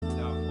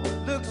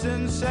just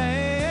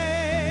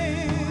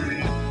insane.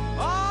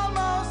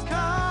 Almost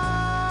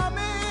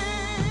coming,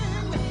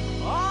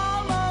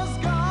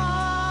 almost gone,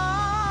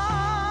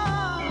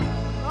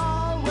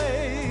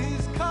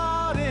 always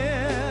caught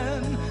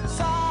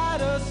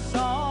inside a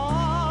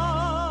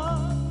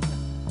song.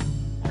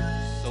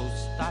 So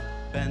stop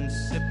and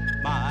sip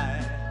my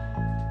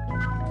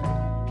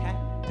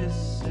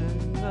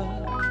December,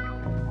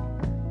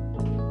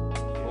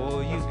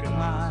 or you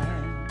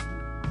climb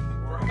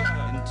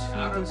into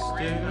the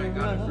stirrer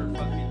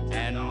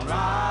and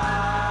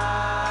rise,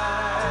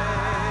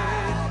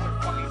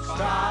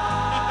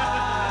 strive,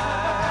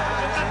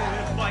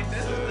 like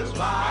this is this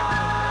one.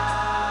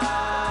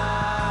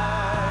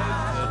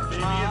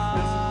 Maybe it's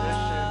this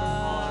edition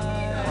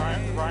on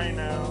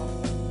Rhino.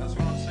 That's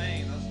what I'm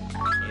saying.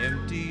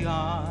 empty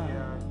arms.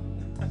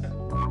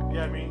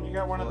 Yeah, I mean, you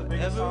got one of the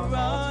biggest songs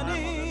all the time on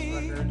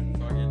this record.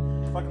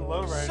 Fucking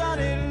Lowrider.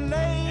 Sunny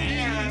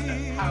lady,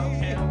 And how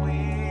can we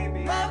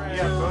be friends?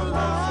 Yeah, both those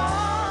songs.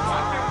 Why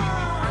can't we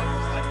be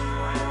friends like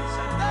friends?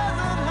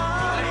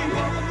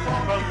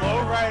 But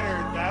Lowrider,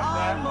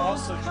 that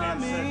also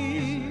transcends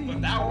music. But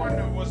that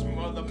one was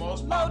the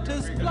most popular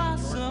lotus because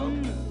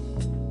blossom,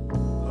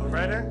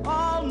 Lowrider?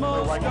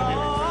 almost Why can't we be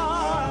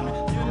gone.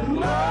 You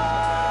know.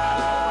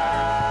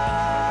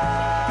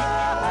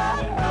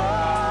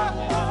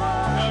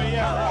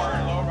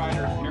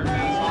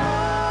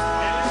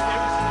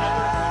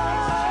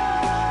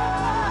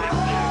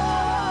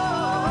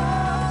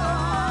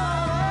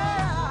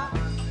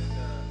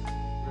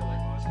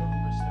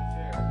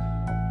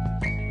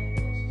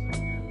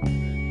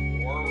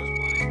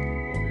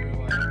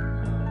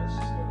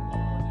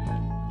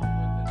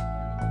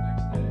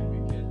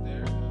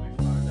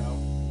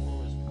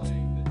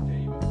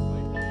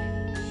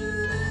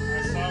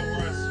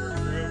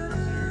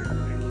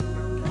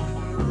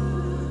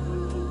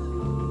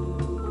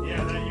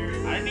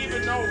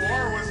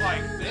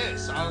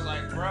 I was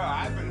like, bro,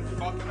 I've been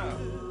fucking up.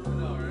 I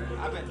know, right?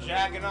 I've been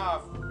jacking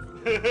off.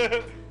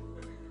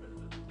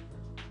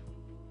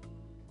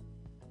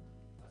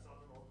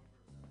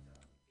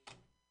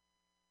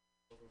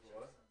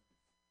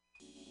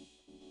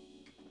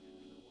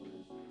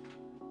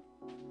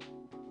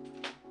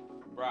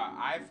 Bro,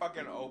 I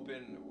fucking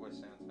opened with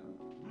Santa.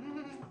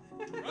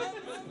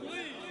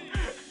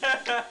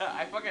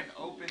 I fucking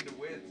opened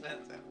with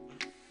Santa.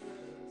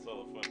 It's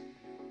all fun.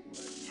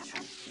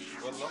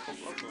 What local?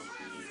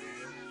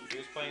 He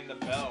was playing the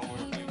bell. We were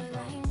playing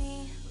drums.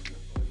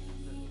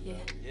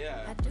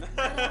 Yeah.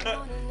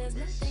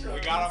 We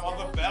got him on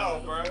the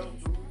bell, bro.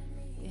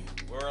 We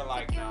were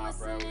like, nah,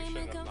 bro, we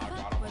shouldn't have not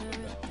got him on the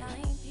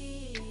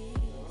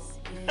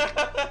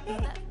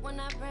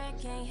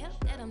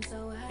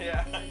bell.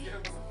 Yeah.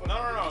 No,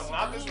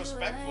 not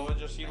disrespectful. It's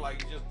just he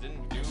just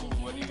didn't do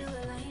what he didn't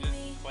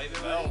play the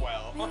bell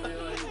well.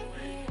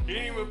 He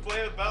didn't even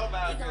play the bell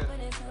that good.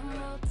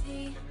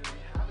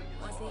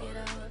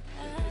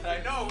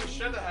 I know, we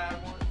should have had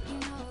one.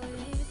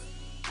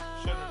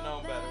 Should have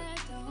known better.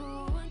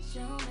 Well,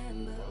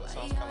 that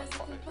sounds kind of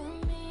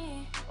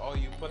funny. Oh,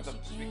 you put the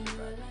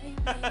speaker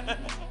back.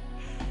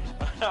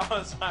 I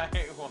was like,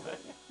 what?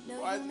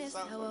 Why does it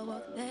sound so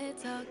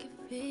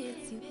funny?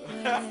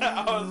 I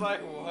was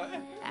like, what?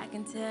 I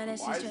can tell that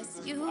she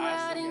stressed you out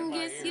blasting in and my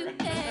gets you ear?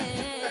 down.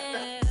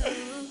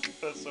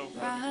 That's so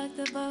funny. Rock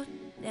the boat,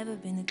 never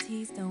been a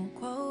tease, don't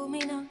quote me,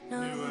 no.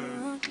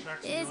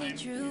 Is it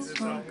true?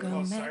 Won't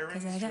go mad,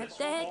 cause I got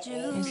that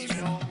juice.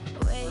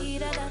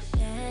 Wait, I got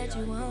that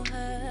you want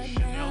her,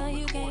 now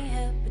you can't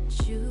help but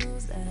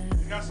choose her.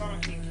 You got some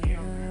of Kiki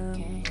on there.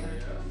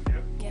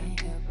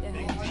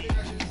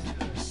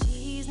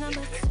 She's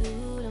number 2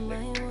 to my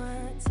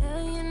 1.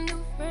 Tell your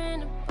new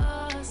friend to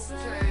boss up.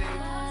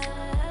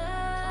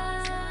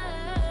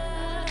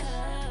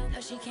 No,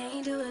 she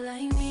can't do it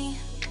like me.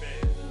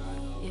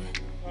 Yeah,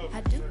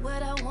 I do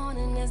what I want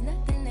and there's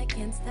nothing that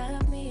can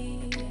stop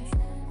me.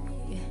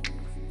 Yeah,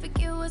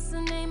 forget what's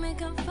the name and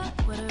come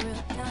fuck with a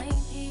real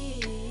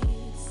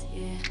timepiece.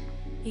 Yeah,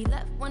 he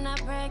left when I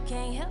brag,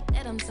 can't help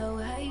that I'm so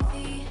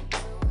hypey.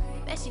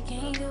 Bet she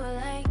can't do it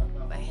like,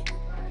 right?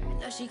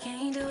 No, she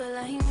can't do it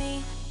like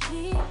me.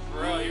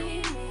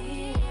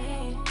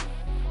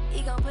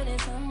 He gon' put in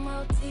some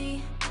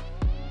OT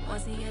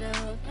once he get a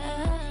hold of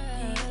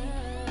me.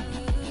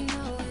 You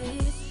know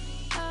it's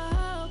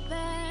all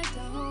bad,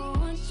 don't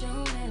want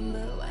your man,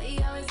 but why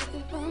you always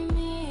looking for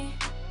me?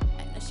 I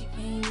know she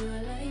can't do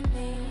it like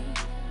me.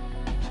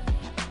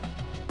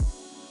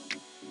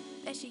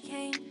 Bet she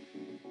can't.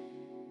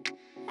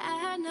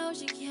 I know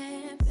she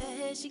can't,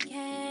 bet she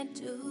can't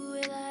do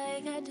it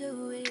like I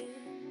do it.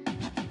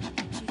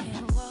 She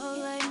can't walk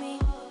like me,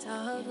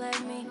 talk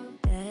like me,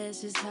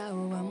 that's just how I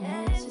move.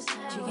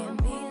 She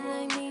can't be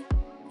like me,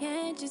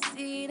 can't you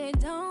see they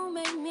don't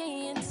make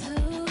me into so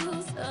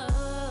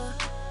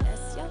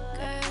that's your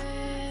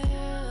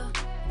girl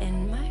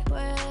in my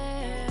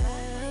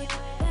world,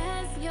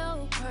 that's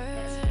your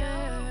pearl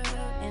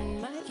in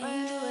my world.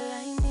 Can't do it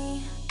like me.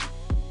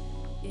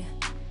 Yeah,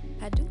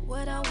 I do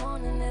what I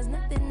want and there's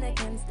nothing that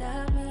can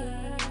stop me.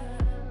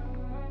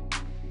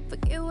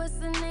 Forget what's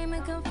the name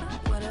and come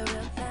find what a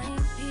real thing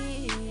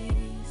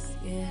is.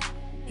 Yeah,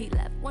 he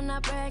left when I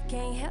brag,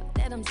 can't help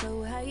that I'm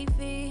so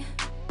hypey.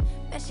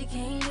 Bet she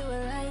can't do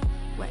it like,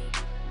 wait,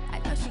 I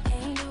know she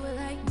can't do it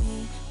like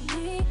me.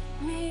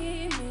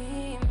 Me.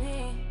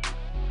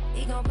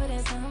 He gon' put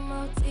in some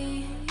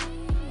OT, but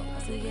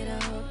once he get a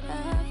hold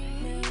of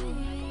me,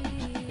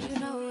 you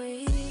know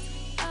he's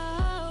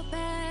all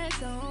bad,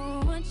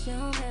 don't want your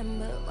man,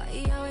 but why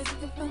he always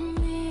looking for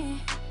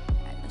me?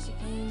 I know she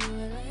can't do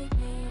it like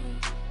me.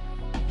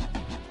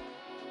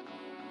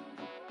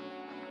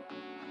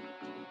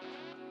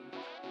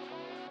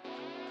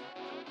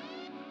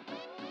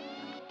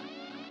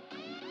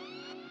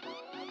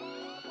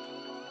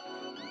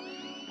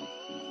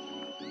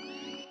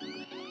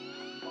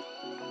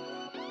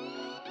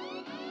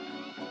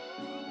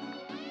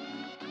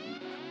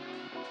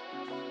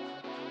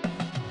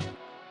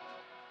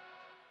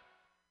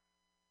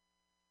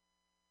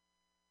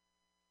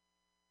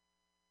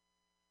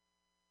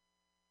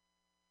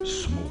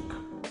 Smoke.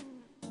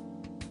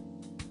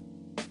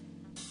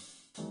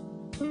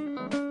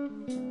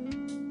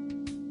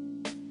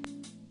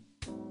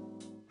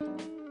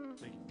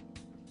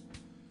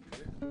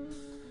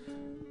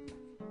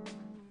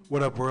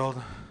 What up,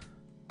 world?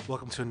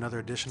 Welcome to another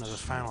edition of the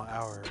Final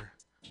Hour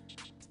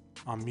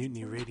on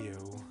Mutiny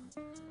Radio.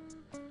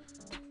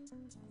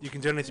 You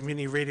can donate to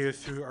Mutiny Radio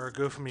through our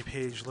GoFundMe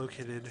page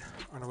located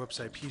on our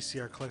website,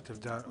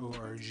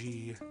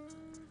 pcrcollective.org.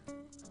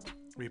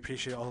 We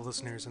appreciate all the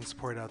listeners and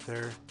support out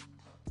there.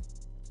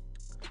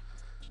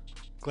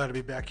 Glad to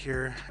be back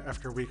here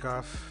after a week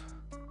off.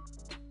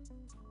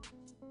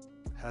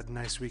 Had a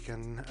nice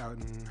weekend out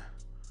in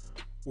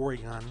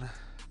Oregon,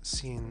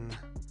 seeing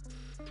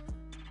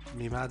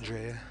mi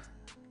madre.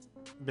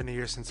 Been a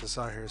year since I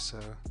saw her, so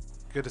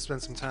good to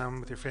spend some time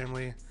with your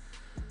family.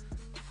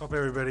 Hope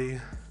everybody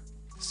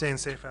staying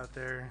safe out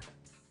there,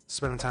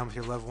 spending time with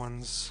your loved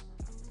ones,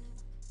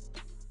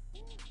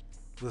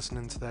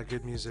 listening to that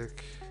good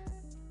music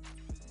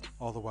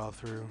all the while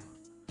through.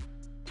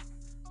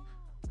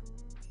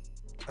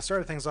 I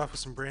started things off with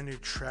some brand new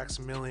tracks.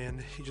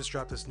 Million, he just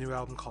dropped this new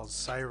album called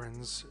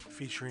Sirens,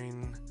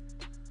 featuring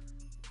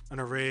an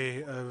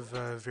array of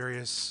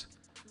various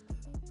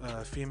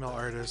female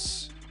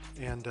artists,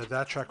 and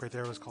that track right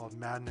there was called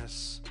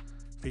Madness,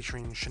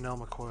 featuring Chanel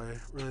McCoy.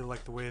 Really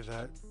like the way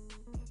that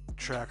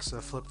tracks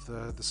flipped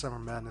the Summer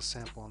Madness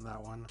sample on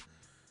that one.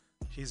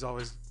 He's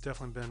always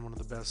definitely been one of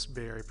the best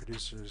Bay Area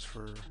producers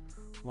for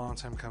a long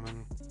time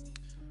coming.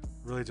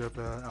 Really dope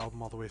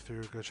album all the way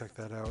through. Go check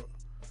that out.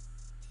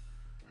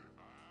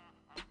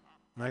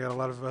 And I got a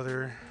lot of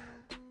other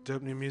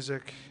dope new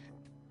music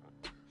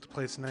to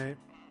play tonight,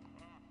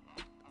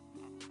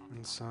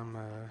 and some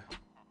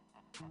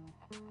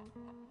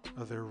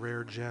other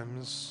rare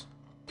gems.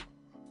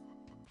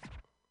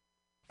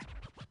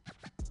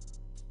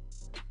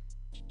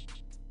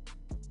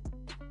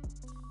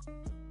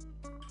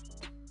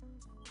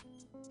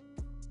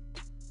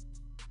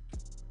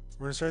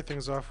 We're going to start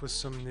things off with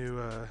some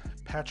new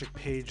Patrick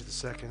Page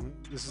II.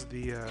 This is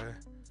the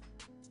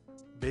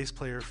bass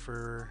player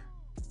for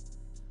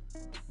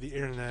The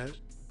Internet.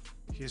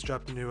 He's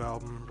dropped a new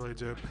album, really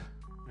dope,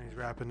 and he's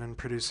rapping and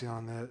producing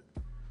on it.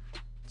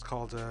 It's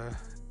called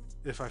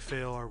If I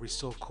Fail, Are We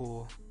Still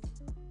Cool?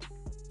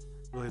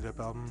 Really dope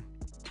album.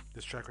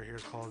 This track right here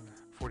is called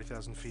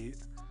 40,000 Feet.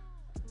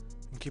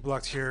 And keep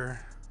locked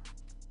here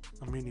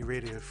on Mutiny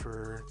Radio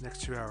for the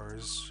next 2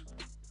 hours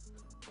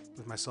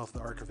with myself, the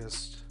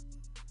Archivist,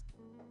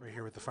 right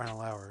here with the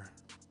Final Hour.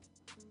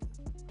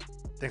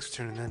 Thanks for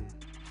tuning in.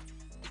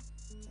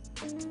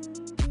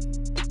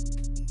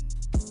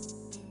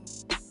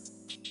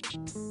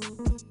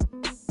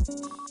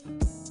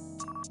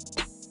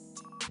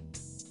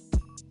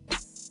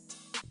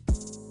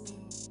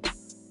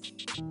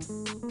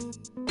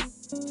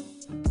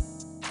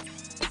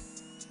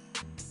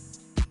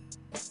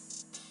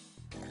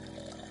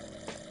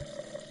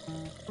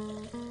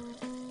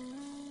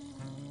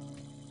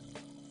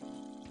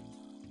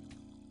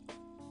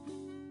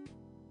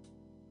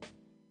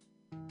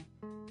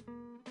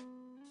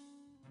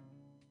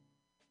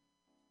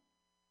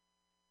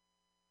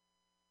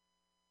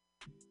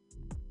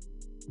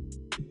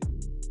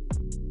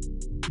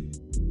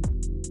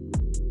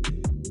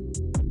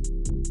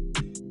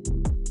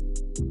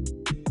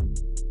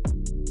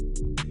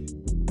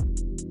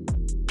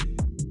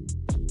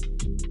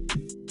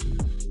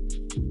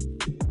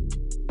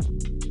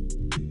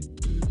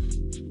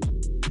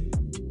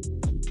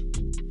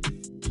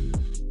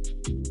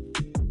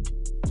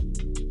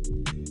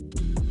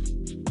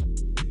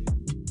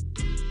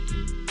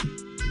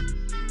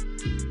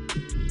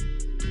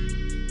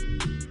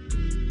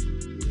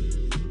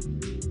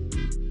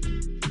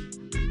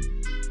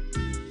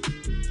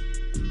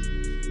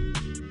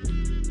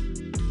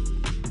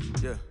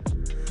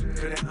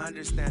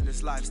 Understand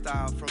this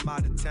lifestyle from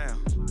out of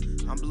town.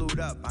 I'm blued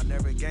up, I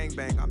never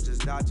gangbang, I'm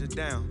just dodging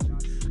down.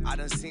 I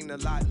done seen a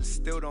lot and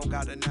still don't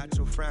got a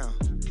natural frown.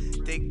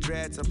 Thick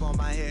dreads up on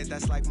my head,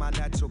 that's like my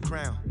natural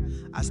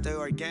crown. I stay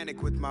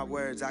organic with my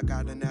words, I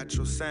got a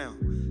natural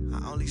sound.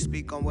 I only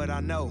speak on what I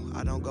know,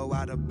 I don't go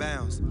out of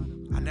bounds.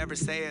 I never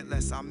say it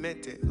unless I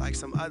meant it, like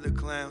some other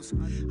clowns.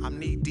 I'm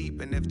knee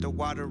deep, and if the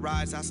water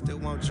rise, I still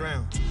won't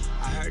drown.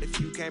 I heard if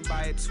you can't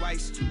buy it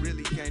twice, you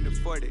really can't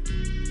afford it.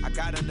 I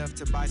got enough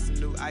to buy some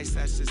new ice,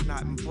 that's just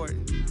not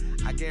important.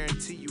 I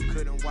guarantee you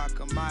couldn't walk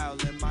a mile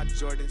in my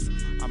Jordans.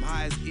 I'm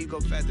high as eagle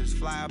feathers,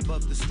 fly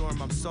above the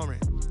storm, I'm soaring.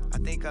 I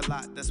think a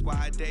lot, that's why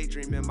I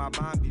daydream and my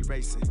mind be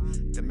racing.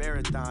 The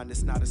marathon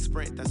is not a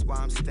sprint, that's why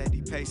I'm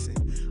steady pacing.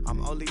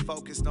 I'm only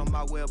focused on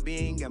my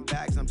well-being and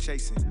bags I'm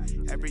chasing.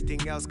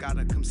 Everything else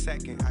gotta come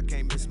second, I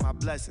can't miss my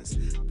blessings.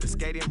 The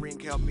skating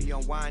rink helped me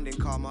unwind and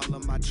calm all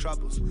of my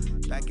troubles.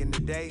 Back in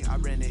the day, I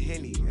ran a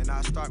Henny, and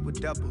I start with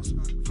doubles.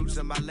 Fruits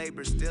of my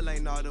labor still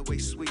ain't all the way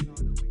sweet.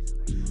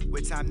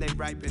 With time they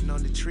ripen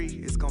on the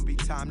tree, it's gonna be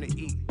time to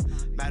eat.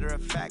 Matter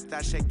of fact,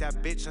 I shake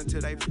that bitch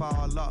until they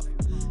fall off.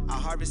 I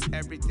harvest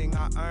everything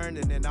I earn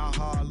and then I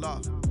haul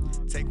off.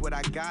 Take what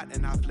I got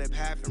and I flip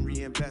half and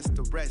reinvest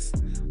the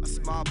rest. A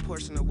small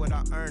portion of what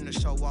I earn to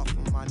show off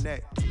on my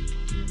neck.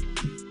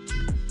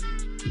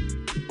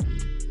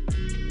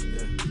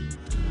 Yeah.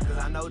 Cause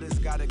I know this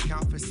gotta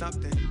count for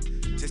something.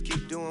 Just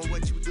keep doing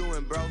what you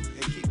doing, bro,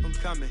 and keep them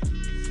coming.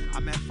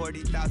 I'm at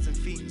 40,000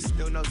 feet and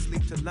still no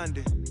sleep to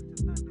London.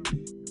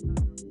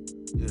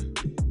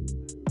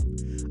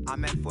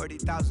 I'm at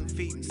 40,000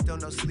 feet and still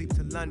no sleep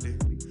to London.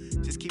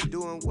 Just keep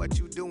doing what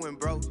you doing,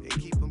 bro, and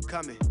keep them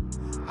coming.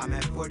 I'm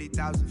at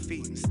 40,000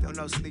 feet and still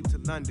no sleep to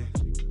London.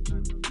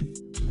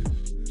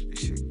 This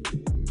shit,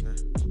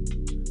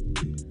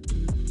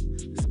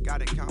 it's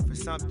gotta count for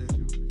something.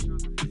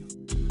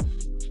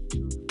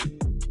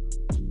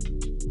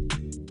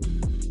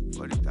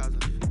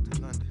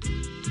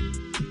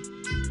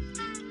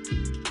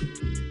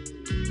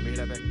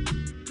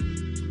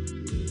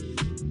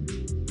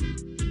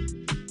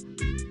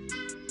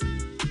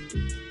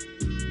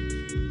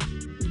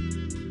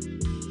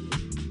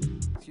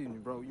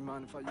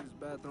 If I use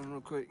the bathroom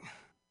real quick.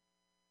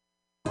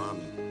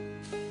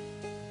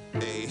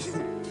 Hey,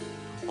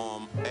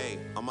 hey,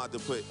 I'm about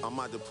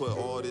to put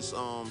all this,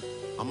 I'm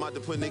about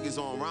to put niggas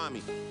on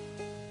Rami.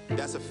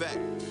 That's a fact.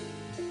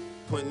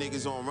 Put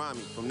niggas on Rami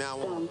from now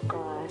on.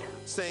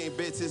 Same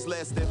bitches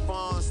less than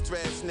fun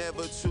stretch.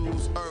 Never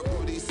choose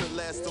Urkel. These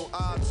celestial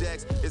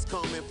objects is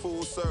coming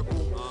full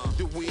circle.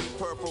 The weed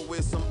purple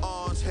with some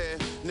orange hair.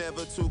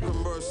 Never too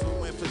commercial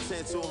when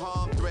potential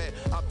harm threat.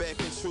 I bet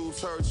can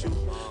truths hurt you.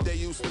 They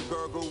used to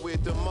gurgle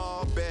with the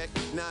Malbec.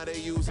 Now they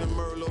using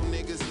Merlot.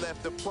 Niggas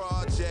left the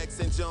projects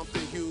and jumped a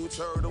huge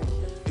hurdle.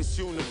 It's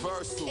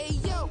universal. Hey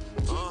yo,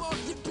 came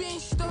off the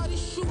bench, started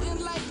shooting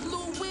like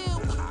Lil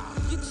Will.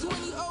 You're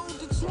 20 old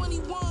to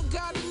 21,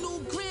 got a new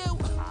grill.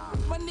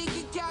 My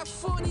nigga got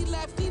 40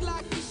 left, he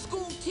locked his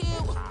school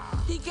kill.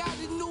 He got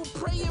a new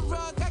prayer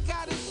rug, I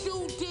got a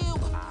shoe deal.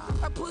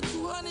 I put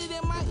 200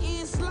 in my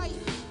ears light.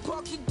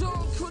 Park the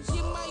door, crook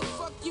your mic,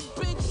 fuck your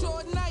bitch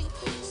all night.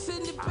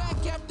 Send it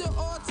back after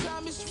all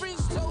time, it's French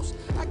toast.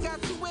 I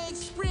got 2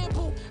 eggs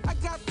scrambled, I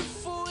got the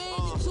 4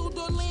 and the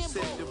 2-door Lambo. She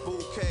said the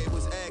bouquet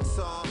was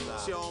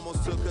XR. She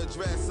almost took her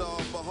dress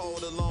off.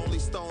 Behold a lonely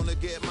stone to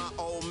get my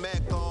old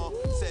Mac on.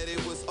 Said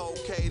it was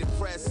okay to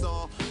press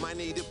on. Might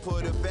need to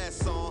put a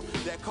vest on.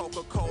 That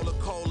Coca-Cola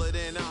cola,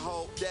 then I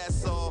hope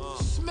that's all.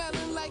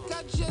 Smelling like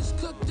I just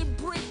cooked a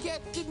brick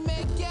at the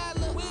Met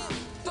Gala.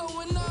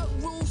 Throwing up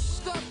roof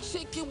stuffed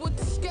chicken with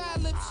the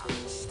scallops.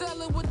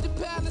 Stella with the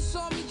Palace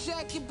Army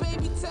jacket,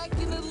 baby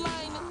tacking the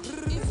liner.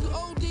 If you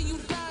older, you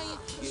dying.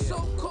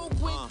 So coke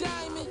with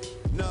diamond.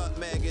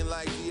 Nutmegging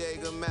like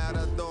Diego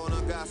Maradona.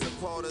 Got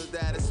supporters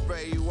that'll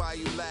spray you while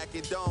you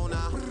lacking donor.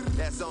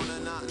 That's on the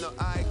not no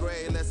eye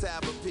grade. Let's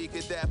have a peek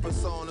at that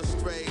persona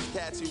strays.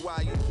 Catch you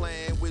while you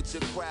playing with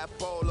your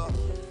crapola.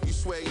 You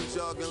swear you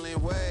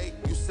juggling weight.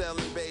 You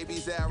selling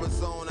babies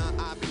Arizona.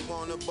 I be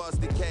wanna bust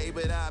the K,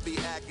 but I be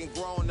acting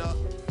grown up.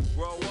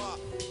 Grow up.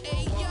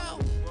 Hey yo,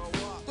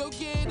 go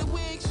get a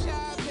wig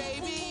shot,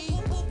 baby.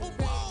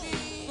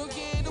 Go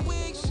get a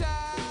wig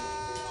shot.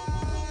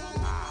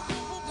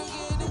 Go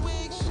get a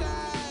wig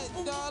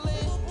shot,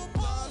 darling.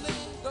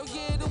 Go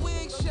get a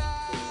wig shot.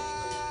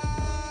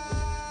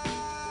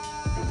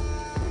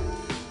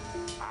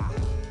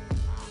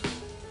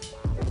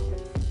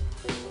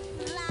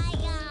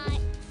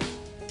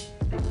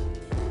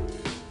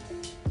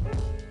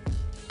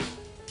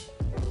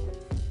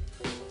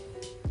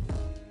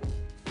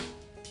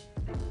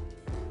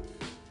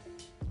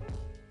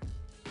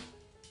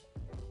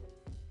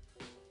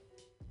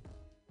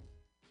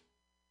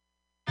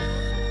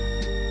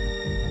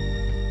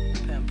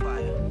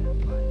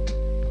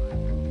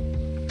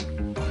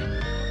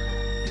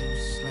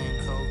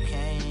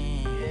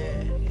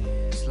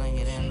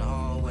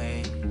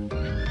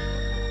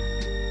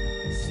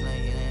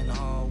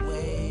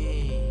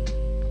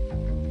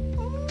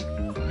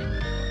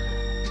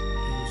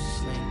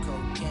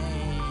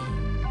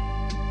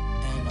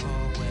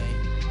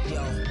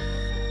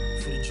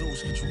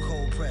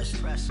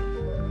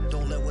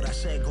 Don't let what I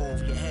said go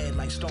over your head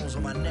like stones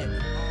on my neck.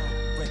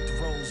 Wreck the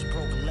rose,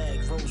 broke a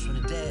leg, rose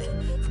from the dead.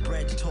 For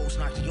bread to toast,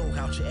 knock the yolk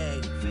out your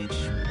egg. The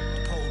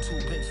pole too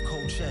big for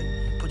cold check.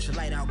 Put your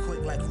light out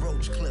quick like a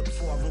roach clip.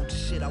 Before I wrote the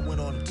shit, I went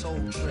on a toll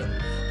trip.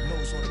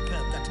 Nose on the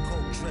pimp, got the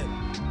cold drip.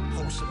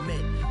 Whole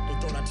submit, they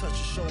thought I touched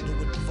your shoulder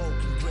with the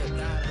Vulcan grip.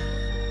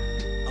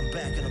 I'm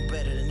back and I'm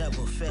better than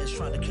ever. Feds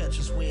trying to catch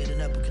us weird than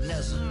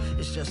Nebuchadnezzar.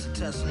 It's just a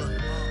Tesla,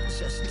 it's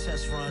just a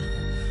test run.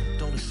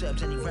 Don't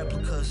accept any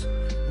replicas.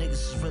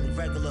 Niggas is really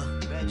regular.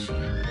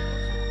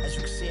 As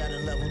you can see, I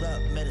done leveled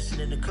up. Medicine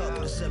in the cup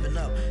with a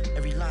 7-Up.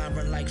 Every line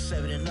run like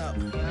 7 and up.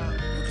 You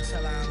can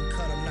tell I'm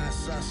cut, I'm not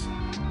sus.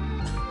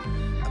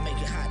 I make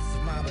it hot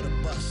for mom with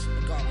a bus.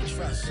 The God we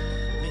trust.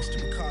 Mixed the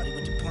Bacardi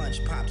with the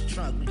punch. Pop the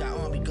trunk, we got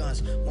army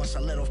guns. Once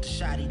I let off the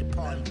shotty, the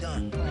party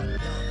done.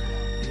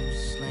 You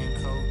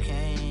sling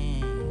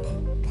cocaine.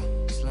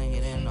 Sling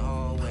it in the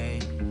hallway.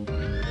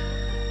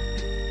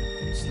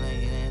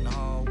 Sling it in the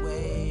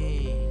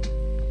hallway.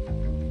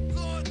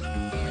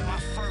 My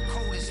fur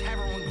coat is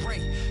heroin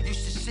gray.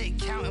 Used to sit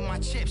counting my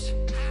chips,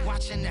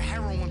 watching the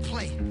heroin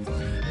play.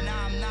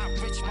 Now I'm not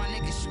rich, my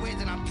niggas swear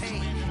that I'm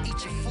paid.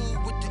 Eat your food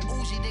with the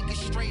Uzi, niggas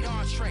straight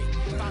entree.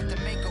 About to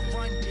make a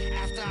run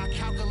after I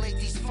calculate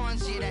these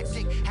funds. Yeah, that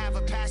dick have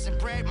a passing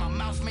bread, my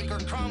mouth make her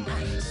come.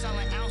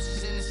 Selling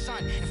ounces in the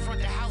sun, in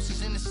front of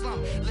houses in the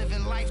slum.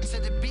 Living life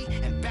to the beat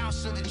and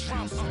bounce to the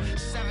drums.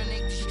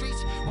 7-8 the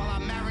streets while I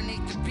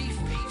marinate the beef.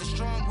 The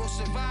strong will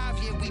survive,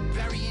 yeah, we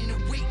burying the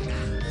weak.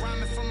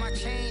 Rhyming for my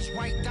change,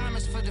 white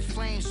diamonds for the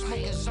flames.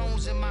 Smoking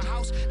zones in my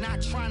house,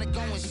 not trying to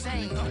go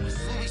insane.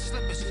 Louis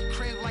slippers,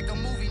 crib like a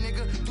movie,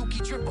 nigga.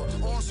 Dookie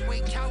dripper, all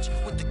suede couch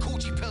with the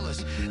coochie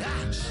pillars.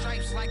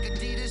 Stripes like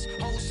Adidas,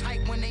 hoes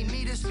hype when they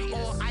meet us.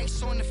 All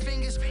ice on the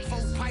fingers, 4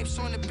 pipes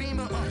on the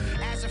beamer.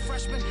 As a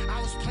freshman,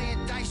 I was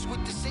playing dice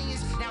with the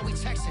seniors. Now we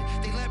texting,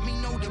 they let me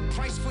know the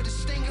price for the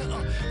stinger.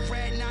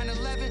 Red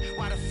 911,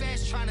 while the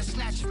feds trying to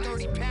snatch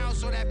 30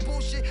 pounds of that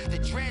bullshit. The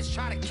dreads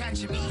try to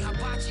catch me.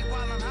 Hibachi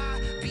while I'm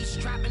high, beats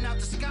dropping out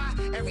the sky.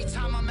 Every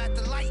time I'm at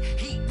the light,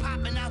 heat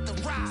popping out the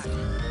ride.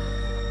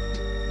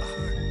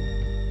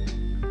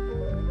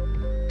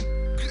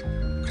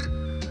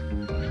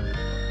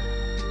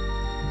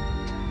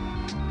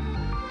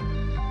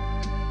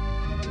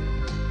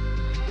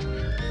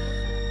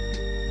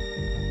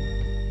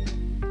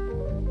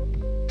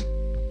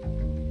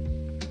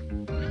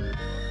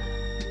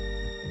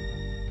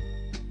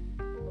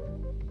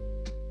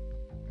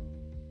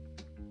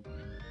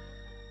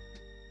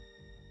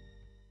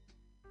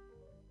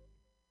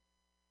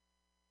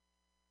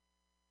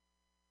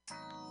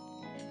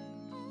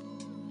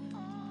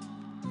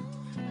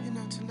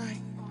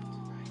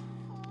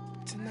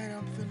 Tonight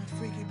I'm feeling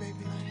freaky,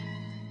 baby,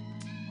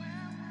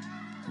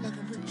 like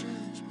a Rick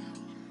James, man.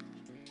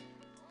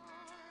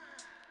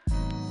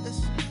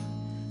 Listen,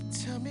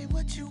 tell me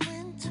what you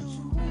into.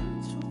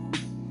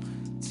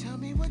 Tell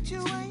me what you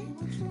ain't.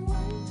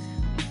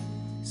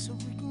 So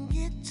we can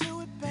get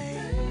to it,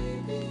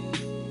 baby.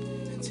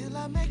 Until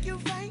I make you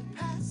right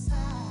pass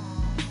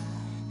out.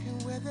 Can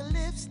wear the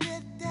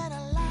lipstick that I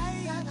like.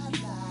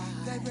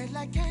 That red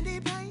like candy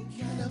paint.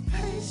 Now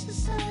pace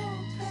yourself,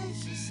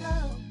 pace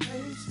yourself.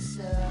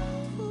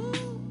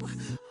 Ooh,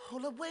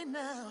 hold up, wait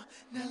now.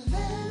 Now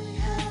let me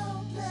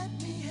help, let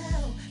me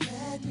help,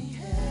 let me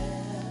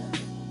help.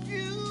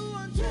 You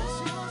undress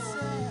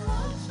yourself.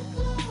 Out your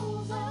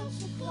clothes, out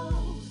your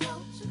clothes,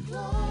 out your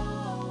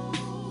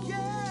clothes.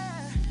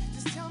 Yeah,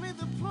 just tell me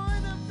the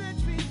point of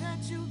entry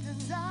that you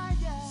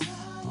desire.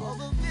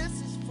 All of this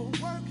is for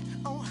work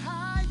on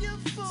hire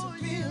for so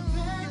you. Be a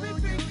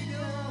very big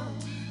girl,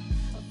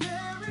 a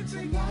very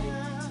big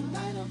girl.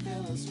 Tonight I'm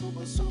feeling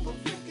super, super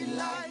freaking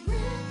like.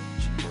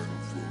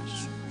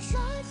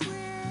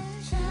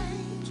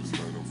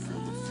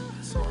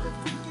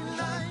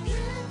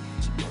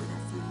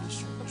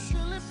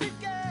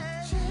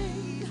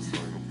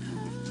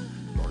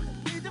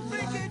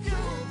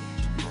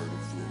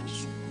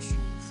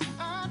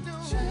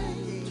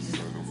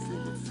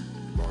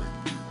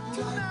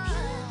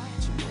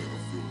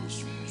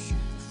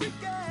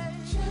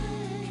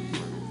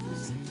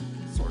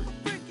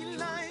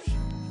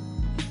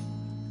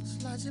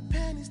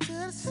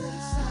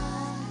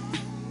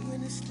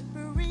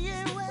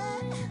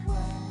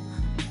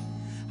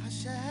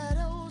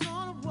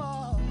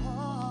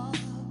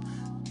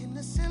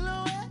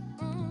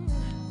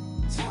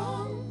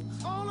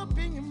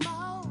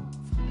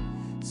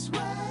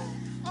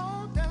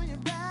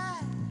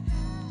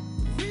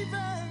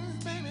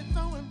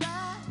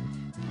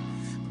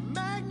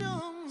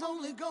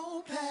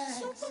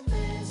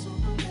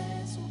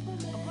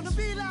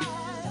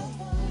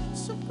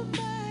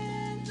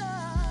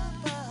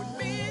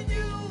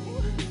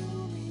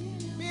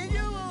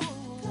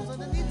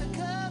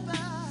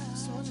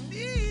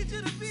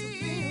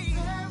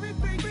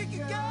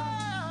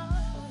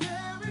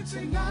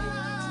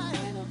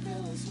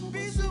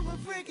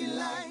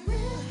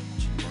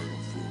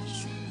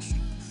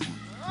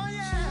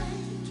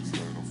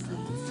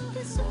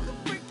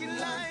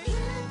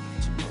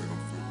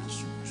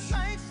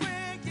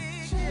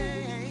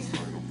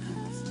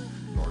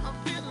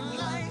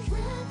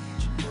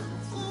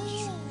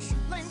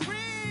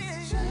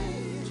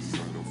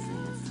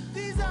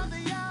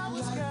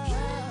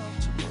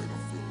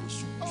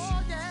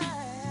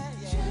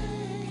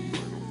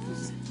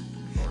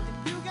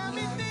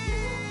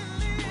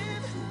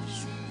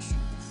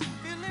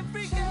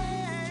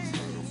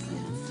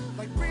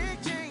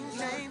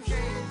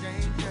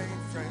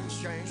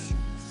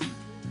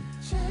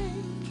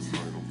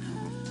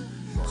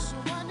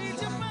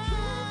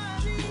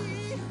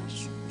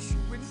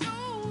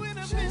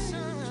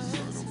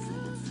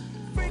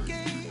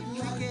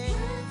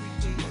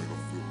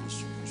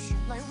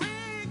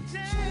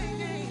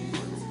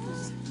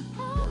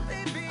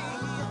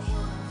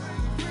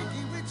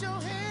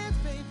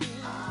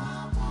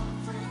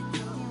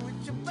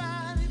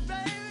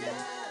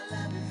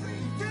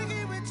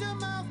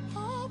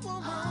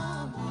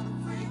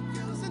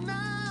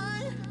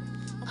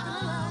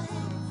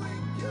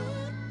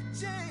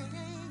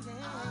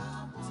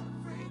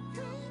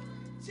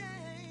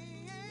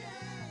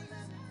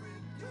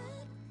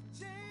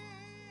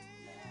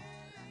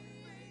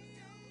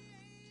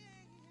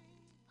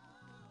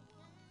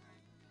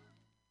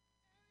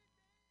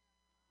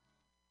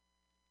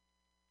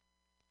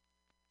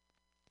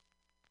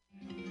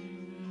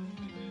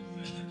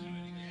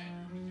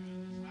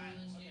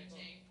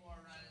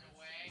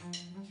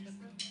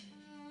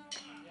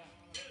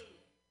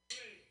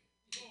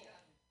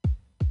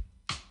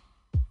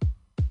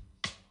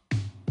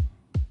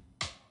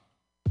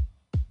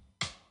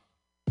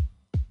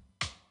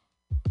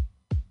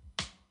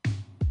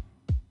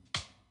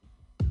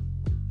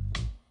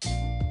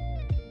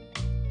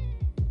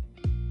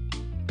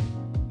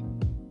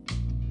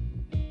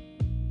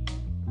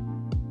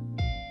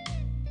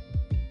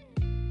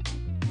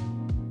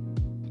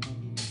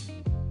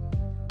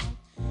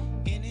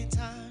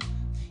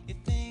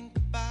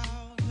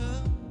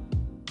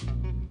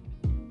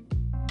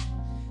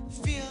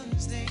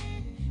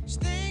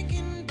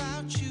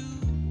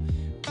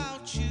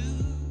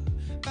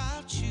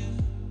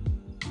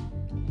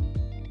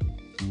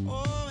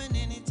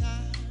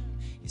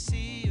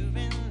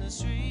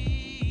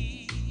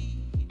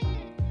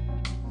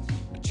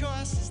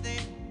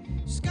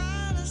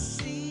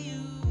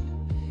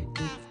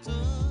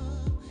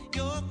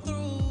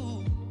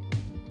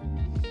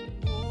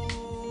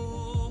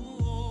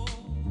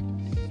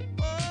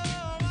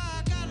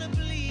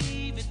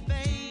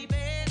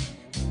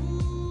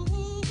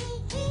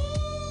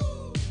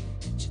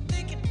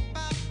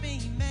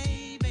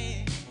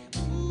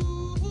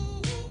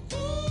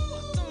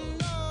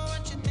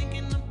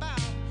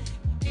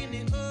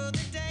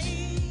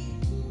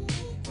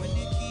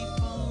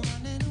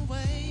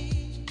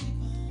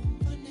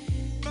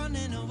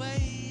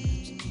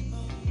 away,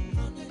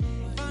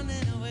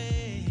 running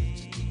away,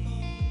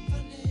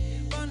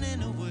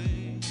 running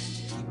away,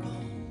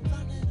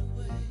 running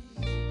away.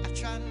 I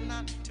try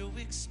not to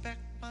expect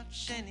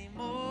much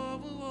anymore.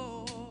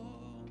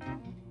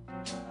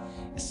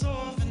 It's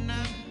over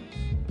now.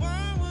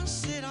 Why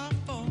won't it all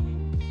for?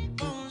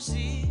 Won't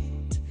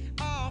it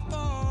all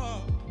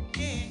for?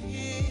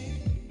 Yeah.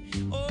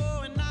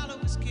 Oh, and I'll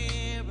always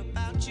care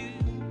about you,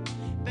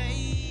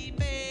 baby.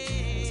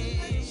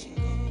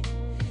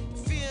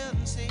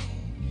 Feelings they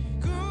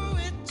grew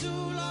it too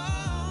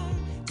long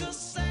to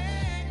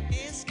say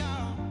it's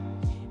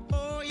gone.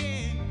 Oh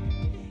yeah,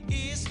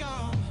 it's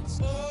gone.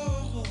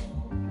 Oh,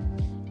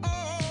 oh,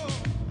 I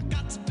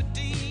got to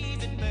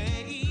believe it,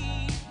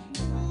 babe.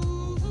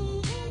 Ooh,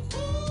 ooh,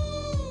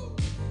 ooh.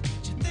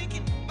 But you're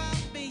thinking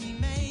about me,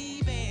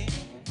 maybe.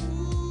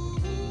 Ooh,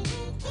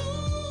 ooh,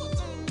 ooh.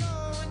 Don't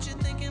know what you're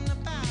thinking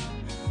about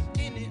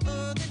any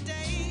other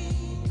day.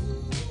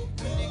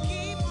 When you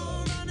keep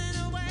on running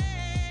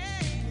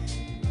away,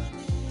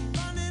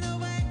 running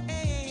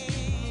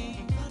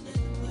away,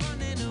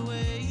 running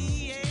away,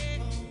 yeah,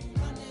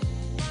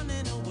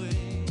 running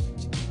away.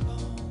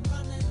 Oh,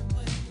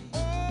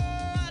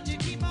 why'd you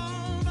keep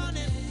on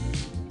running?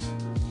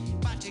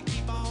 Why'd you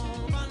keep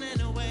on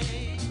running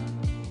away?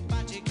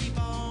 Why'd you keep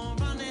on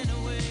running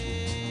away?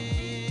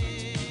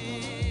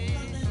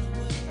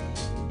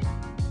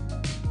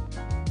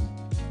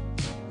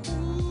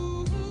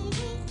 Ooh, ooh,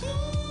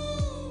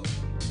 ooh.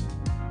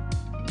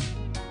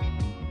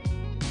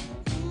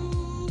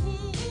 Ooh,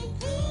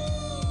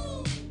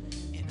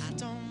 and I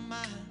don't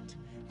mind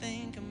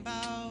thinking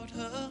about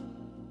her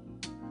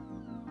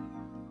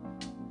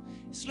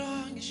as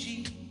long as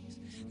she's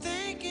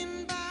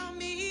thinking about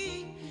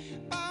me,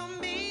 about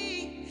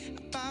me,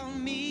 about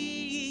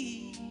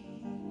me,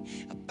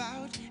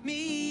 about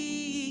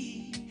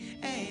me.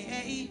 Hey,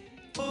 hey,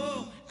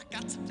 oh, I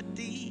got to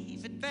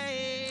believe it,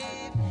 babe.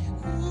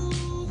 Ooh,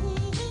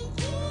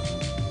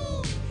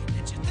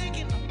 that you're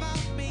thinking about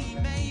me,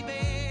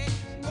 maybe.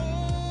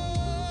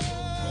 Oh,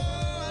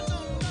 I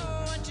don't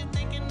know what you're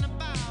thinking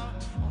about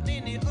on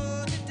any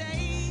other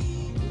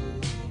day.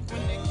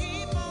 When they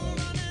keep on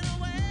running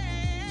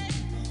away,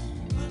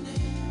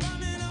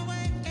 running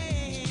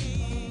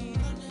away,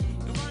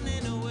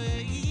 running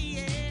away,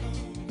 yeah.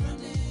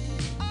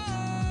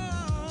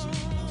 Oh,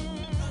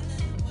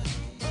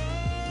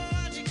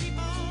 why'd you keep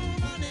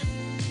on running?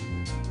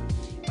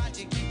 Why'd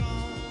you keep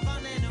on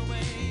running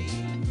away?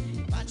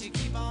 Why'd you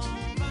keep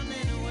on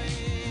running away?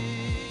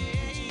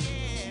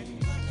 Yeah.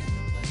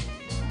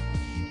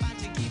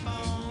 Why'd you keep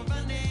on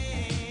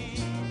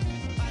running?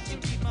 Why'd you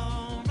keep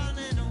on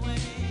running away?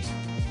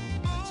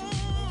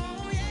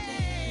 Oh,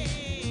 yeah.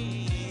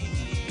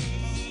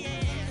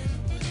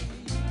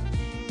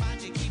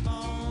 Why'd you keep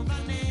on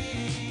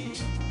running?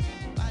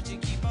 Why'd you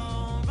keep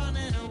on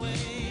running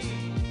away?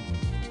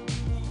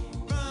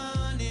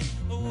 Running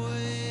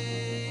away.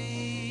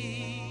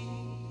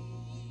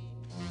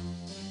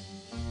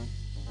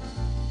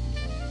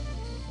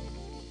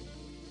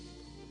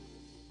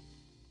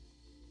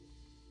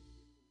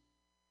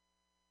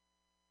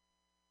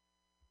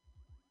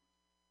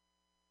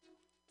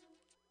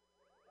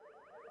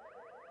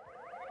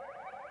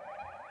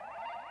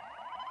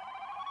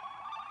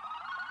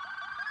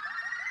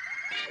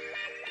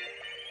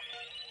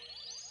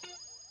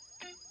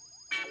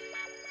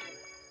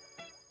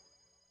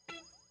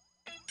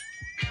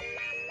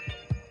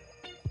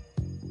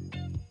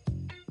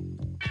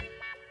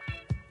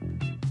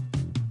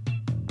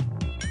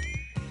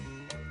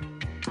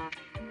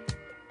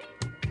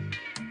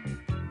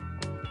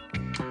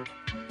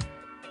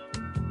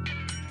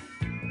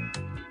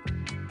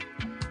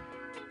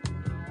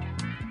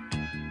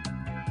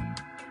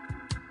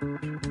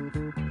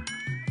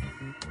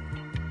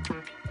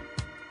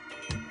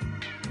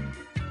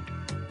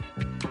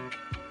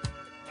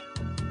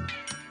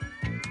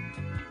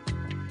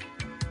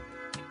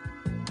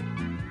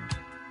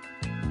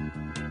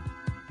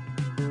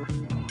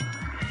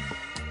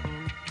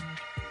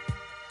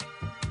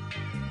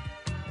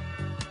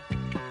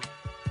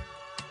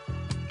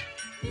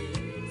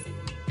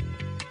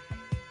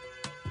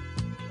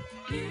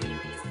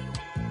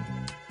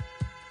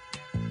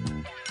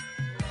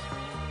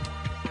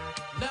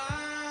 La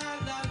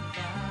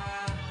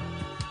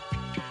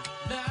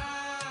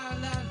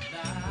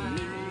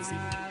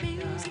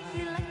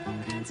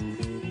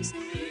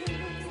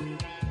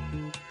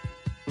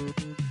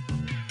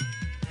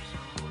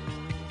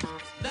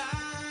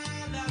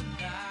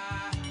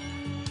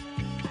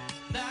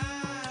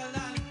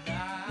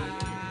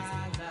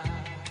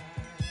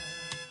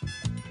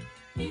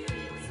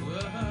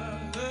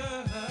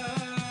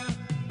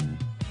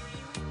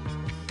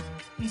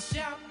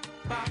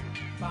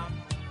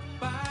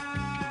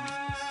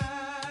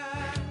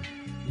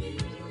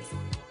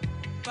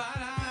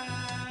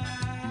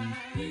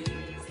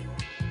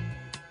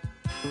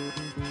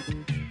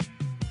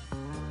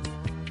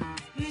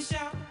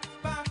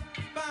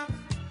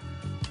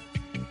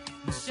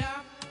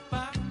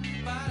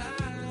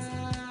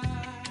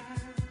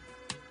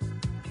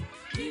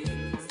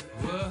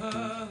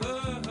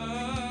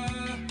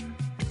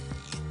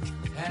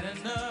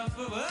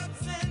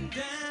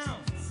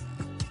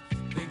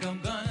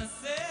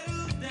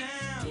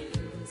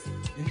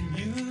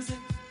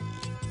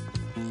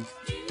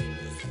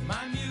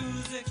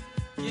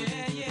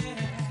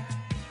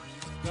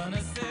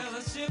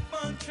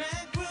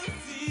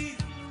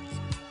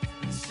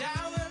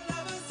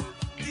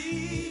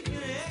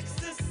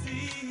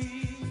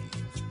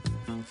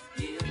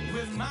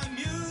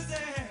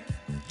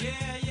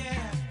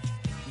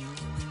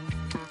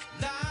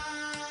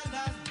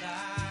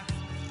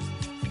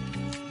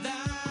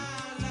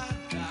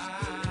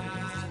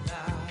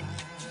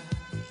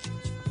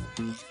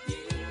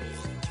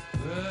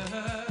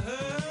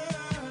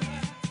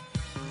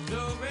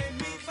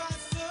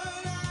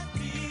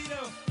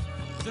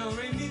Do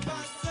re mi fa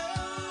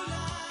sol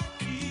la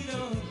ti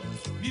do.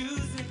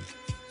 Music,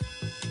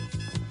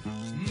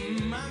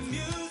 my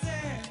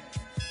music,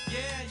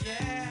 yeah,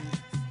 yeah.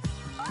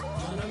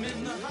 When I'm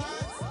in the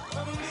hearts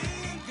of a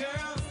million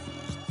girls,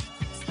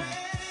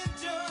 spreading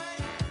joy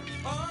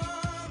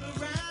all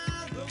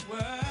around the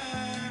world.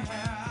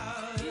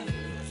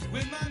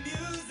 With my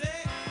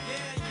music,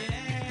 yeah,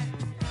 yeah.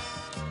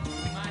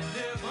 Might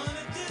live on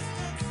a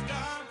distant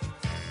star,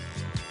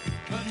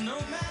 but no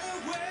matter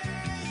where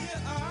you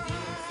are,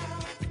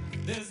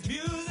 there's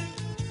music,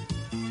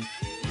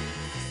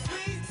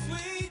 sweet,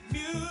 sweet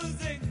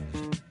music.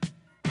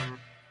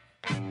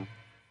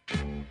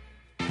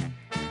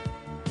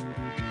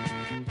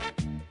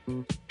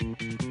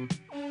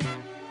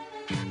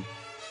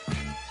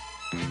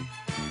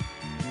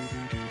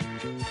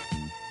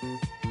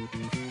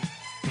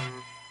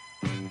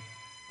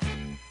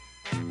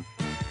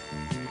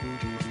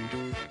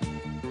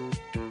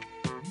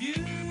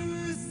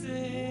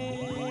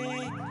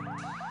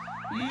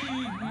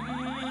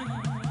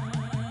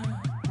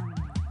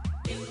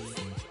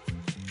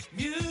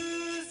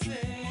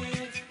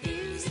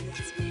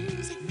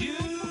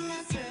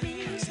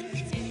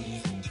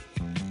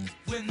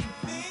 When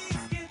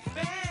things get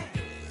bad,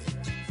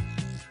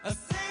 a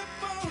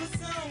simple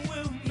song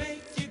will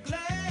make you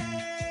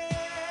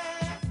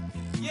glad.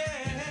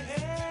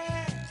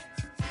 Yeah,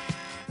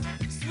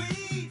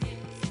 sweet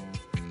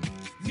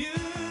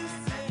music.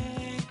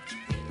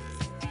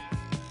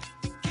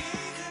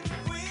 Kings and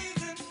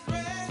queens and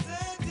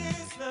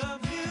presidents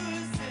love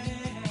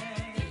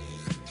music.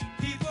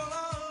 People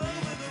all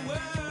over the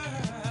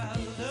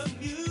world love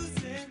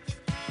music.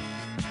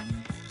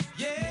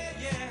 Yeah,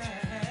 yeah.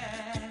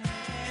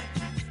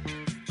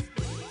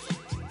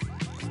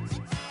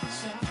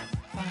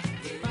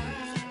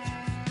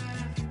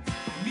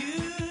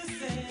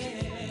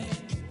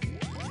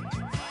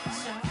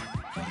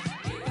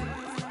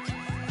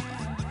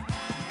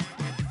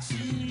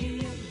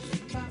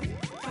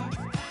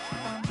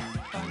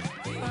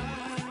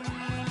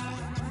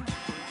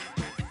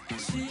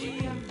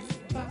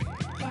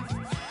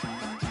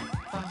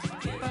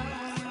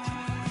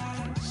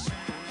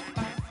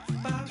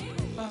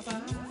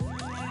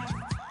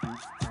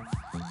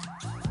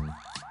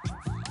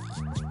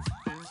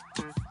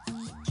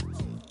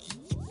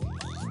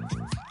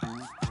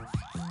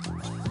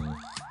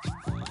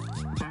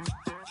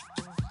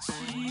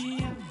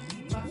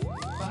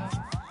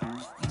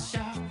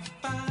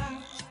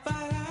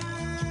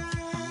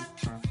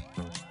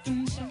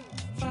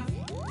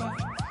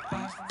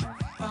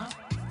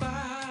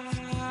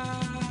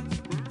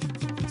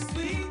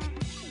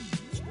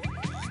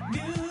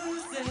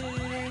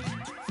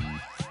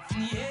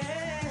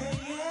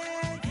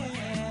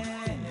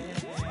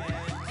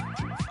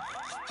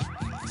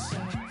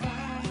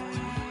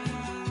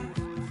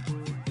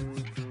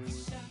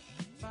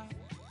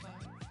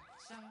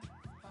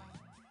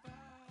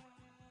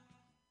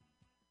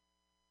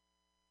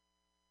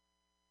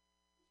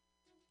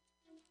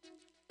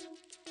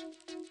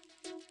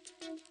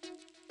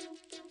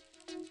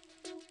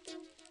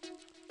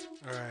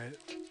 Alright.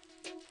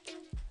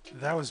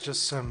 That was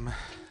just some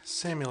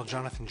Samuel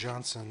Jonathan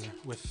Johnson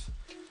with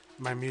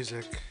My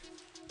Music.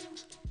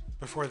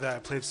 Before that, I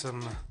played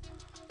some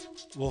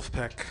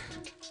Wolfpack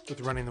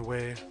with Running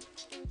Away.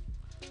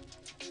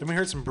 Then we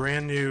heard some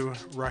brand new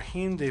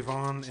Raheem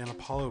Devon and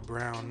Apollo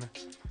Brown.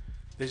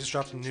 They just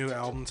dropped a new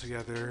album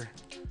together.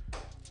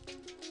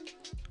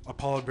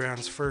 Apollo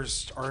Brown's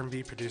first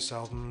R&B produced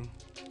album.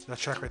 That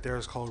track right there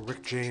is called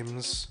Rick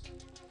James.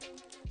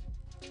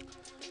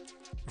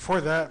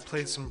 Before that,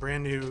 played some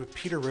brand new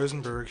Peter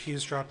Rosenberg.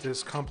 He's dropped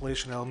this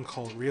compilation album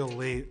called Real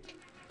Late,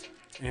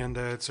 and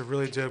it's a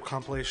really dope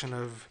compilation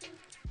of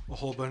a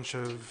whole bunch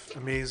of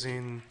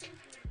amazing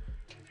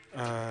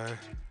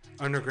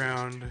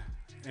underground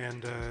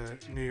and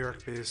New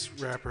York-based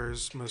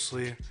rappers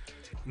mostly.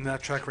 And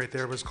that track right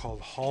there was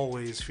called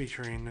Hallways,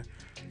 featuring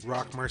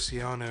Rock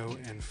Marciano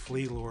and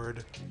Flea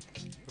Lord.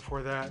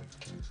 Before that,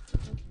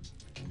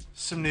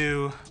 some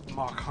new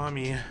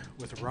Makami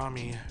with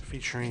Rami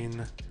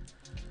featuring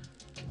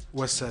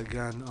West Side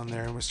Gun on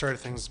there, and we started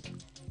things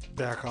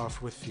back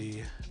off with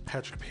the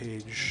Patrick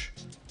Page.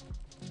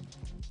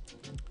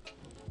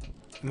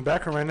 In the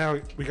background right now,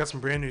 we got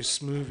some brand new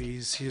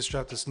Smoothies. He just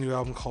dropped this new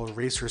album called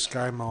Racer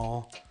Sky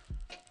Mall.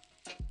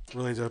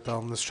 Really dope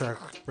album. This track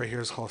right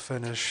here is called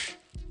Finish.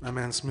 My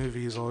man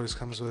Smoothies always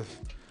comes with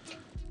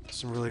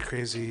some really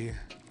crazy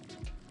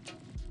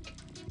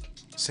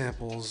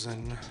samples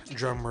and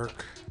drum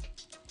work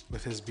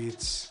with his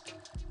beats.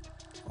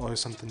 Always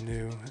something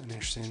new and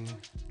interesting.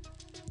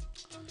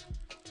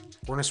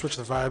 We're gonna switch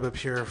the vibe up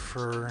here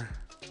for a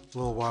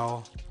little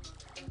while.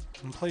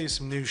 I'm gonna play you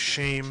some new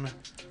Shame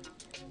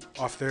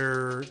off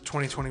their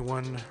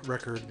 2021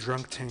 record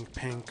Drunk Tank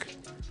Pink,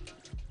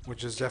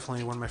 which is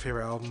definitely one of my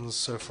favorite albums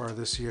so far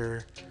this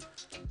year.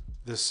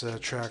 This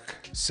track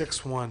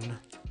 6-1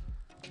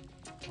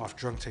 off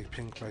Drunk Tank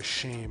Pink by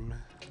Shame.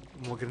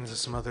 And we'll get into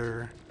some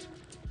other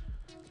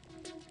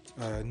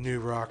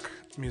new rock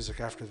music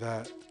after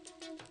that.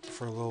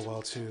 for a little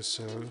while too,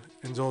 so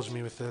indulge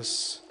me with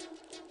this.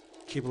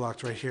 Keep it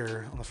locked right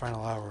here on the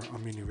final hour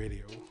on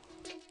MutinyRadio.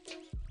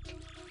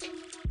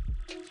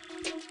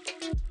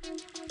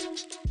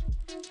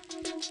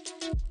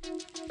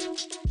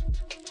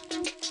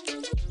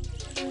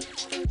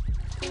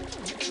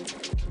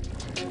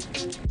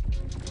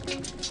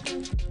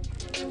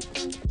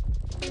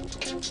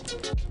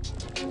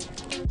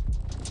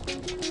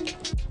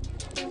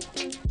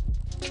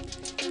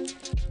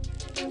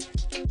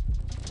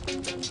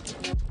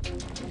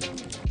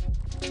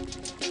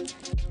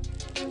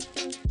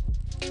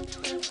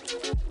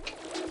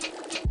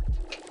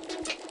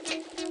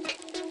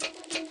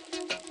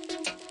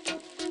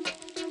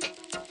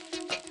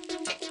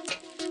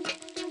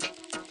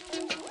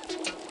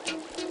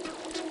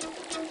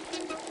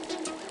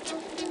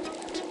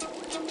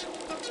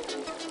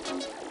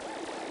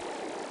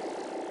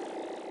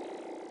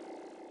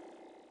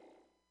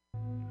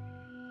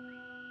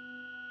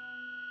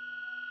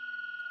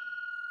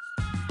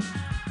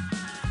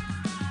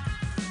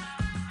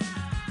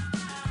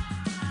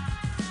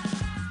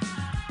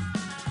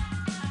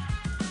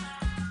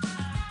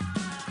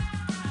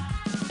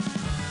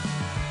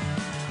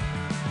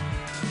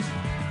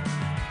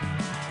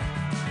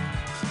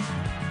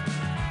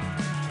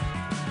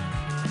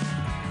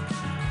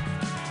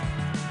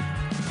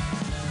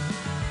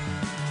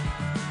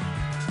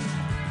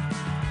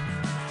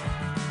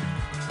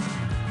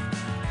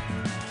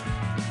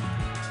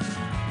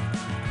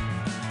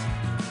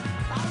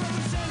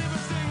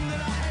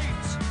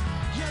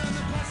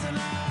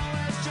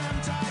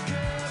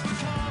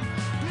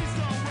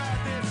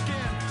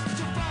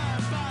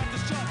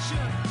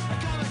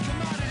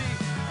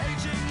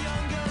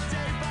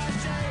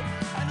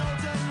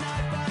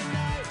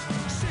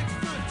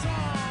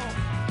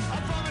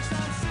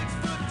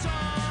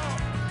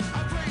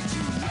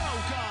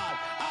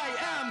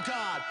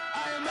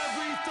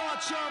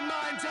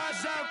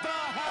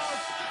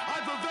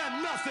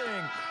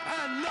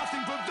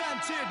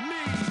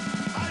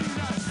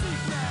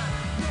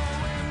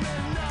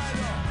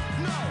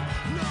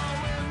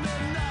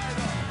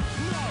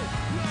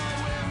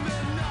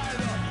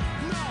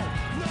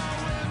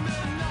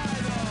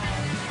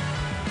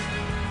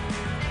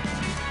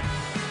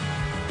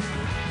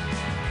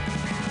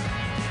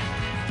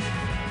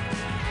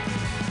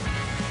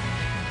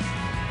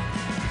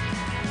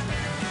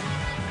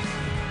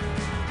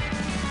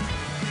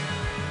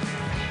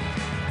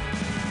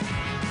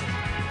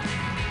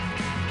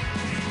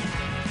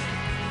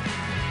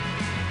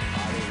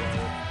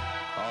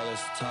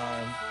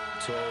 Time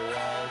to a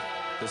world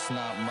that's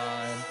not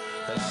mine,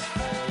 that I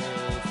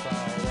fade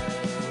far away,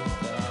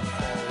 that I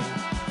fade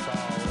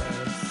far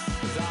away.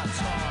 As I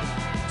talk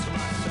to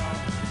myself,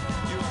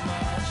 you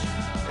emerge,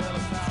 ill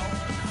about,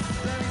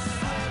 let me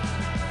slip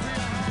through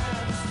your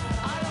hands.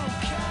 I don't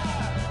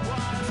care where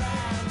I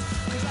land,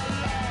 'cause I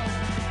love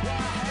what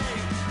I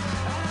hate,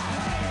 and I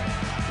hate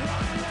what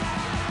I love.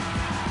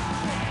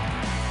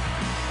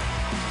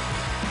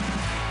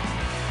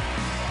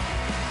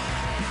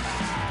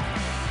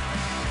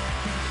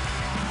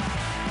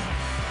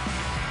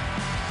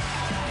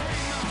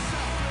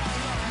 Myself, but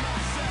I love myself.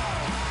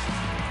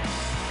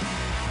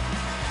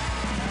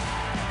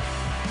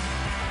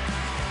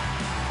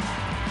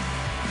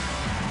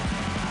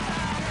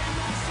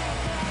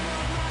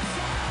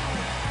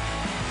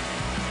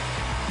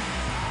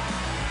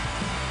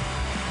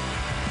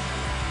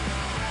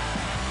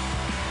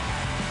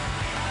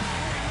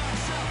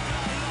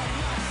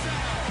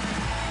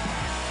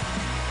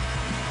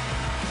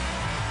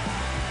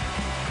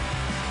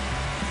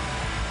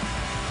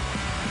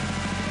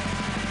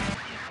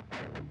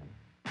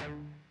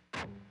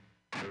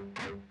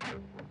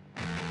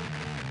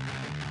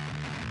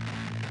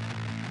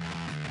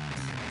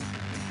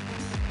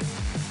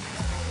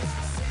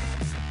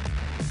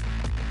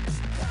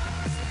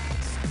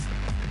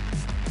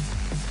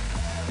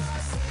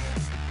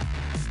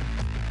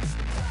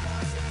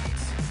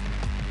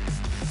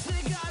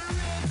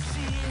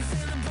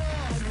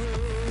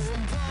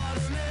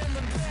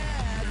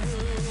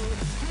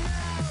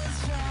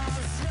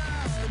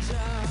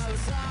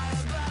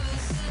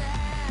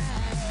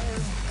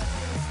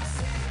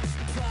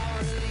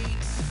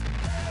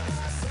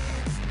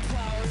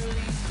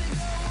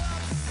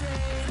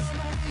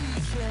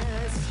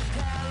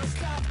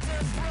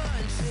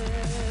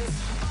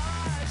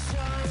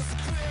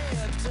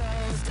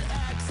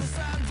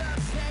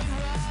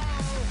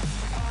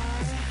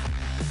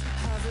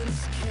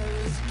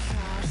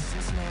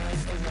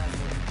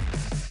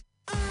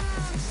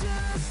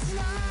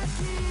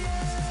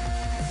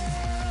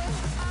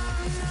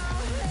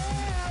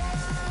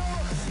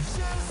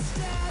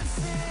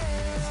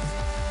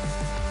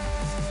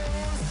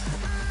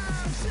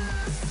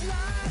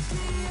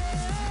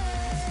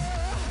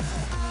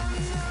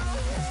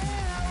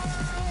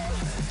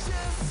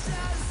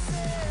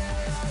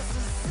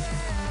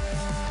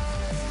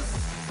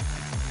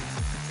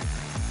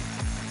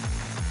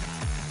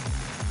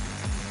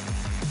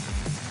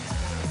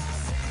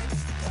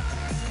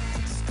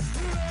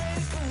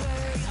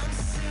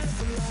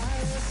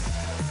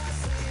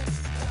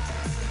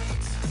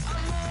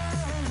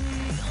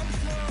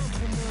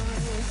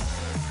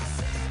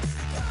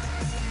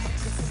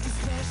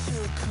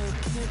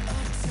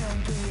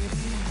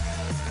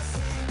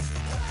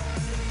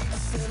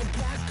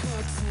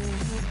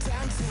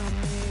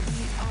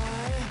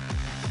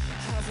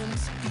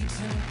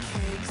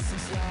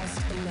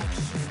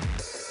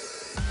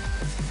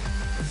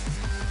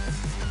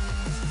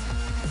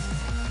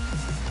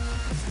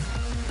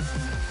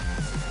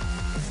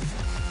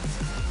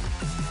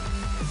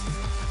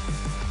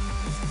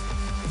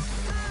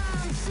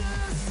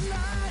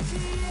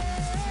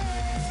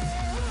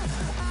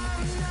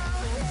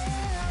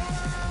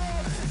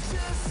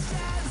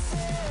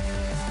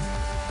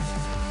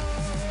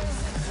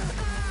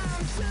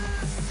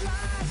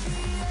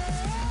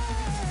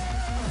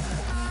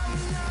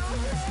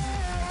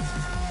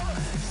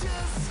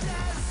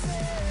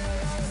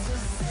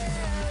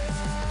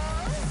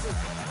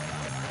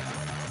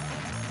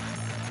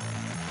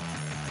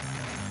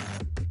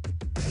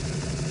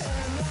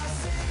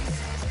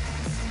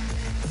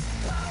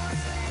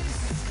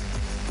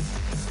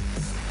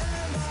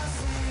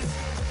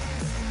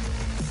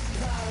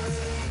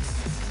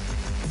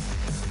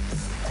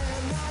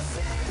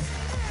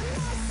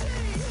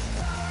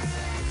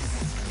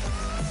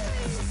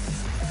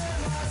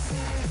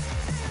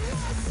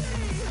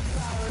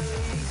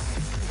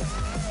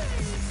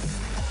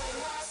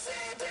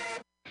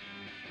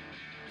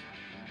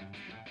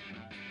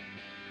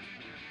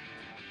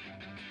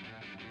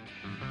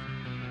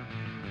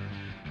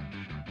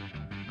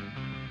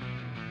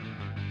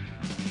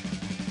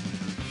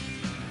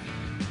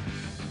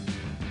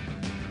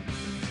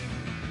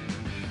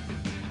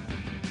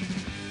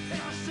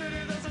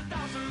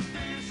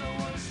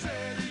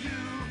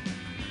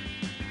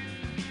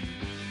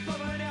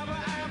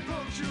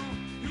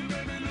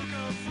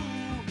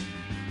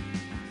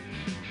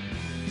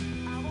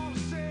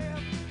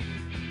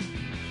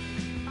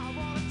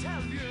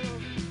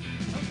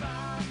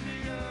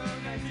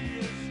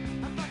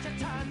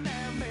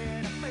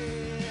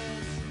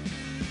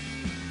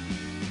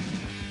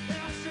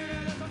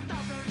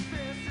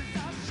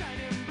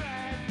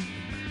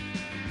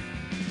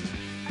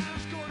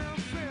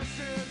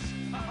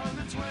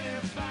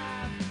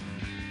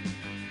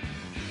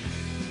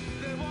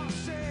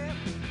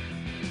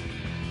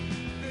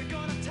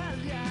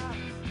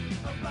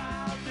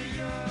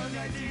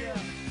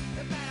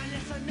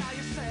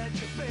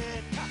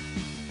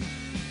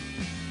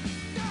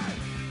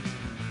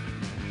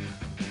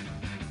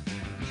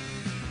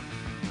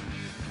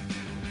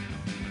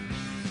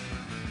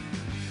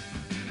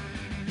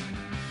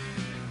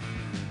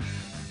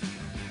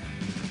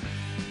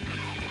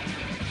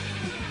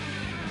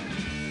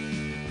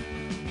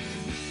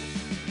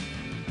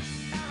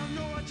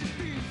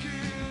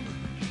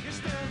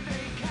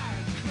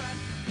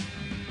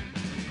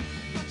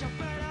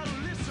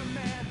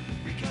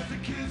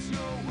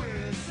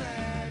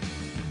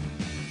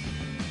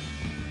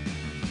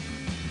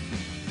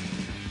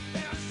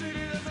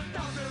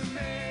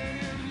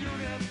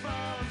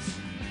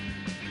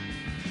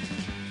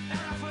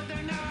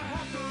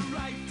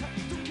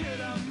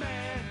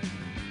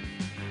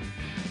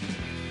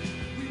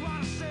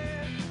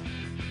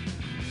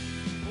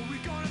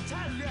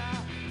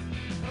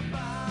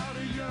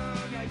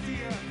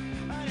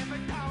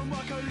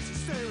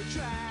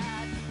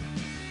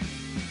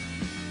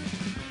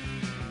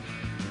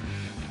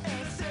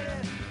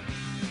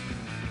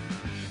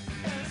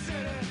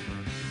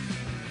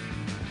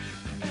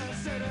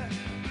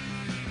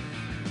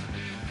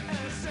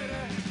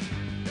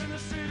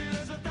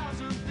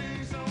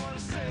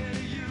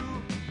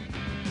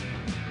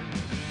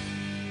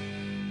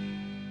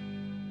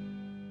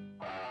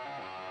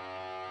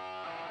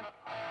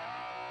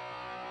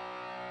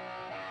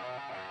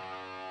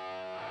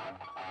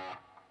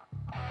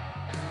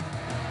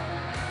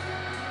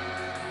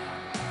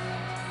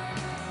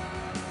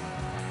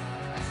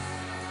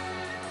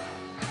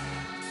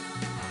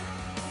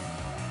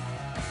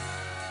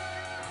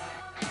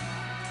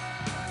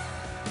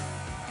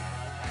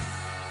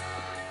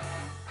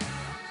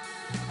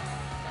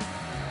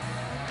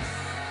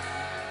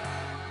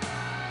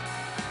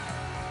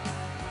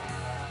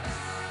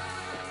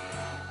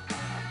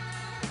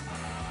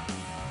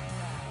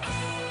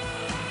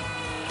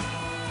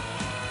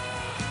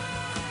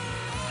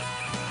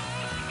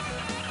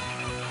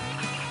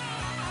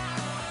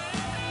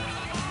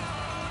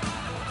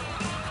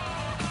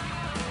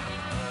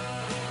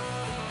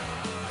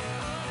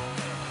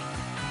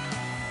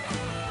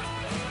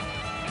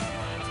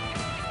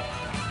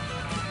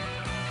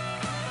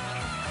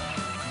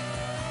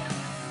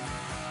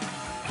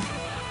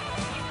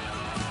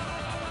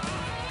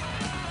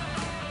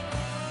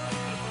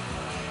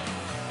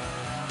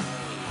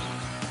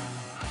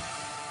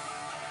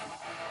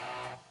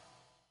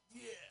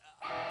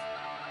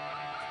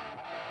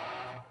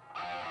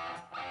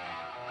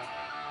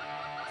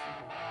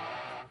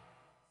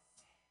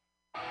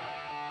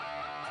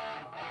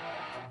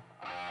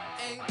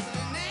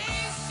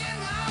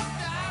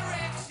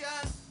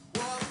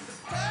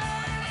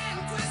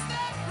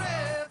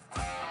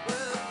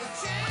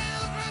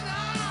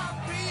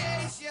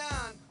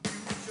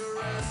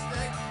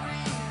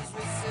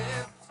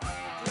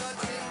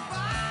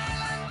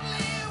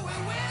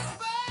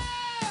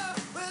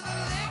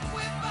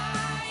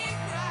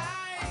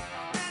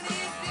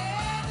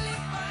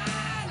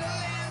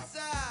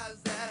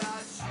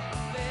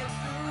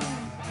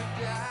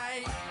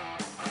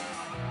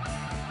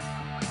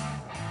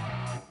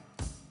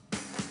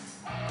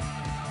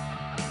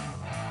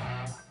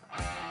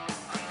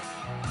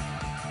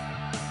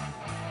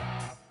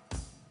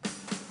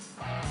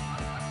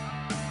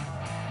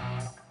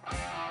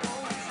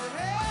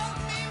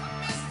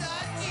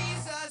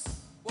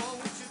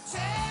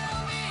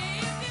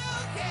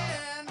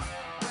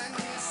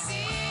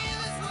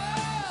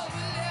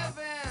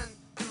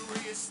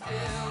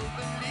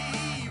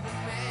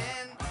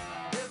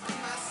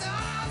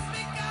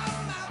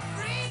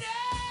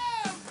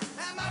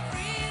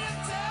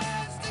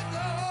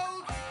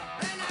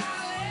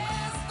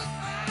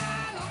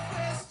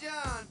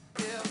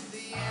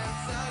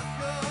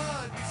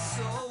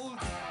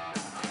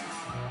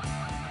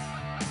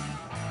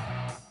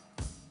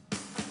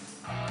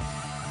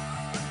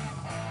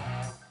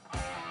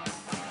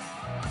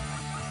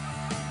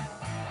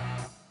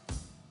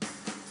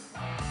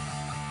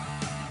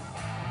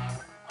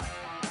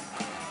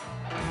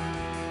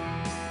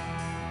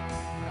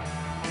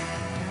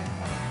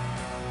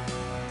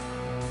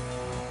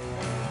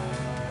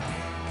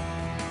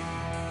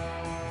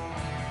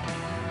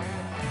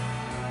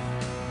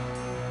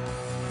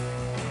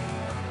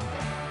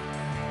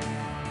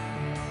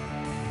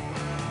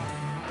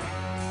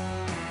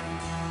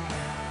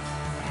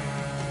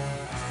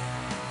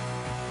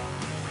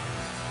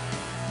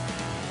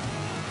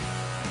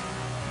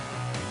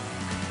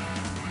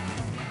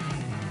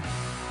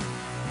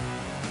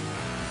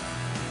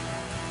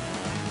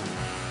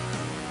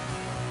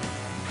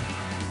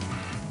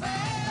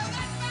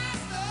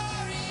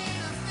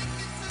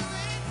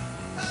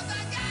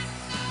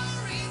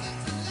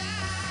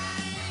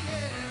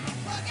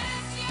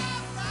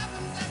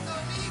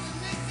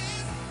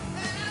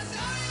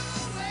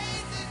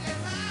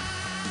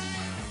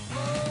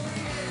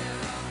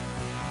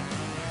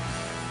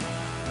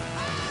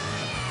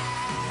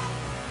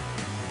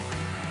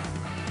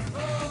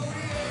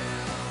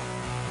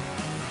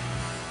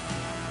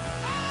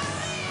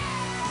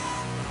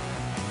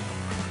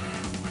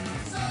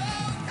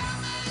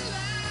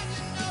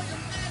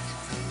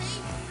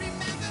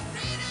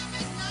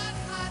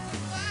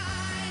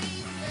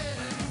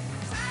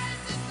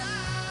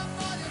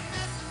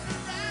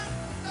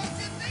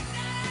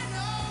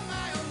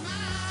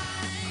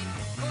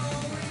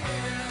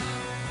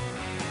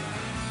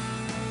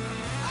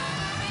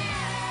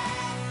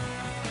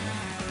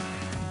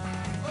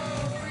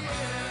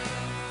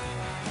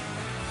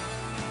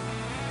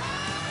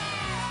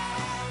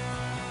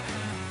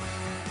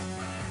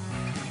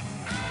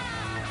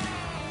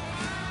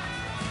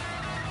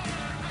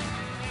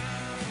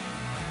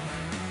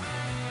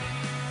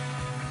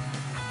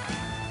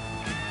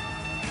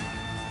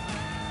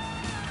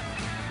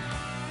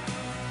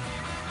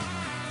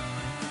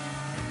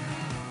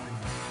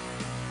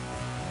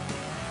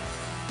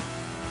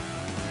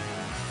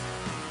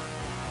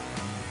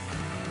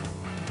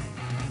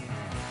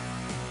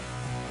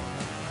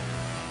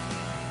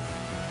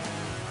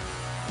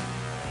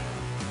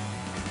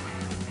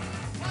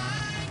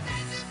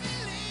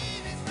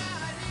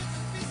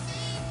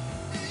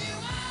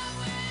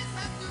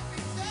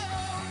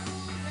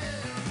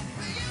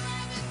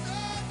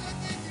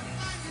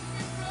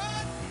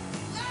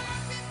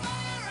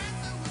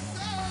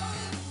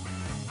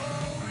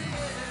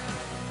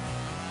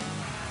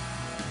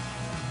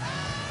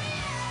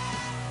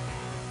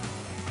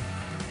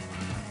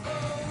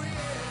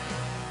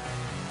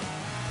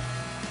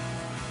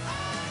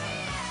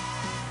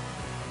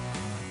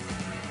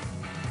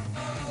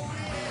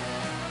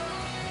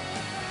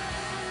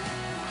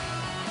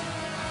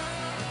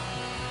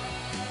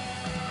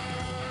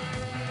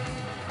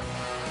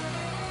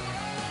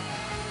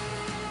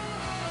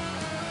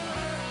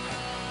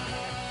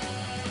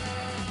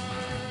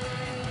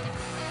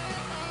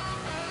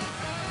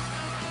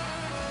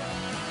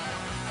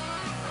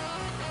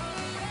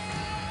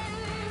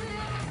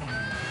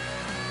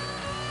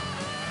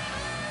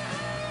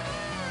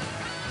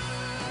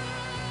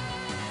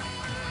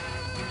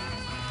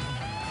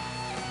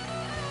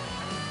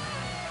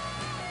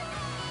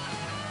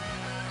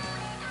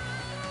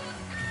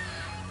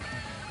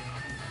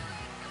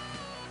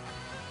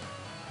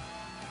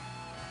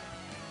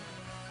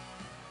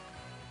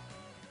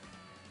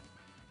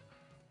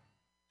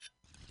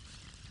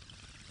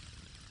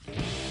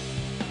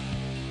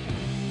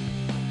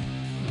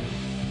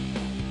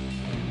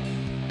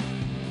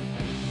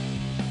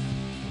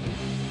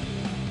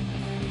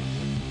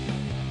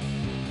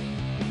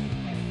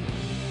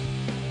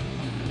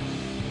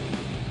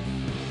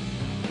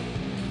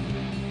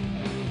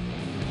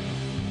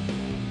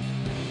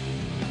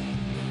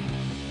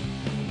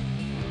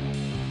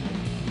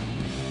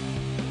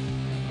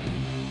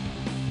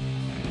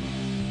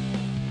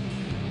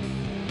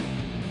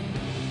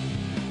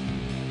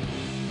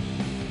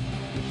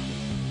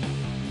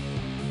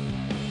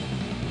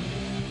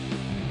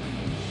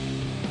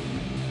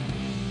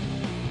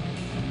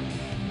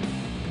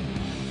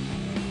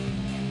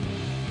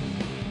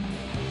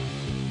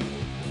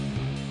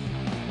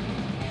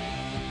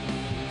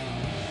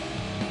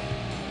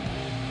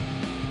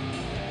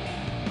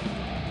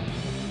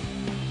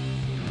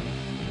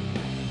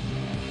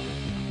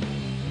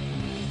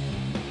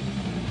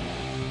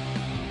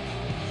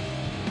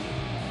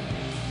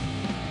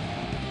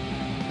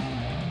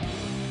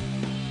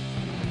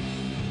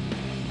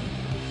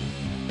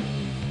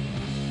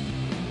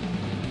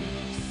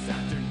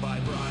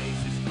 time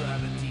rises,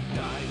 gravity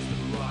dies,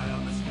 the riot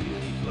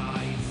really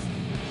flies.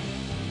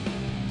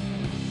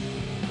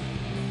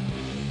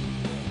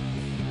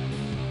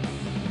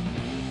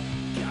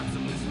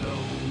 Capsule is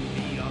low,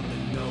 beyond the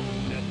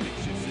known,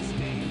 addiction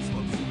sustains,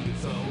 smoke to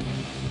its own.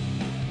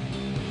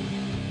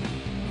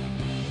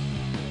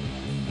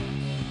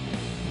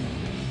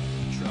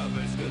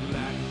 Traverse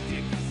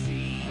galactic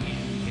sea,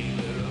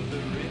 inhaler of the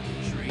rip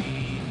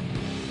tree.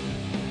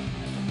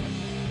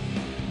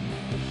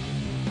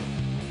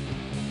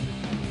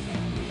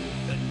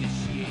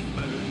 Initiate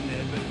burn,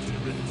 never to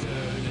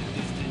return, a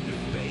distant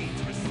fate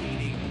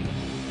receding.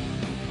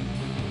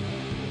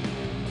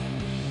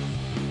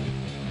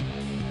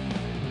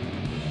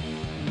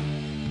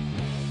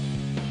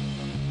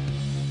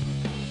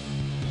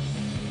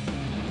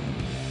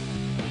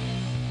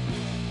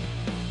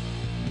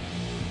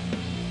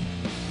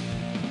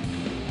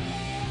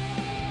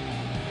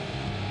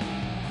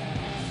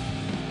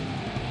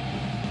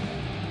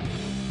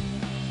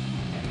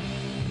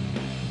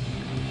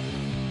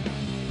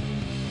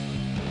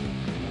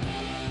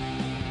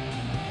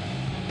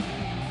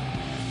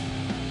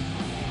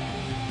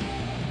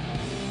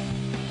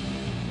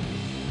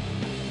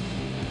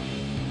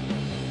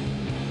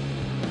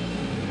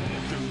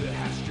 Through the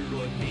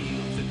asteroid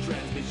fields, the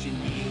transmission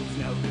yields,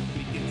 now the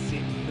beacon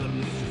signal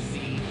is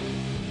received.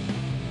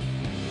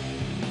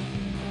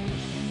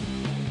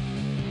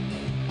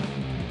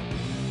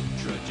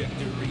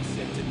 Trajectory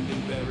set in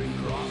new bearing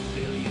cross,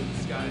 alien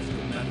skies,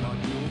 command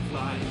module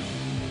flies.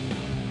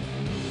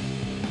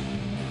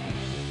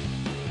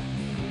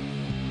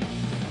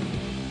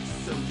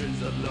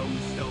 Sojourns alone,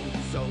 stone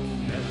soul,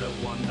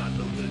 marijuana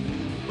loads a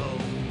new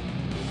bone.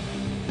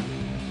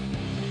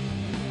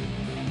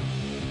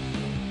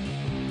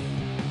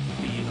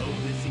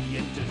 Behold as he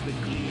enters the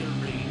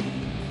clearing,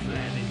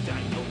 planet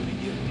dino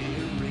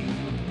pioneering.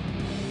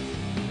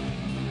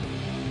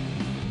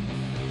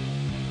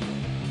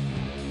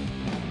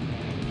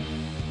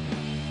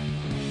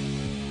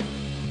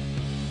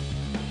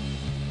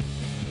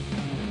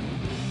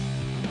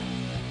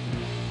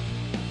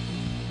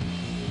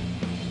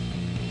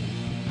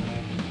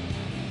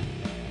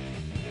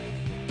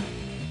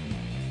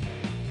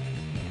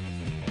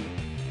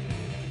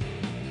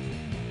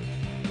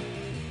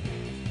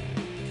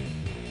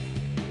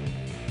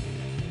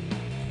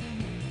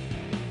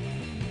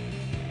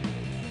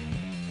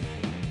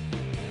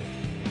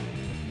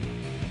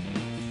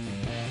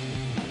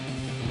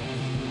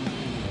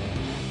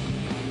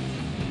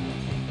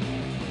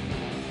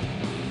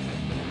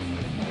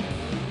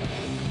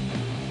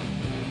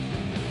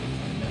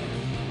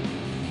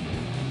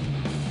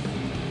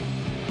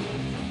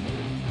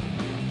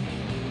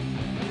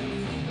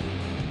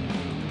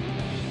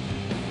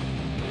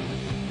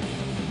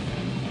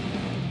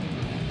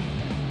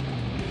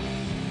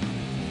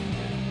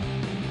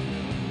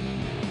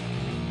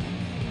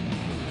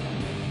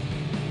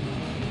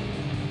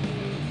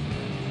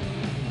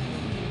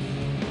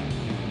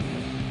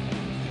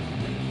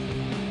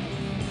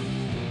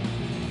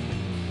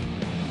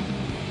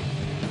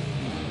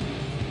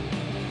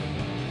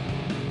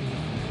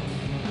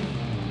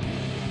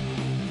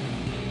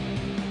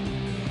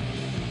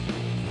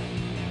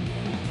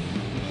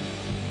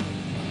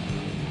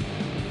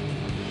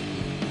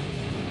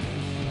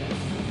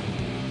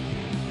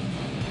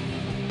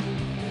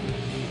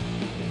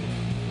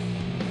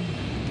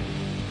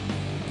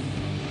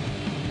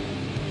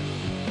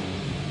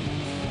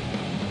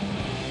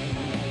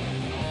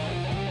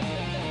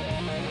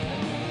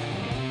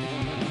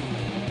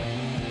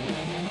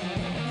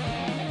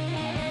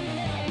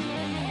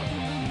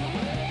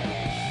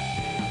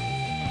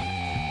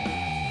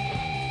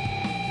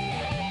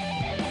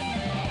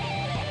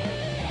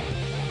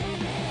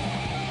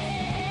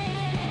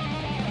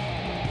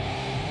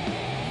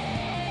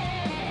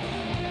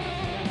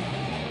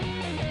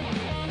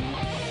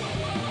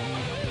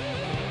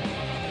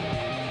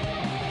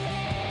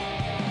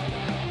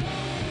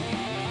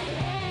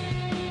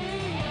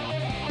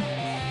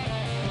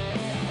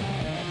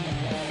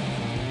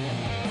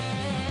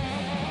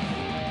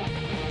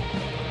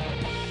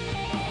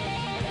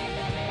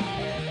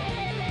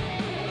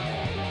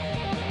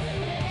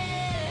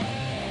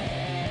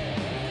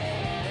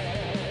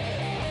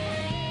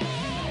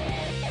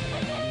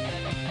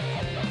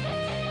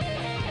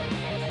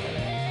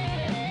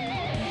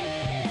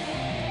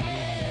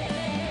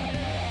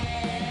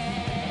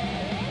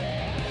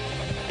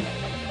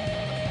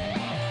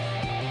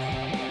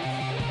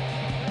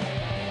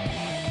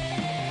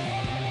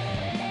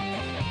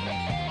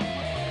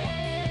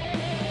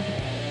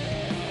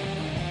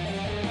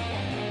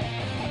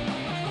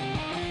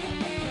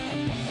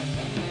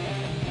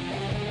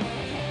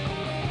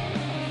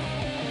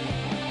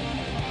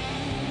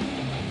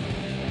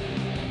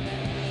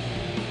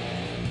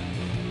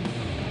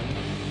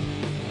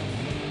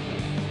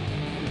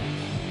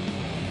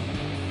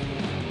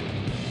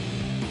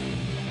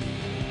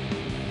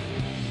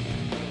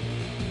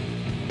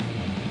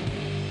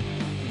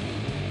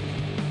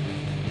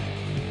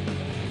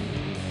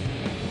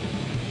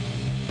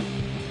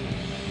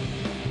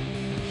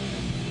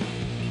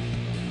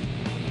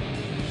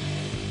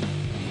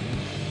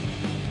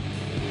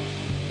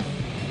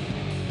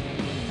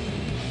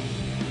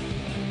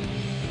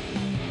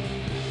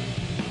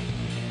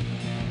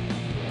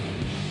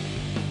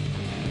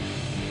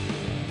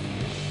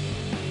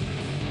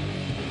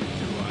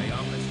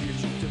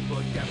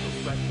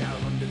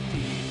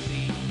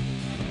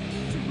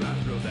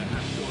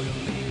 oil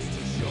links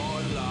to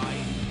shoreline.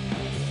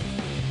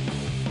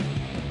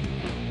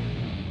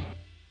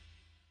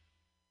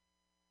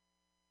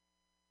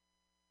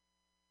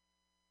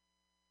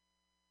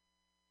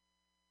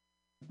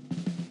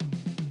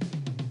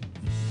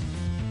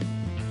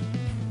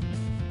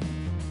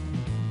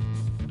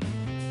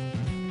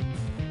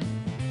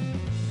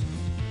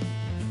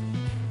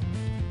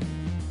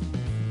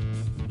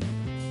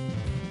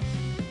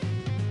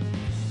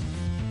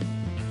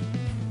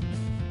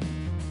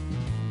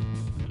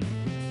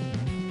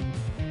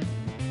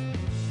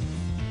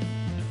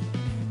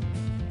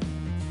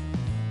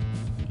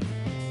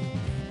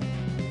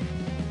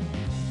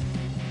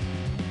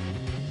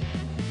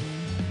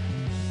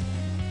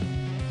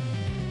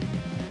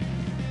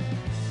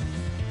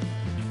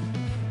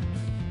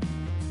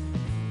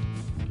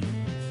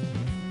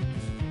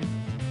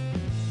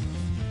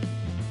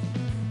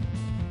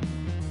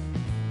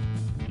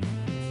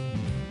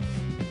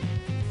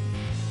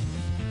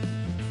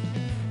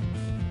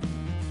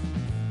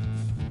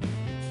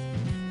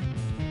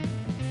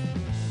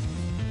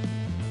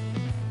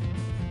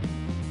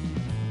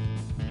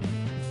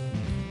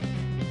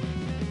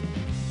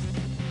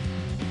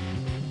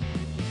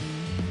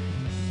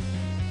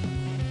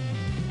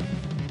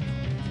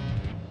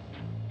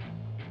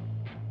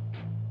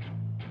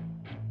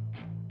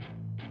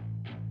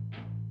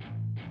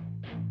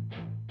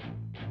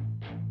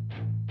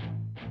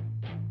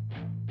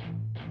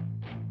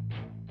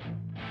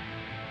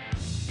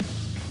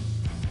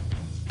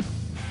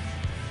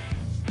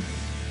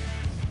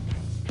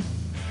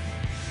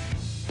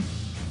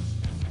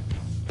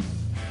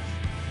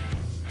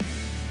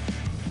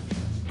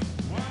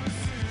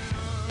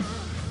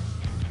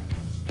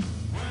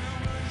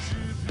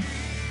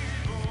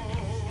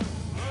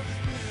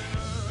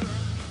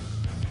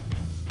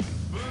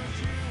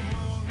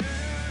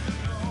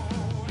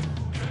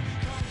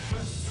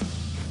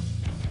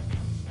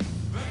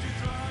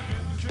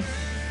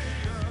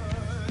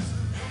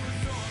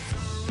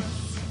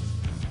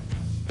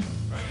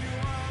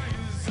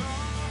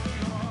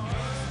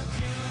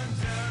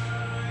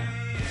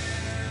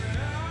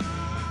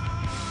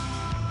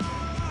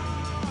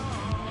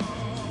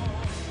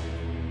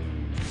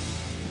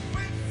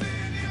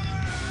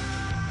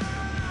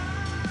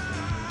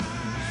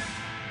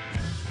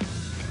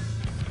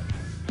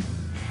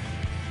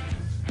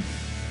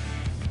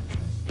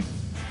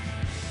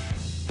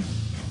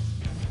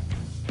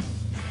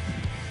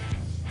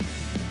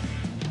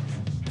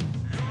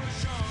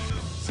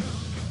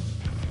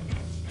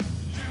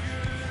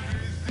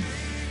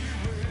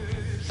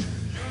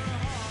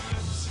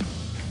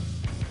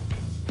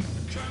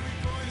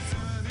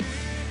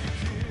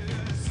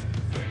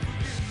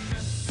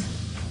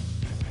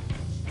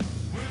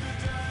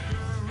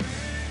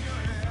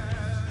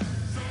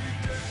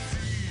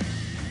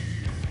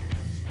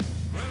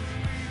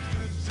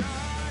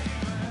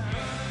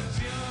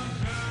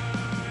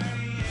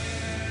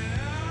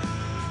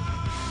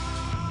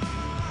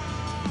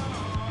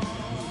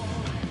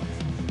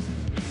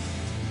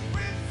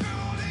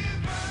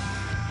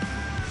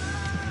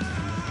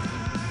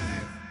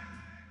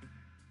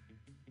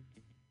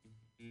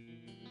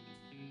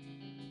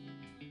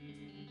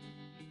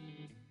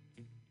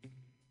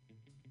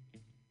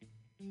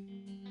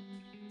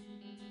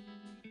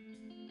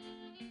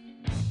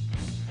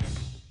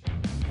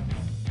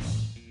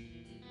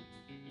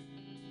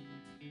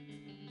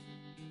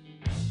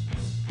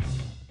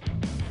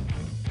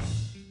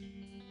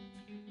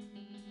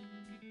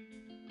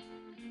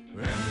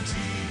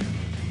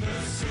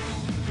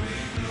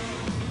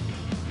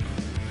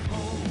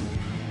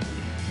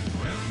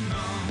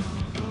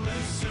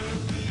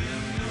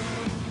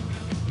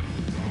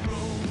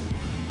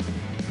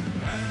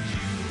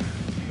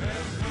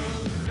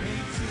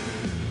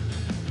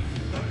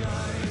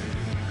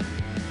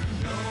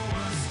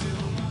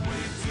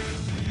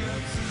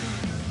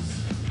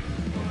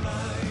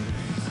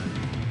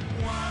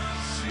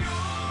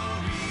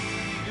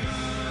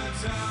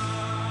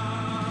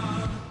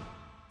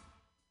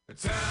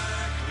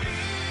 Attack!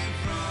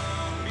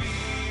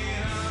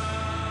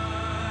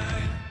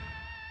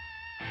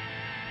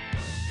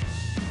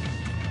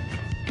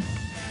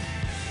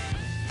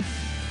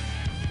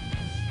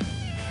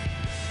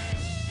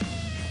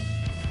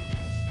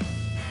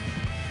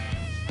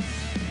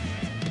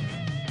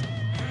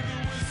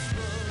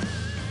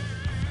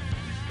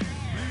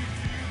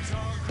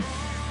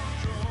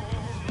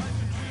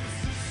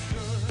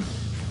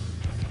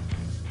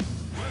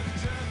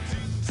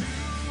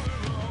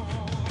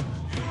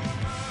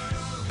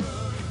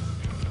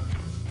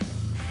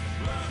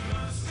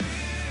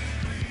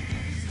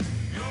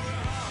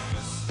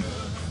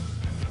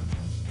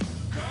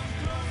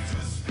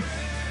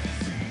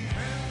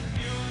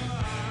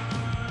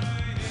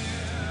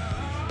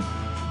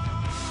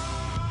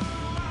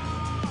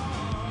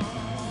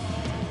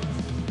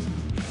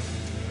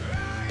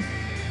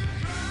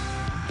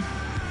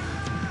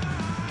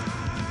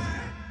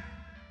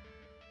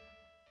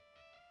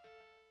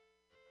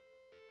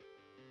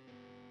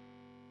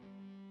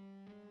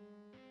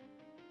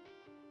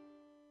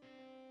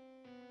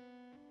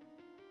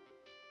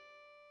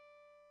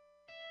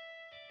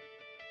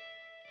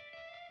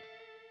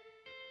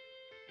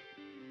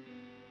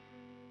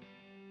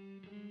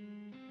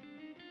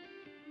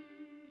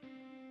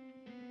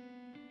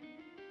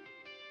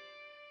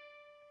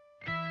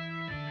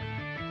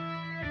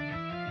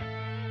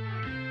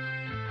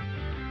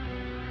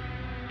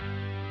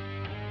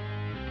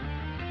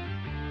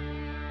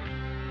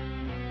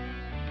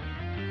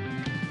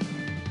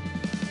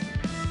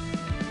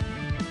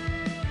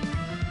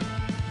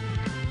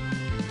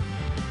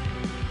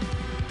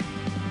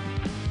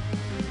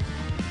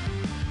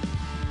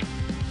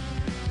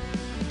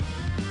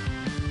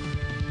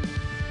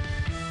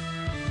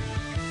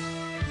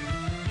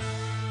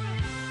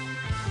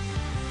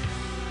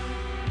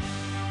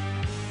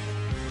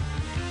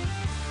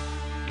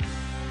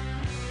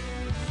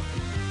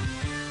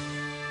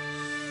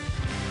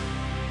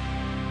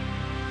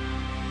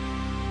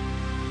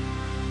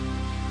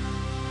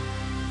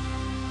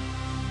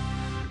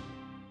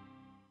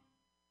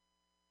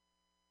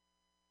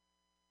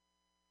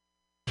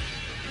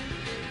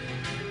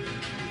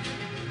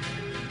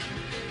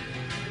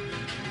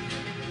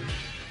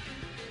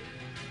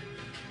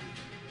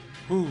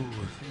 Ooh,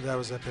 that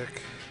was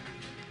epic.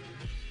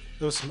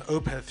 There was some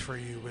Opeth for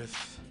you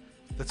with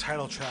the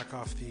title track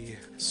off the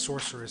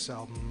Sorceress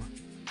album.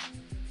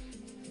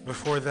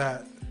 Before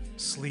that,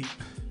 Sleep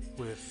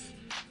with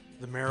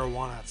the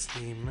Marijuana's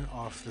theme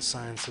off the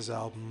Sciences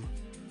album.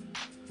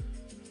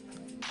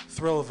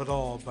 Thrill of It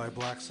All by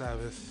Black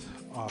Sabbath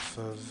off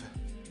of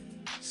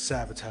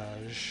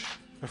Sabotage.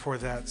 Before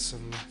that,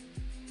 some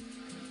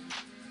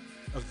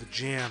of the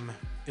Jam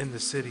in the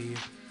City.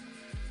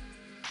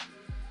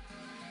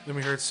 Then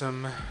we heard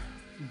some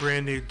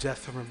brand new Death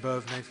from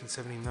Above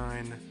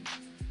 1979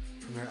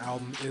 from their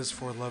album Is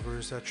For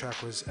Lovers. That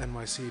track was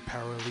NYC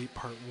Power Elite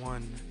Part 1.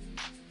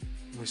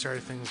 And we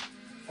started things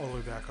all the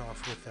way back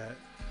off with that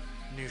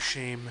new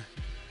Shame,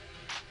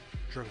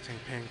 Drunk Tank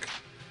Pink.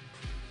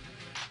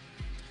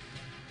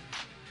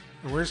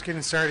 And we're just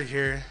getting started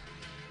here.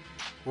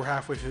 We're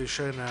halfway through the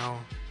show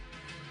now.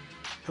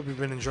 Hope you've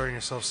been enjoying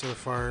yourself so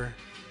far.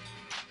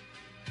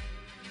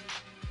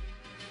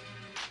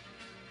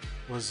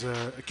 Was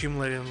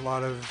accumulating a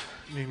lot of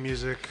new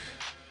music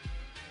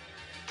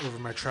over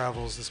my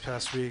travels this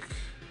past week,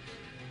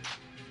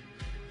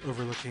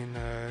 overlooking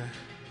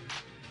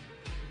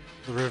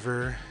the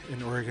river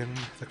in Oregon,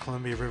 the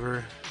Columbia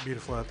River.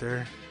 Beautiful out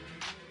there.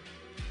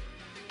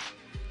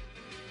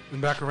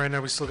 And back right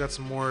now, we still got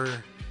some more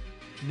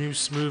new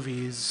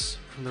smoothies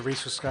from the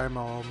Racer Sky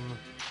album.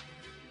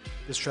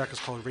 This track is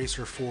called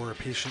Racer 4,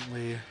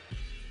 Patiently.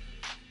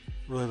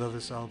 Really love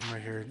this album right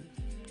here.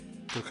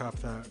 Go cop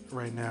that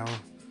right now.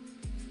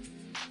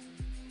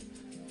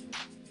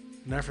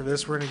 And after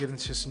this, we're going to get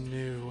into some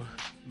new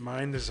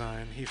Mind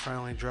Design. He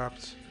finally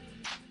dropped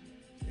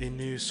a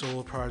new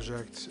solo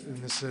project, and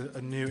this is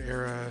a new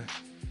era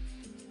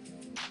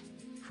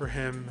for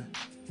him.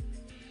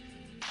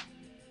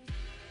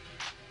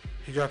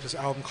 He dropped this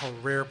album called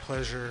Rare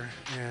Pleasure,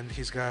 and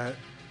he's got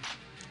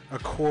a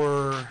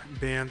core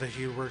band that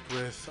he worked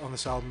with on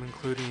this album,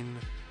 including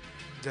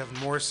Devin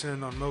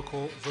Morrison on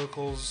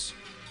vocals,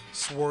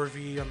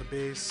 Swarvy on the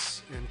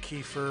bass, and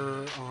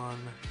Kiefer on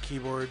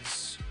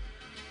keyboards.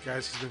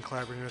 Guys he's been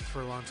collaborating with for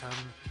a long time.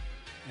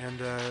 And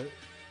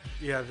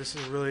yeah, this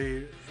is a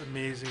really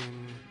amazing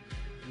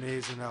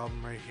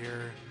album right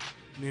here.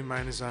 New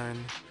Mind Design.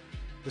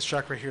 This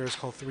track right here is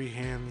called Three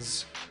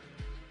Hands,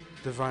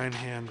 Divine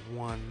Hand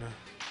 1.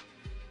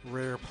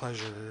 Rare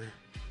Pleasure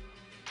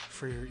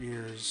for your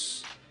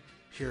ears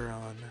here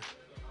on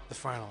The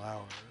Final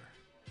Hour.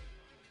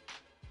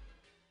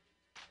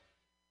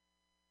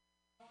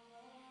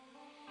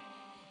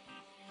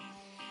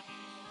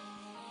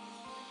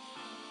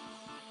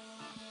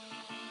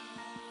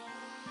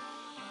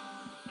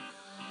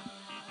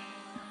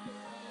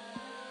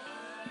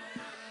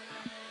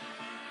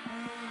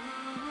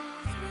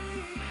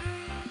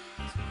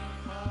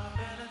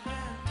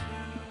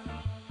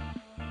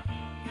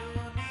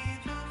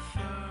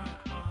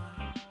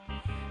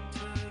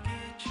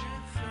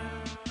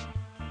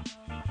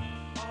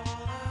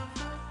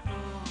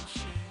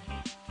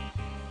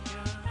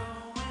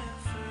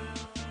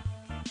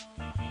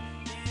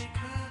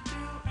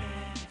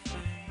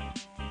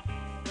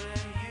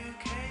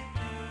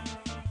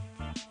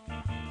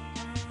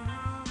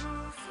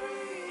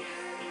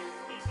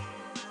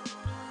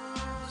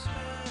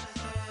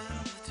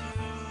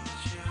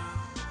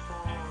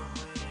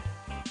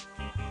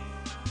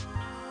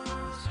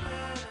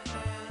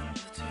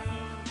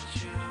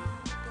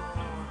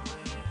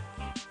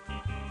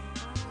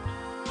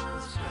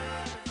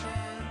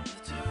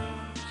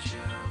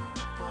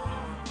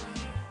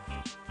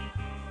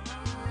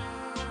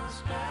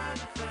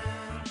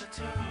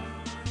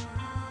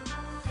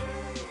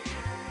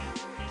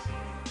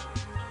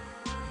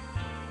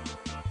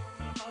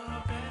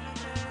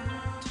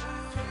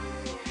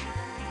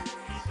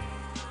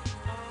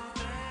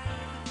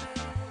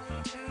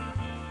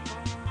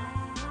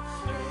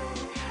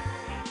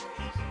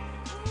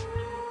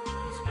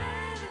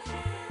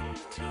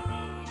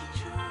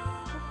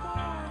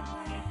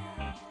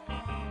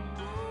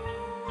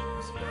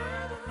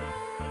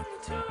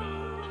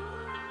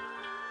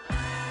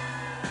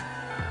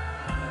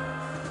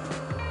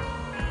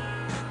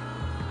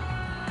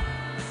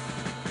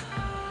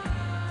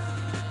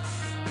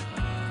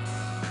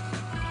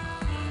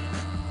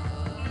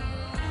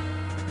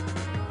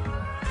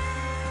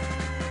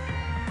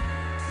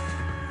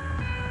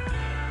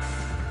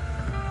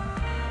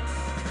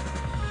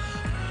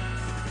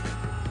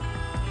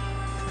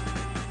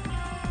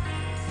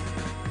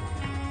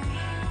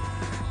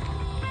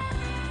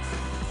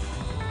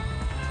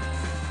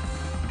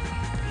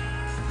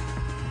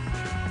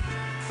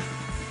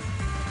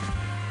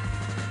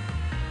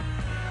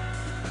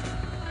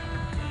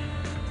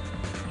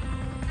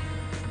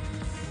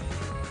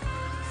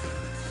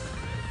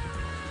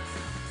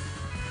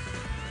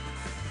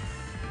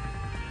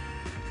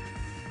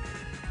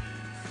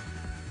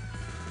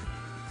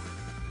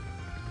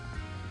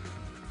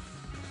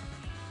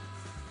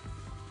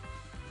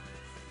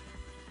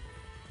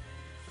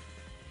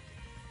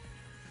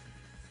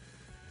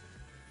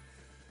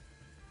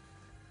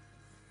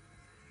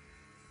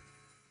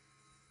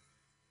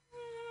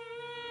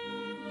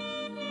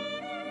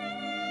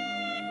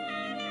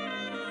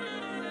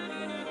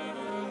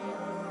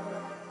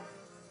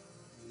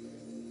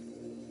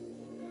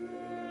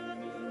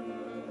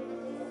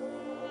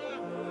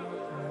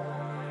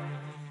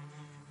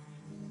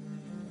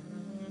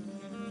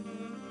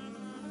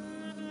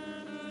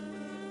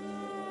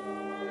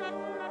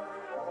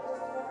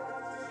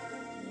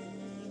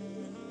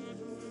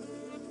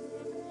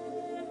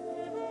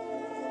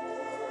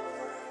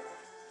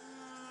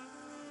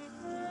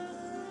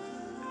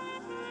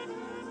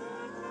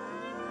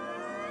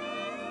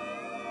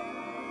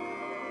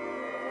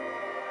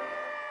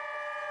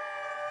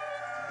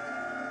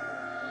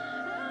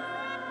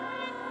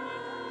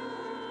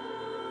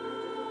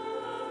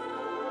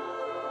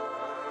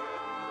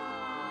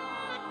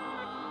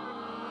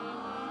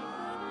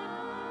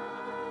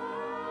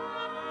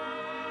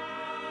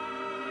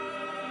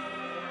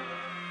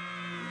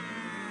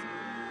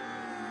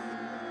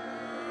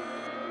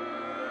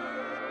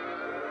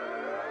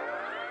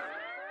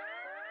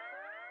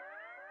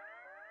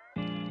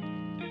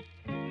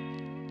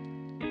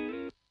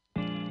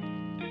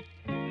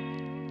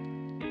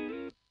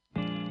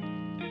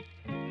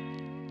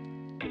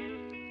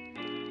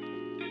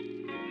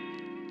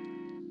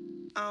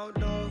 I don't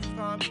know if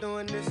I'm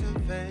doing this in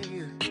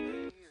vain,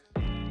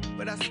 yeah.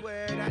 But I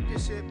swear that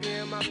this shit be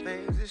in my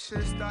veins. This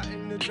shit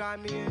starting to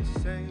drive me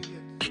insane, yeah.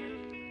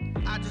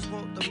 I just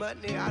want the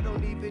money, I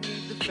don't even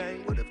need the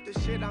fame. What if the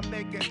shit I'm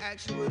making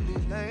actually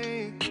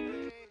lame?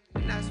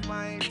 And that's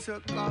why I ain't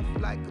took off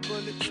like a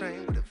bullet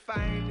train. What if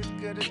I ain't as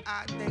good as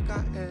I think I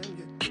am,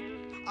 yeah.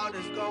 All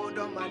this gold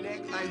on my neck,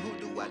 like who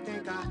do I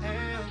think I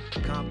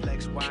am?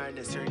 Complex wiring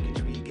and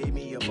circuitry gave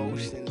me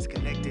emotions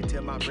connected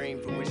to my brain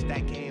from which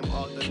that came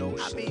all the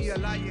notions. I'd be a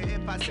liar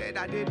if I said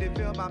I didn't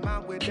fill my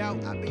mind with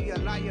doubt. I'd be a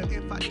liar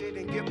if I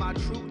didn't get my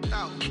truth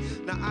out.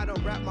 Now I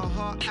done rap my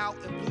heart out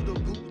and blew the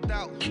booth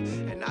out.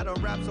 And I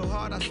done rap so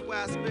hard I swear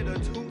I spit a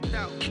tooth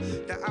out.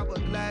 The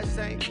hourglass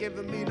ain't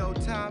giving me no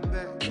time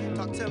back.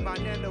 Talk to my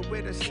nana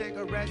with her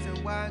cigarettes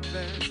and wine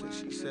glass. And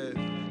she said,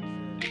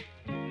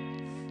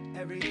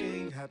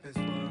 everything happens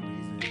for a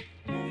reason,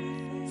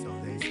 so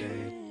they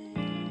say.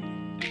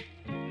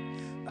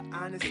 But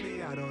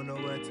honestly, I don't know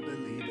what to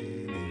believe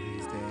in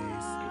these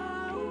days.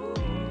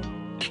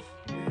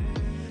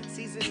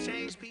 Seasons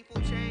change,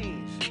 people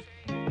change.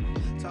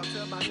 Talk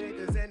to my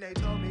niggas and they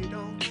told me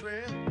don't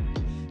trip,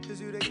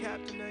 'cause you the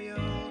captain of your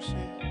own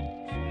shit.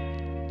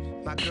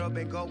 My girl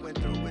been going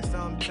through it,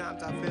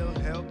 sometimes I feel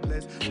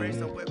helpless.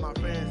 Brainstorm with my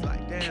friends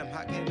like, damn,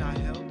 how can I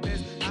help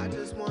this? I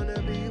just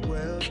wanna be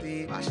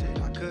wealthy, my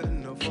shit I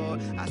couldn't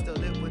afford. I still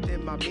live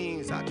within my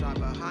means, I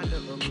drive a Honda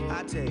Accord.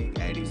 I take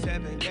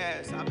 87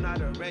 gas, I'm not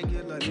a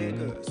regular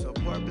nigga.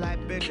 Support black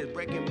bitches,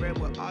 breaking bread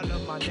with all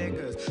of my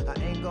niggas. I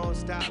ain't gon'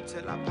 stop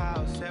till I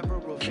pile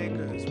several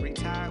figures.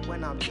 Retired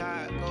when I'm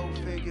tired, go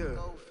figure.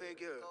 Go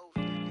figure.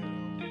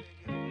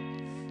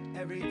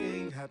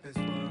 Everything happens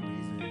for a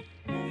reason,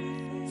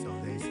 so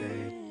they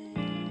say.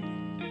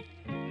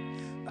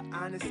 But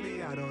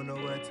honestly, I don't know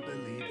what to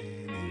believe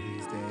in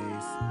these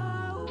days.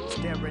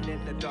 Staring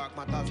in the dark,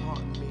 my thoughts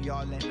haunting me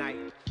all at night.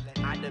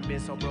 I done been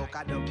so broke,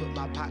 I done put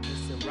my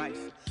pockets in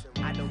rice.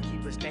 I don't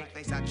keep a stank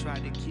face, I try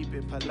to keep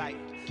it polite.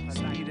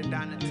 Speeding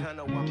down the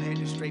tunnel, I'm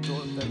headed straight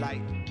towards the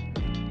light.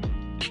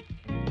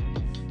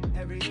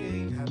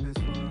 Everything happens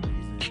for a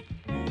reason,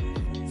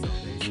 so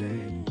they say.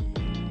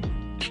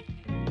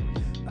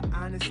 But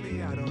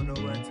honestly, I don't know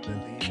what to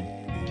believe in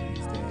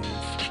these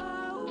days.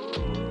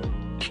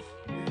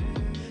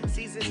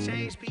 Seasons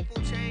change,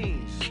 people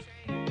change.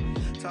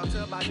 Talk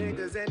to my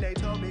niggas and they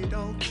told me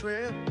don't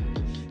trip,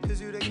 'cause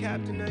you the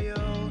captain of your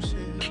own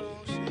shit.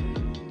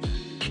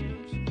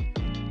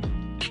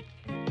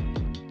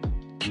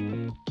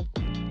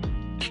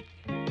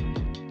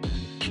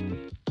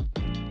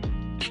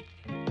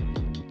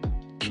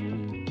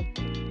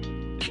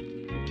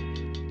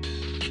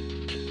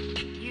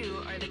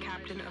 You are the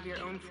captain of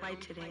your own flight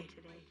today.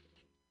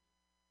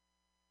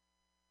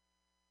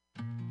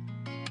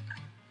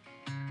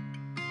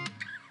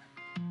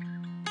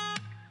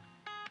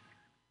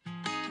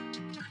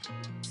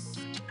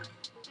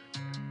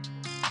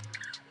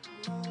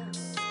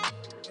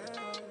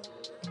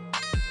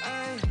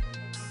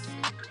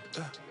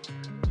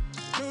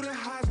 Through the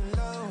highs and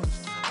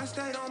lows, I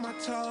stayed on my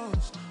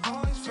toes,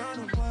 always found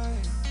a way.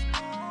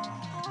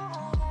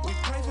 We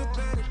pray for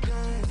better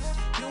days,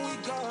 then we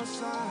go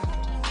outside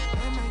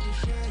and make it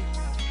shake.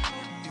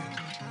 Yeah.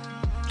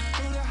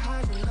 Through the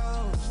highs and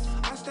lows,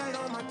 I stayed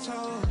on my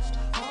toes,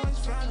 always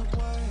found a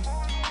way.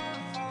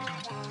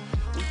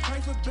 We pray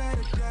for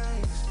better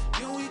days,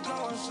 then we go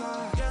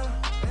outside,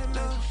 yeah, and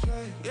make it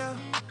shake, yeah.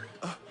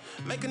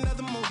 Make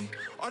another movie.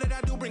 All that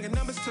I do, bringing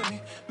numbers to me,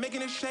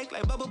 making it shake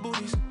like bubble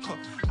booties.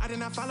 I did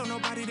not follow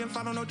nobody, didn't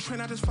follow no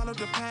trend, I just followed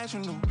the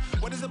passion. No.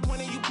 What is the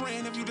point of you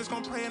praying if you just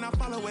gon' pray and I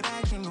follow with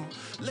action? No.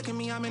 Look at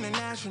me, I'm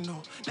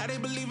international. Now they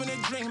believe in a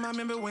dream. I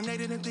remember when they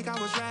didn't think I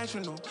was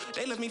rational.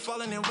 They left me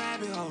falling in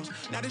rabbit holes.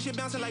 Now this shit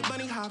bouncing like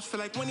bunny hops. Feel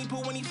like Winnie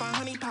Pooh when he find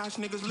honey pots.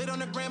 Niggas lit on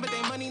the gram, but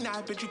they money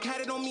not. Bitch, you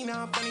catted on me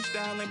now, I'm funny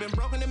style. Ain't been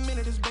broken a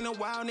minute, it's been a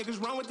while.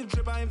 Niggas run with the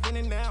drip, I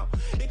invented now.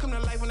 It come to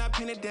life when I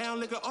pin it down.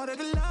 Look at all of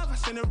the love I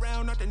send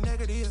around, not the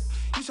negative.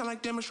 You sound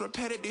like them, it's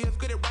repetitive.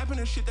 Good at rapping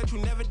and shit that you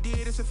never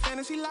did. It's a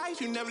fantasy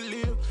life you never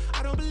live.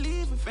 I don't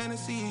believe in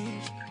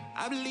fantasies.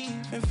 I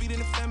believe in feeding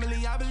the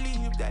family. I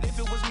believe that if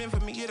it was meant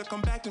for me, it'll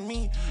come back to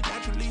me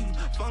naturally.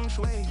 Feng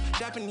shui,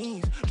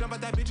 Japanese. Jump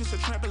out that bitch, it's a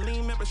trampoline.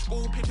 Remember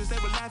school pictures, they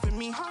would laugh at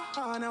me. Ha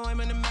ha, now I'm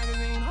in the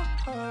magazine. Ha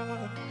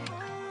ha.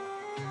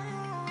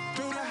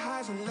 Through the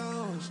highs and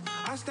lows,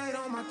 I stayed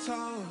on my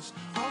toes.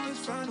 Always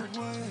found a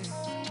way.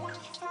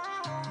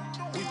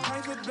 We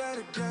pray for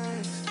better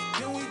days,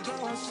 then we go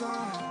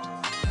outside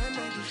and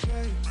make it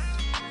shake.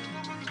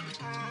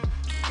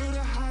 Through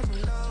the highs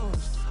and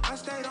lows, I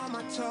stayed on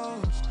my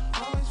toes,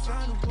 always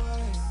found a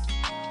way.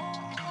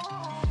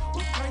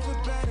 We pray for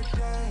better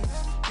days,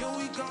 then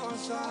we go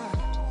outside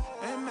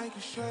and make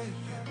it shake.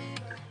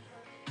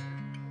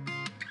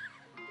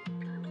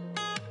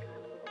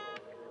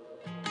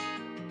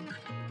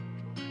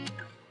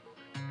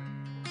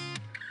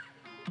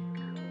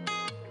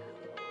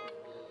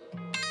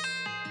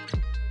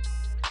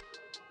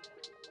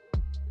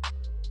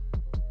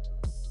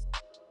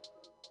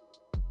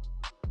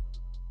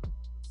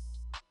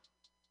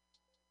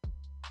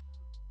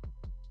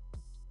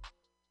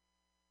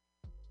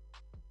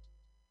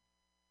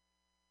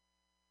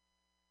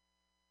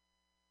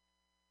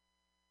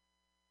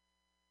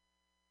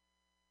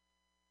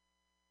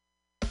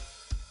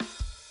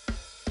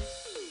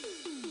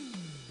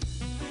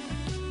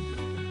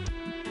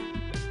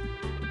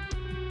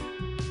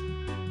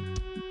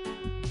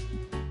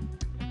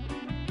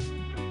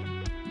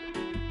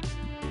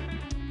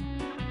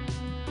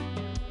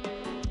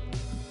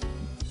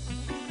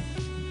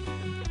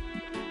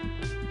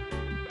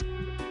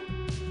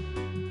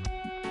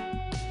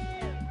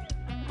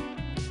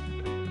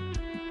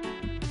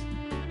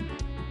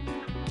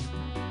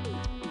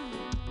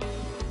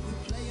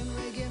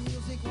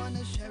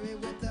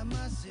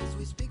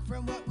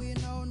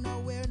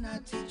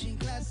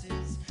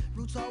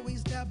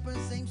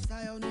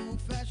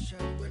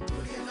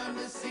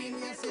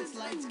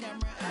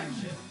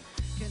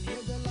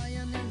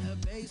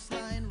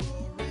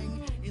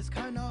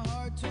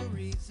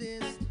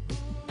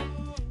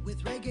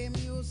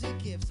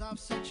 of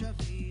such a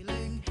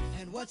feeling.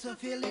 And what's a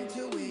feeling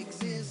to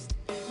exist?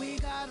 We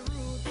got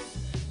roots,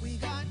 we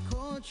got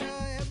culture,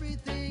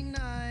 everything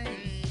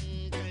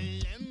nice.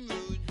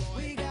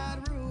 We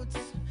got roots,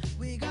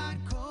 we got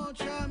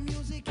culture,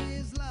 music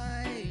is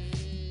life.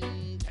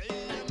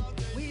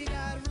 We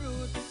got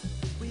roots,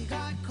 we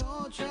got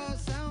culture,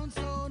 sound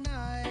so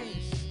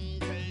nice.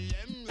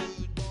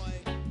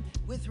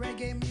 With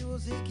reggae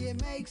music,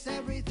 it makes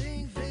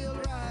everything feel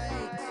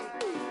right.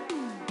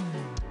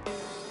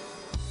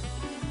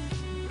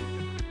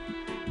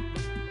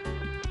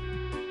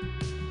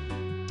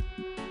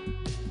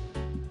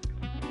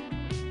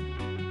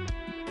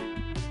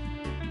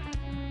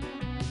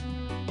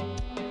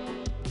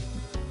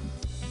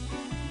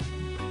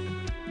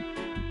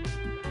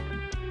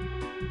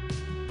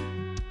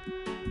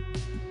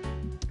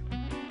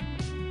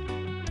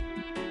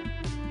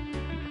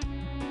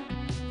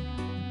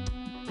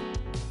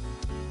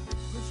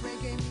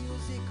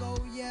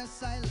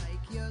 Yes, I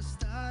like your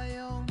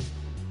style.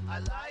 I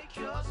like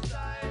your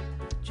style.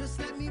 Just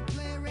let me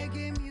play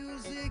reggae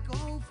music,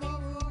 oh, for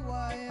a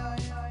while.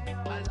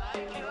 I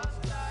like your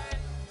style.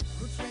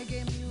 Roots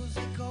reggae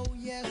music, oh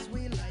yes,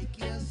 we like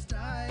your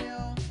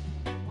style.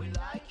 We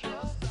like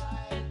your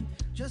style.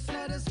 Just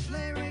let us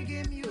play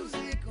reggae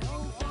music,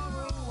 oh, for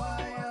a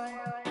while.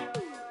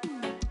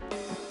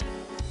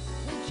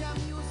 Which our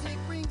music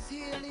brings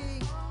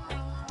healing,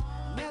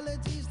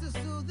 melodies to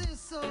soothe this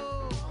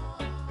soul.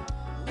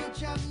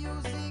 Which our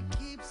music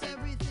keeps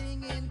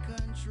everything in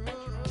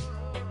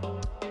control.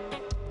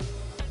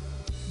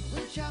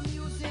 Which our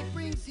music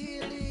brings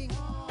healing,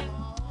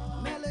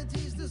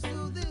 melodies to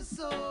soothe this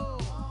soul.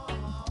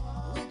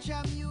 Which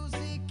our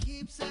music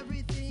keeps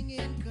everything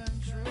in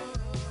control.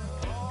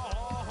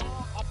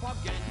 Up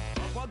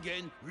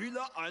again,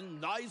 realer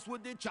and nice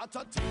with the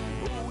chatter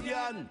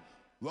Rudian,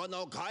 run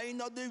out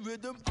kind of the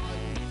rhythm.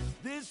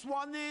 This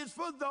one is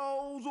for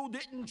those who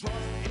didn't trust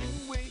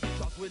in we.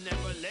 Trust we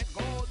never let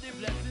go of the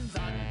blessings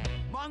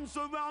and man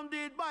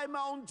surrounded by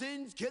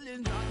mountains,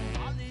 killings and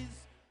valleys.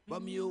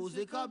 But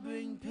music I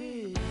bring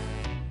peace.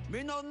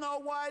 Me no know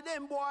why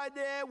them boy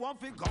they want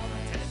to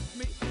contest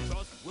me.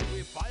 Trust when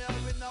we fire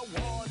in a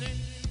warning.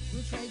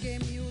 Roots reggae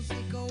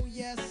music, oh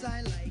yes,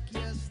 I like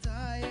your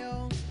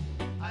style.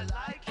 I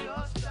like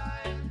your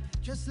style.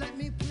 Just let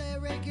me play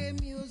reggae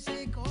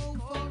music, oh,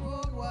 for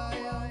a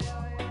while.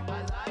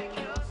 I like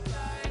your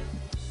style.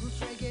 Roots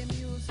reggae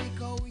music,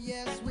 oh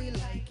yes, we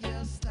like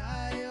your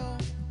style.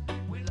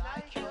 We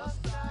like your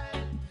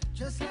style.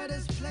 Just let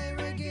us play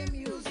reggae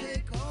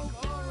music, oh,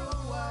 for a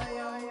while.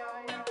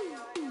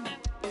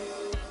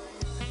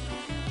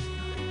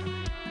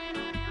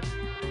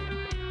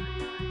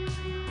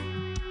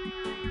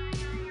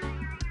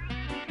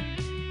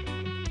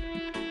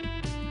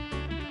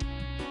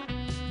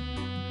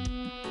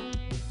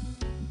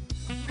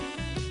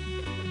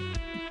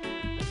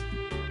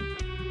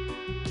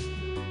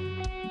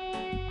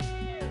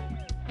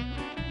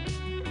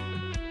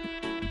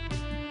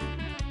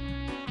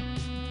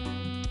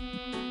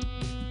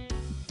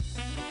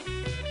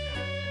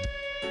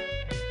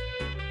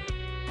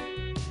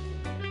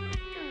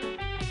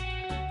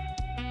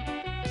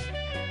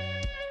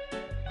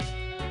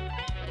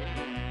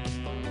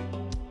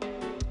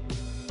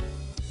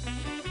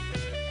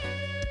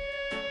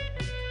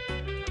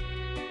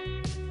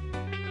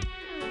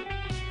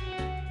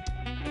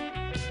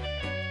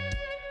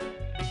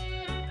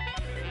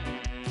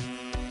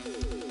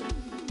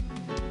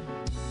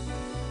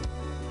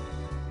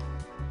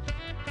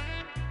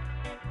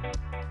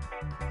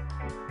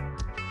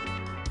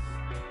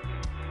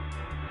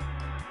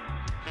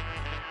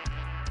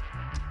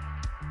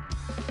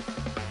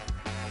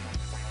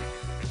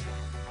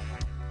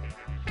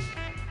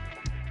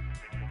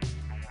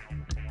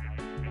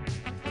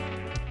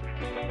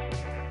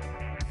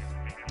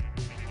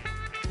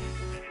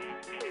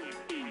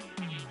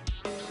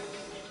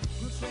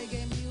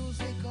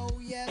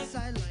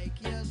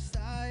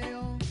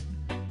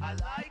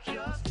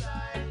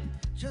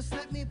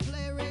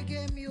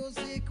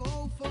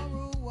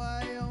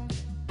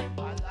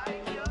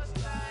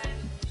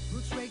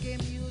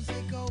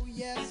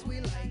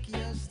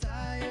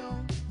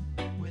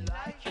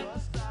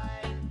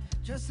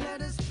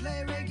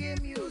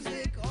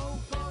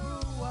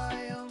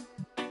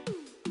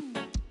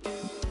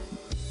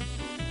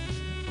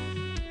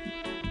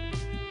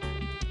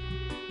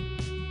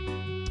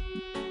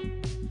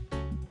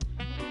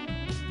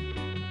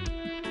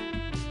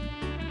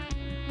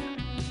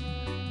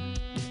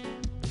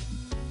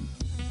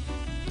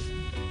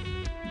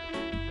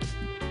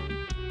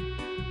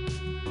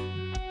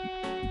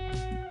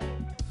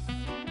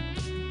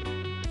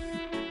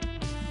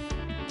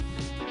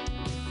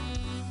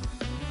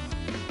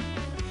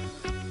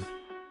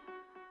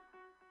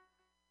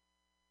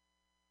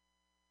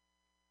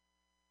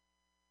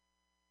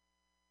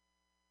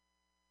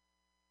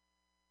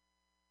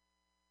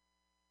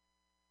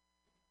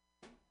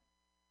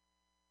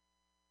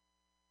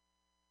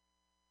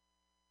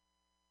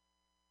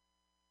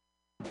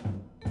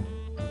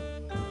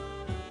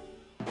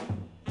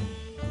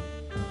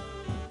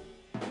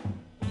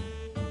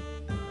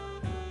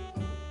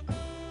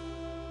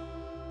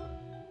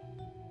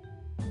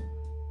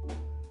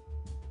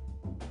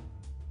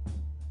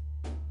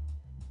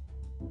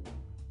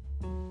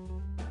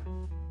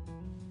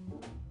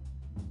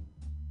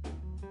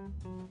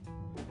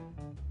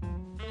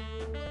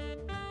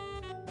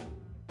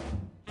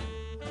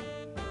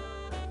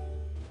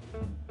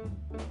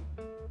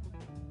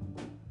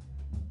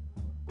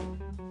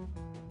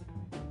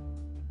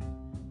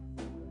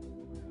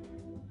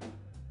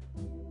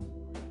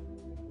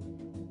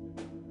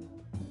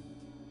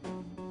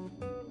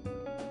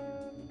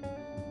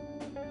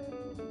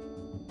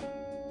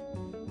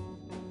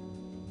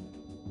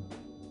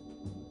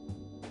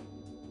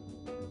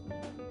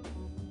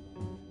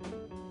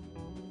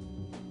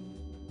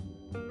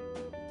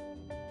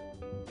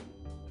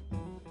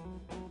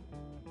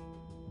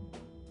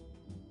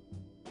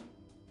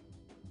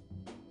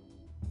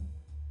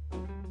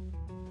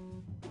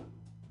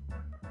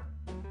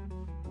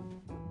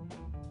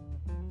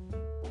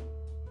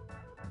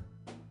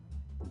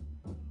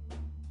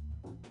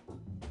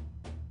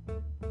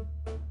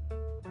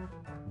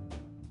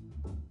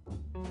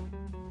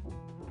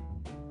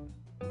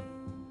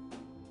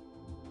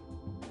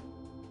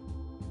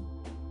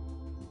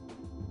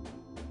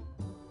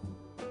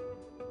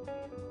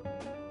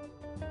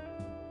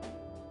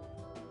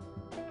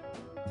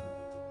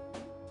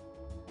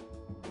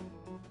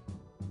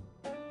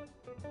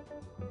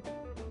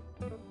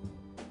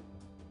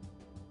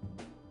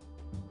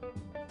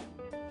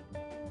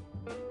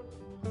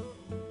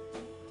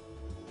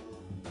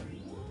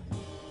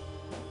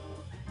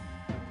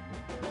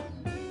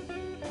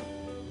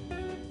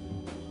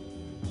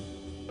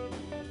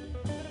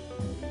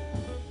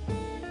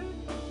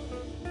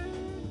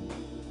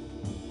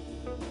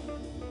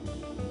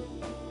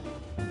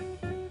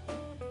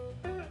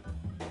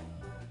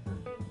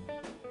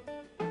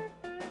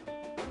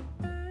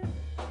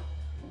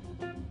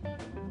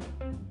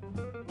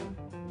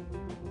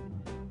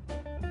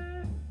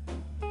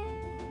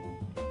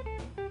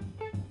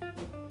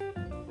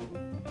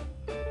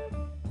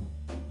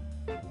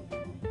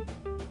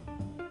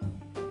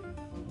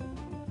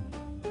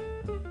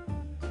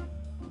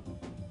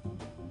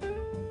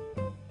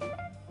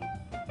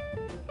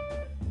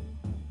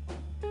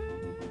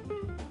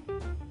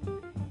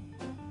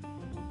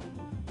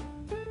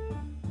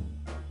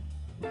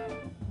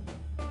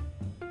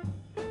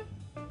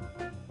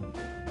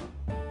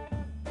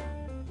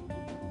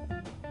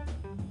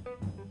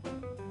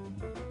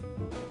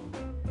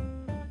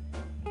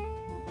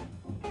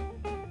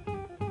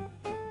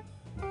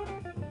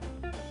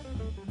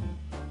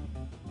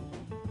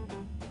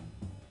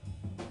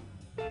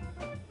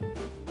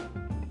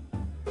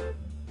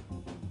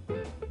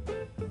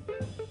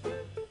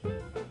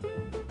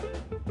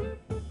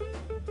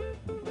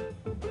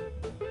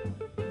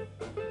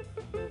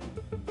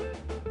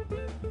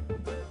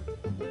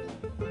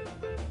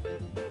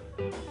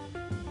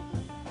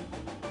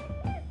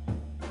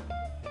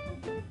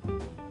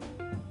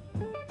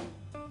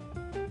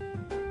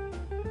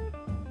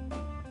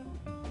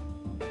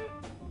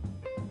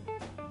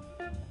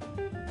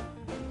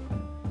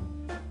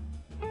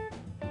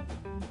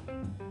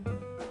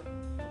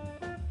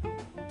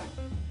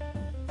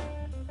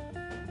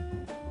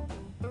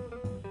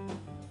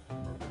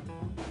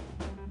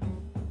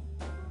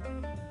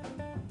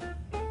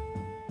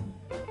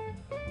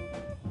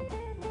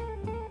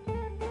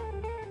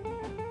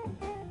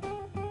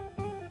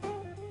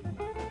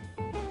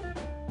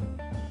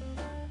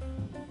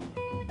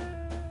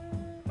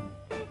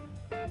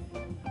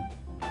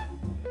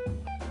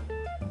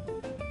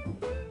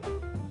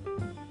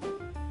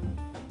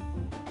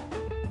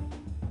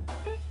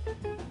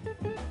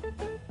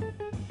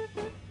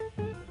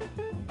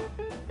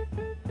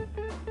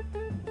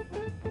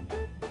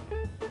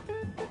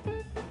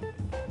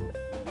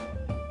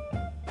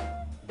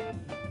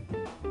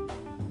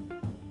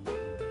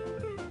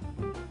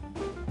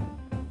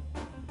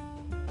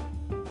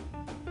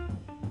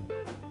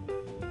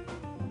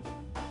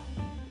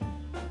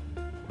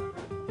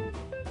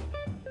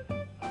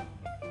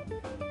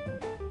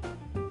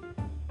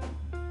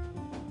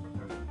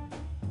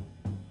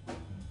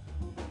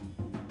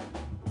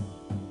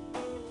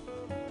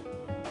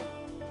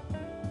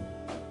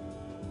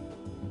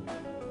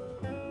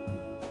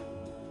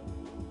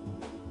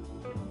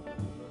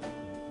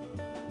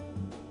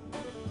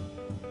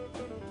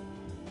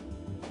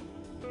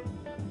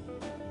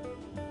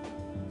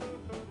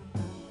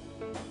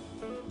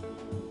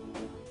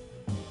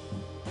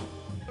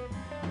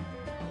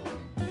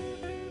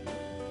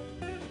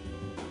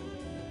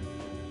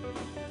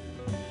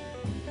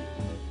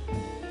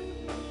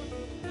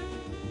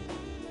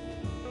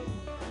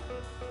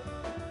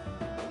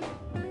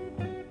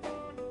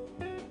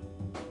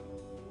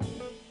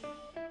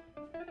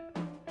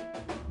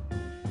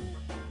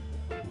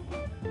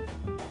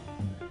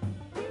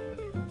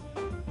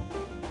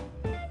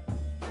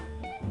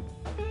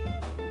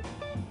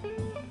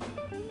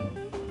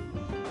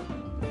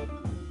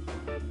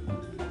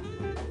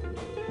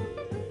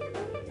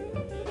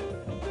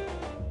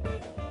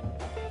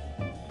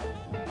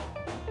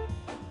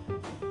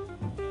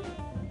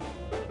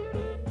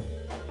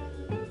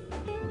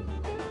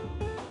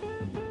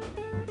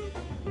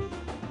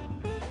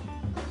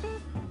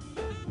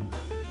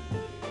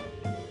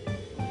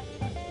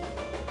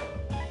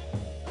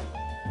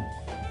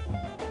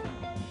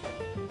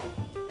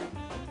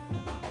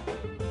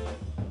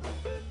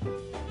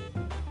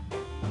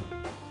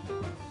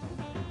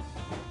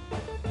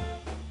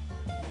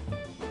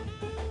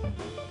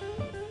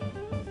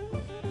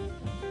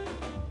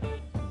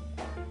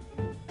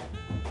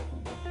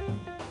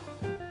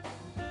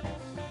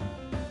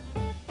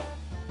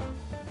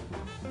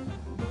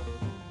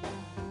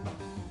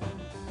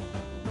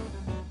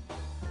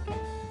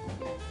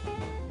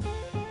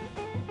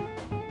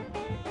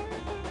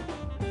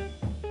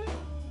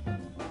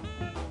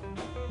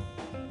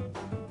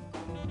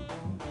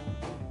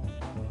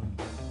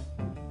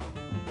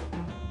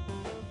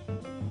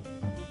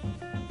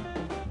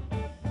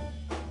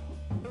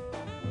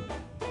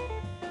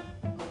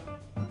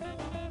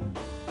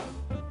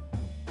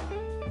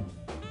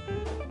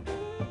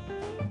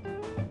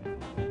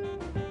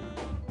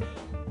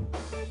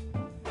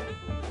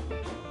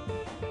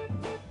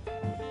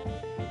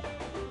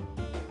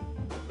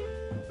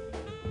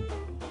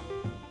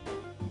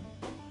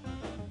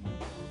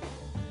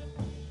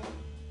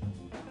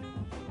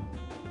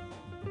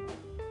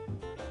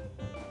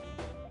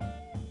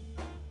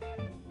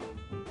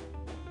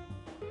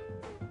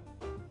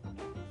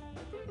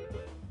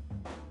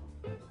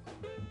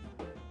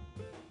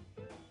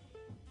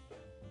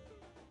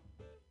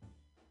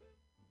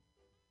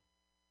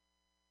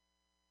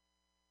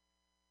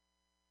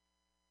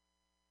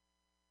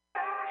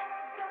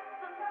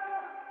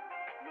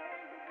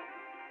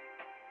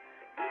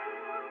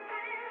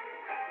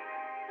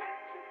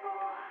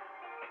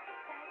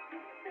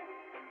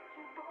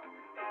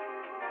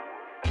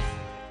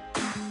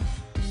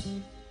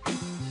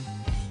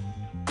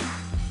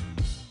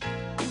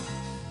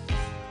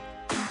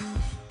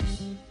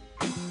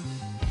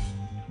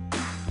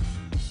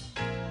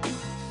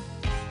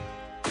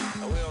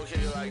 gonna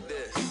kick it like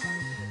this.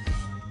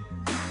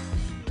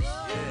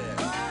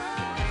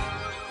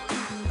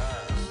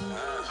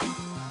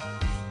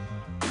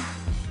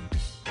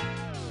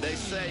 They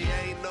say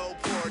ain't no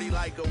party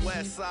like a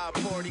West Side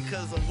party,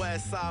 cause a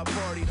West Side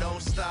party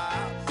don't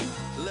stop.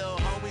 Little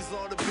homies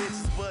on the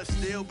bitches, but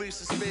still be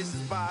suspicious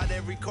by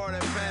every car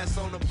that pass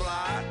on the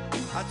block.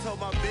 I told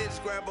my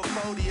bitch grab a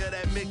 40 of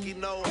that Mickey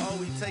No Oh,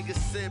 he take a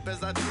sip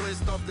as I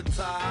twist off the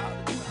top.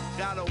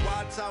 Gotta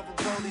watch out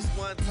for police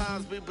one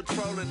times, be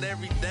patrolling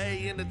every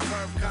day in the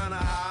turf kinda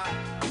hot.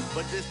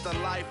 But this the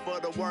life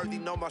of the worthy,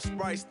 know my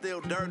Sprite still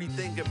dirty,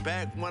 thinking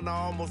back when I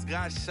almost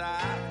got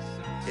shot.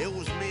 It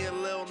was me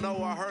and Lil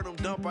No, I heard him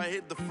dump, I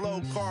hit the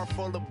flow, car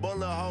full of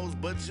bullet holes,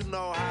 but you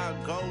know how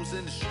it goes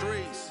in the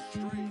streets.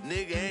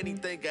 Nigga,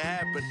 anything can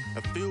happen.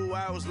 A few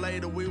hours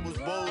later, we was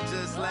both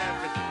just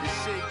laughing.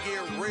 This shit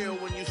get real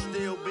when you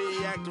still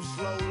be active.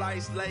 Slow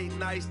lights, late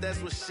nights, that's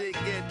when shit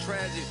get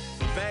tragic.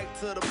 Back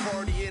to the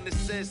party in the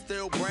set,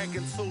 still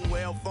bragging too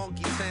well.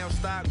 Funky town,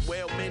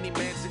 Stockwell, mini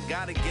mansion.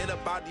 Gotta get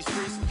up out these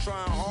streets, I'm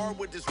trying hard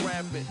with this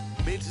rapping.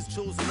 Bitches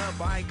choosing up,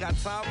 I ain't got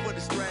time for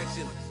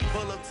distraction.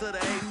 Pull up to the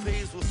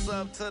APs, what's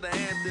up to the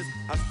Hamptons?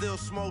 I still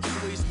smoke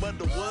sweets, but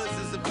the woods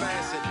is a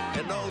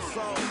fashion. And old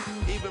soul,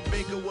 even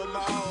bigger with my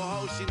old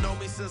hoe. She know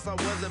me since I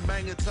wasn't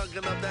banging,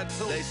 tucking up that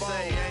two. They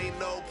say ain't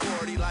no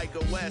party like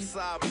a West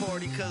Side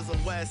party, cause a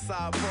West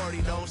Side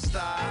party don't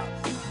stop.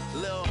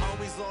 Little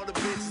homies on the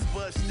bitches,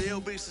 but still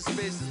be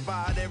suspicious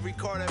by every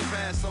car that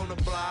pass on the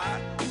block.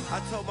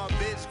 I told my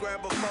bitch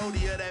grab a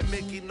 40 of that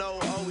Mickey No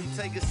Oh, he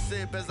take a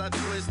sip as I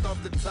twist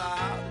off the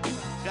top.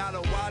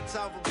 Gotta watch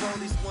out for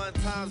police one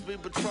times, be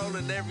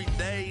patrolling every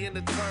day in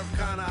the turf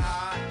kinda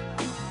hot.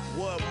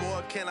 What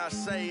more can I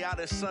say out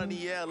in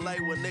sunny LA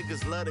where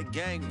niggas love to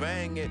gang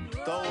bang it?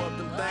 Throw up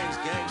them things,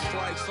 gang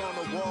strikes on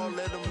the wall,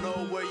 let them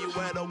know where you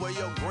at or where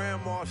your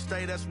grandma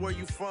stay, that's where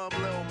you from,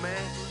 little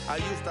man. I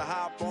used to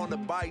hop on the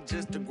bike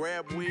just to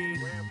grab weed,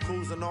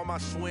 cruising on my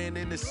swing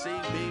in the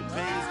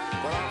CBPs.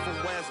 But I'm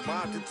from West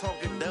Compton,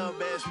 talking dub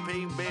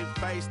SP, big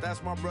face,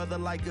 that's my brother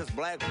like it's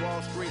Black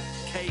Wall Street.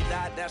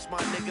 K-Dot, that's my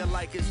nigga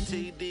like it's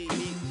TDE.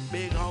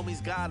 Big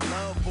homies got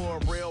love for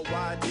a real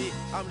YG.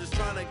 I'm just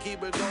trying to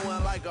keep it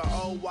going like a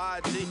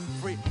OYG.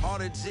 Free all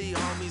the G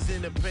homies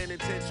in the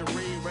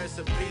penitentiary. Rest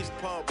in peace,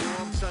 pub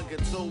room, chunking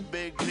 2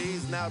 big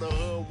P's. Now the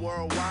hood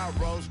worldwide,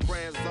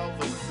 Rosecrans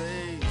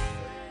overseas.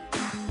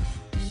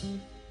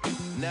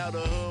 Now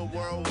the hood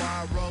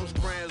worldwide,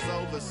 Rosecrans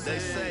overseas. They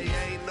say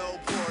ain't no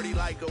party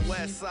like a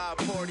West Side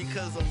party,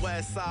 cause a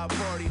West Side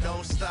party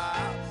don't stop.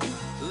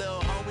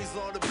 Little homies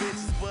on the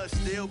bitches, but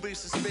still be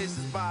suspicious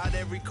by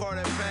every car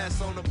that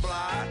pass on the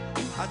block.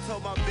 I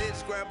told my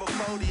bitch grab a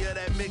 40 of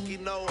that Mickey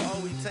No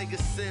Oh, he take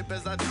a sip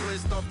as I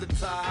twist off the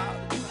top.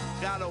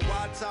 Gotta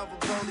watch out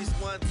for police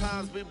one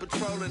times, be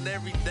patrolling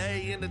every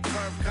day in the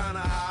turf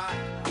kinda hot.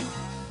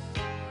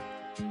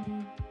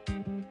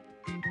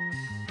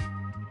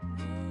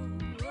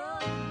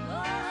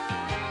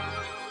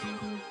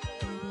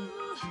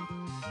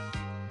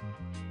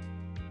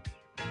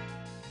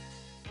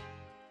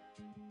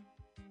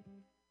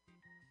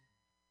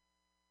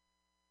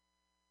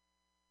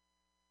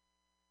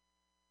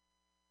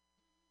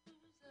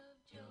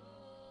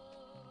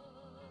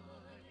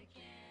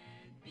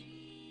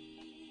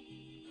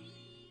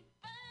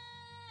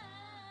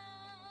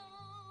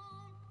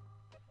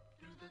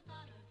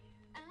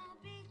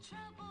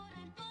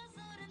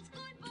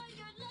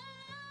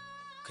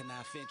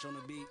 Canine Finch on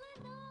the beat.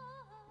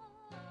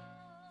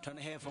 Turn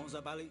the headphones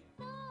up, Ali.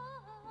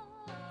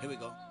 Here we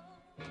go.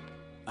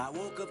 I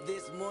woke up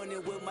this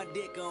morning with my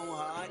dick on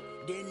hard.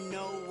 Didn't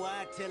know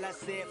why till I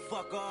said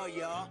fuck all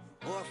y'all.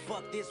 Or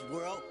fuck this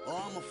world, or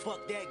I'ma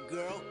fuck that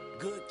girl.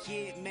 Good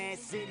kid, Man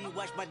City,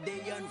 watch my day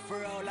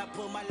unfurl. I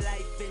put my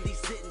life in these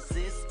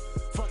sentences.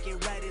 Fucking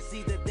right, it's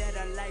either that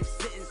or life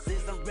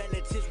sentences. I'm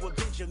relatives with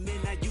Benjamin.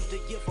 I used to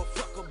give a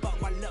fuck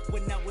about my luck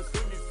when I was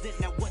innocent.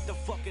 Now what the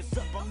fuck is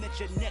up? I'm at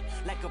your neck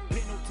like a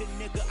penalty,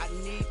 nigga. I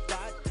need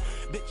that.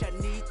 Bitch, I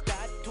need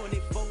that.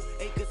 24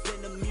 acres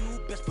in a mule,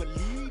 best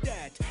believe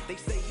that. They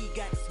say he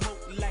got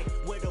smoke like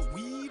where the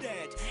weed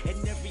at.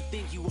 And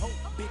everything you hope,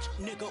 bitch,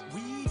 nigga,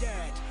 weed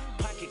at.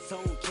 Pockets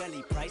on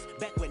Kelly Price,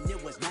 back when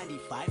it was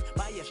 95.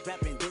 Buy a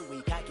strap and then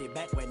we cock it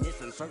back when it's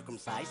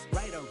uncircumcised.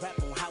 Write a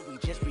rap on how we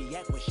just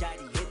react when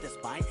Shotty hit the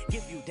spine.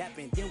 Give you dap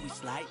and then we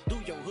slide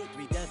through your hood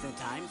 3 dozen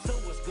times. So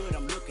what's good,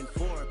 I'm looking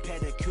for a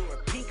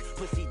pedicure, pink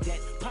pussy that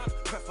pop,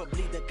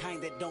 preferably the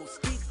kind that don't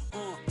stink.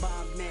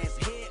 Bomb man's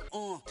head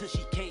till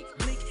she can't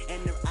blink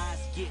and her eyes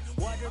get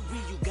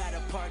watery. You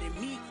gotta pardon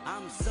me,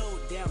 I'm so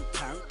damn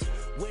turned.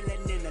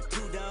 Willing in a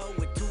 2-door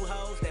with 2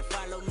 hoes that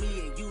follow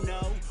me, and you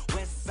know,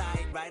 West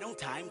Side right on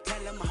time. Tell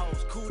them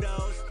hoes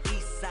kudos.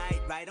 East Side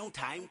right on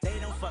time. They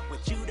don't fuck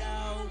with you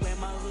though. When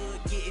my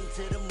hood getting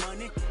to the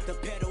money, the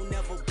pedal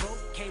never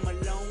broke. Came a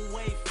long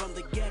way from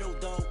the ghetto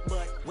though,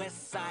 but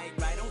West Side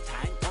right on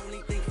time.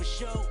 Only thing for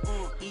sure,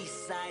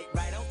 East Side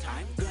right on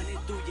time. Gunning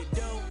through your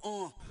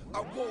door, I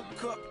woke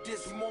woke up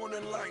this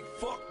morning like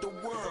fuck the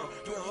world.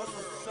 Been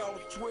hustling since I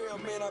was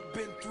 12, man, I've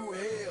been through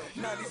hell.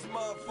 Now these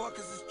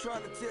motherfuckers is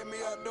trying to tell me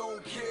I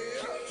don't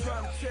care.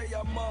 Trying to tell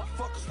y'all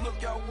motherfuckers,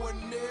 look, y'all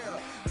wasn't there.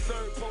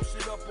 Third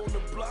posted up on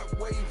the block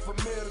waiting for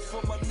mail.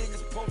 For my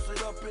niggas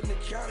posted up in the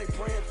county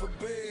praying for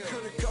bail.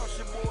 Could've cost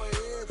your boy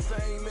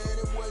everything, man,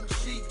 it wasn't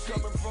cheap.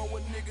 Coming from a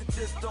nigga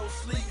just don't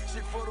sleep.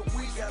 Shit for the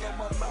week, got on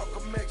my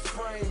Malcolm X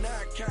frame. Now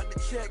I count the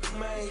checks,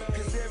 man,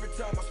 cause every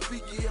time I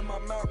speak you hear my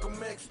Malcolm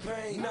X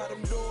pain. Now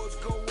them doors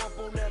go up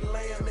on that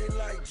land, they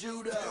like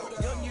judo.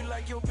 Young, you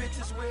like your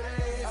bitches with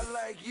ass, I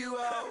like you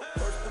out.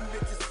 First them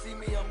bitches see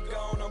me, I'm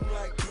gone, I'm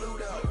like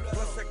Pluto.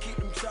 Plus I keep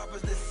them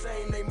choppers the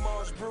same, they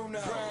Mars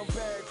Bruno. Brown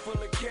bag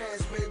full of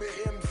cash, baby,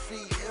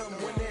 MCM.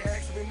 When they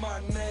ask me my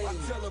name, I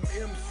tell them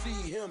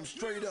MC him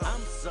straight up.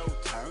 I'm so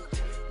turned,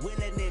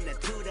 willing in the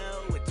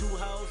two-door with two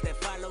hoes that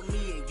follow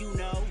me and you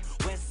know.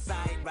 West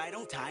side right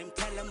on time,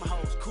 tell them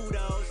hoes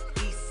kudos.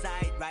 East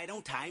side right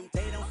on time,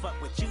 they don't fuck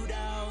with you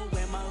though.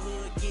 When my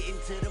hood getting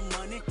to the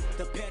money,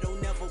 the pedal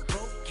never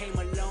broke. Came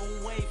a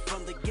long way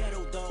from the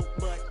ghetto though,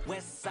 but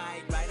west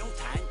side right on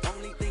time,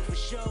 only thing for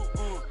sure.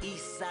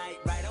 East side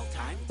right on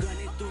time,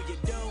 gunning through your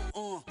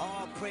dough.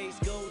 All praise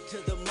go to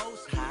the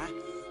most high.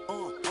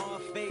 All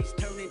face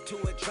turn into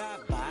a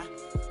drive-by.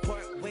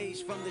 Part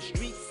ways from the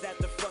streets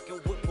after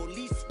fucking with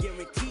police.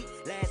 Guaranteed,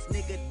 last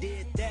nigga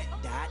did that,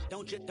 died.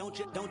 Don't you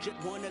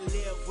wanna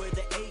live where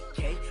the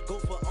AK go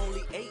for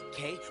only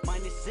 8K,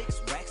 minus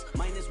 6 racks,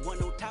 minus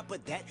 1 on top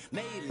of that.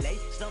 Melee,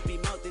 stumpy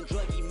mouth and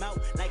druggy mouth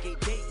like a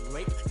date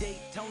rape.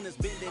 Daytona's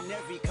bending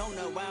every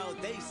corner while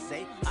they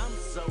say I'm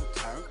so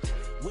turned,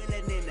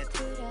 willing in the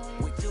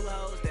with two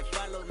hoes that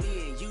follow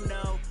me and you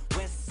know.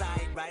 West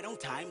side right on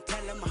time,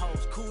 tell them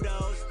hoes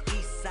kudos.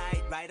 East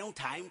side right on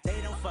time, they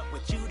don't fuck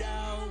with you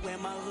though.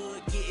 When my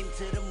hood getting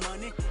to the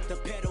money, the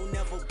pedal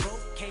never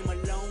broke. Came a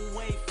long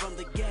way from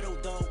the ghetto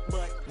though,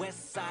 but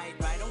west side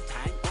right on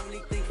time, only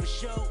thing for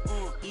sure.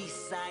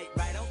 East side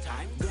right on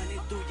time, gunning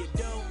through your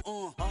dough.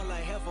 All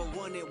I ever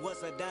wanted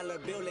was a dollar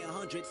bill and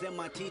hundreds. And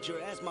my teacher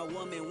asked my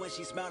woman when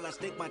she smiled, I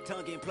stick my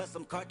tongue in. Plus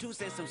some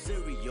cartoons and some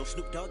cereal.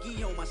 Snoop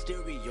Doggy on my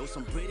stereo.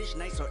 Some British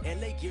nights or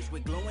LA gears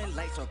with glowing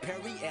lights or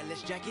Perry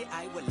Ellis jacket.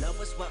 I would love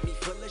a swap me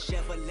full of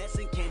Chevrolets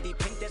and candy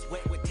paint that's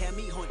wet with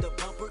Tammy. Honda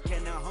bumper,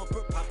 can I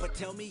humper? Papa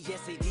tell me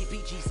yes, a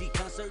DPGC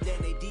concert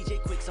and a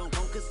DJ Quick song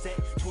on cassette.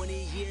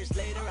 20 years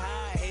later,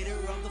 I hate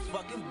her on the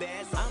fucking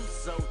best. I'm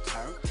so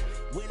turned,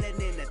 willing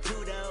in the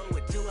two-door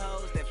with two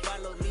hoes that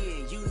follow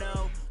me and you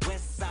know.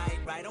 West side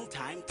right on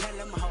time, tell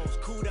them hoes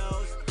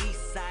kudos.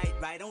 East side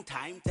right on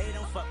time, they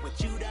don't fuck with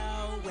you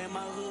though. When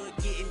my hood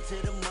getting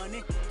to the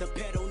money, the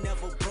pedal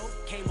never broke.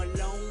 Came a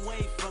long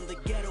way from the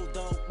ghetto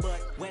though,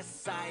 but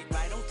west side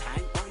right on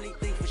time, only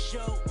thing for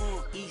sure.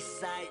 East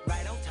side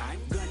right on time,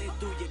 gunning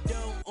through your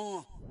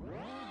dough.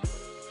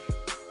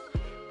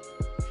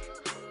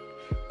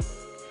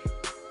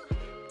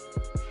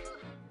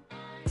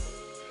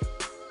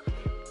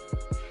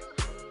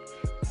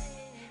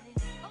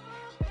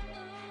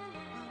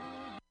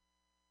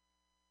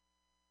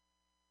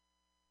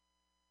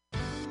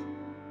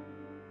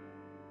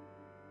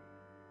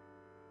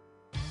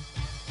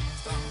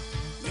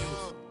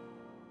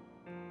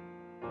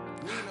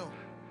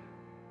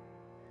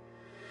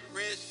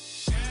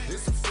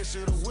 It's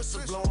official, the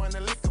whistle blowing,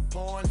 the liquor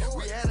pouring.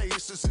 We had our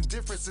issues and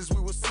differences, we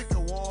was sick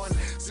of warring.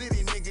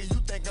 City nigga, you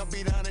think I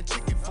be down in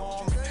chicken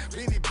farm?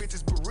 Many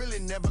bitches, but really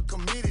never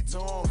committed to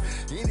them.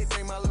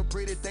 Anything my little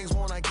pretty things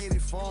want, I get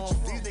it from.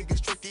 These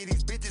niggas tricky,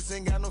 these bitches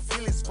ain't got no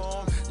feelings for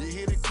 'em. You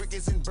hear the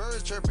crickets and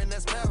birds chirping,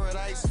 that's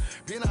paradise.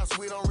 Been out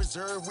sweet on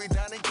reserve, we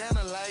down in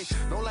candlelight.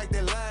 Don't like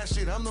that lying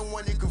shit, I'm the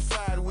one you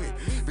confide with.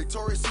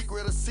 Victoria's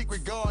Secret, a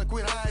secret guard,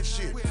 quit hide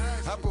shit.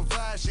 I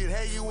provide shit,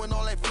 hey you and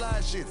all that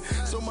fly shit.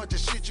 So much of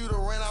shit you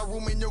done ran out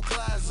room in your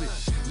closet.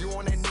 You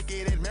on that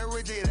Nicki, that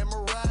Mary J, that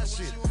Mariah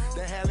shit.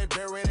 That Halle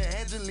Berry, that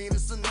Angelina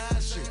Sinai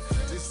shit.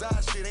 This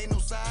side shit ain't no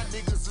side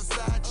niggas, the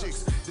side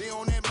chicks. They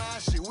on that my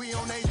shit, we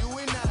on that you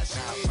and I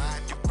shit.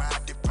 Ride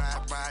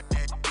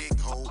that big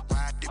hoe,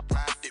 ride that,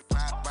 ride that,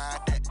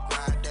 ride that,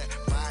 ride that,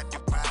 ride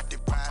that, ride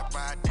that,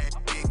 ride that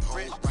big hoe,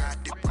 ride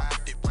that,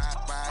 ride that, ride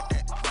that,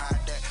 ride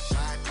that,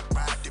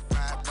 ride that, ride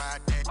that,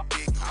 ride that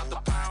big hoe. Out the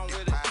pound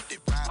with it, ride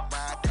that,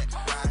 ride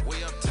that,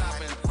 way up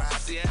top in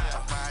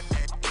Seattle,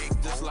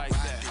 just like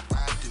that.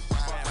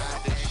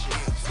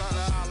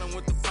 Thunder Island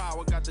with the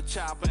power, got the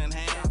chopper in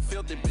hand.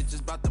 Filthy bitches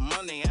about the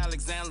money,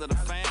 Alexander the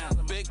fan.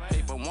 Big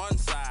paper one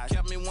side,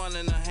 kept me one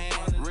in the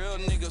hand. Real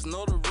niggas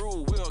know the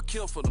rule, we'll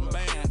kill for them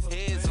bands.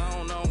 Heads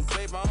on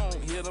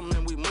Claybone, hit them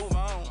and we move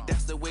on.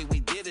 That's the way we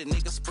did it,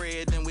 niggas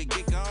spread then we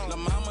get gone. La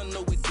mama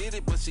know we did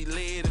it, but she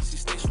led and she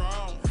stay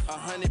strong.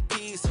 100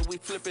 P's, so we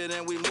flip it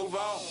and we move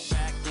on.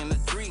 Back in the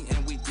street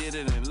and we did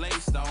it in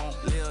Laystone.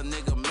 Lil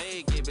nigga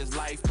May gave his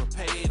life for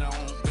paid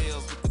on.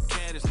 Bills with the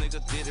caddies,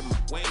 nigga did it my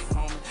way,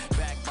 homie.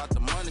 Back about the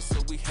money, so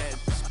we had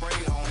to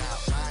spray on.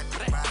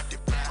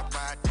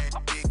 Ride that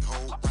big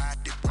hoe, ride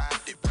that, ride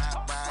that, ride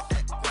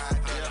that, ride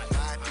that, ride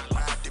that,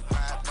 ride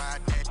that,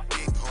 ride that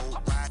big hoe,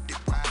 ride that,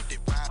 ride that,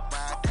 ride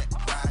that,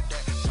 ride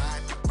that,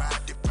 ride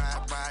that, ride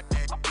that, ride that.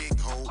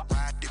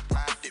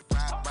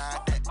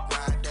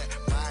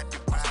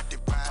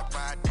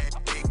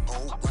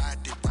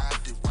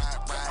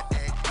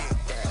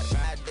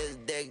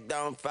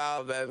 don't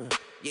fall, baby.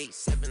 Yeet,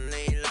 sippin'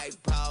 lean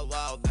like Paul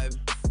Wall, baby.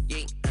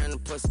 Yeet, and the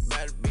pussy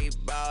better be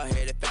bald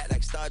headed, fat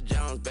like Star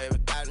Jones, baby.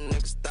 Got a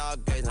nigga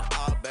stargazing,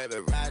 all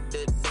baby. Ride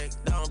this dick,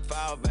 don't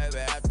fall, baby.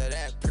 After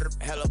that,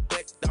 hella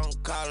quick,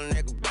 don't call a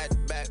nigga back to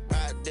back.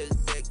 Ride this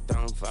dick,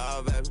 don't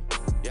fall, baby.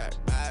 Yeah,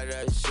 ride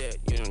that shit,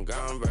 you done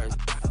gone, baby.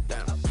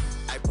 Damn,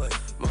 I put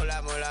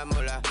moolah, moolah,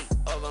 moolah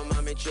over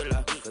mommy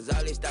chula, cause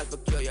all these styles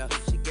peculiar.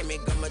 She give me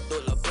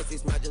gamadula, pussy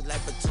smell just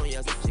like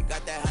petunias. She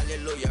got that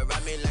hallelujah,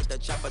 ride me like the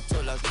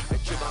chapatulas.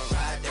 But you gon'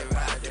 ride it,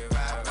 ride it,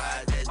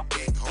 ride this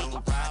dick,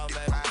 don't fall,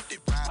 baby.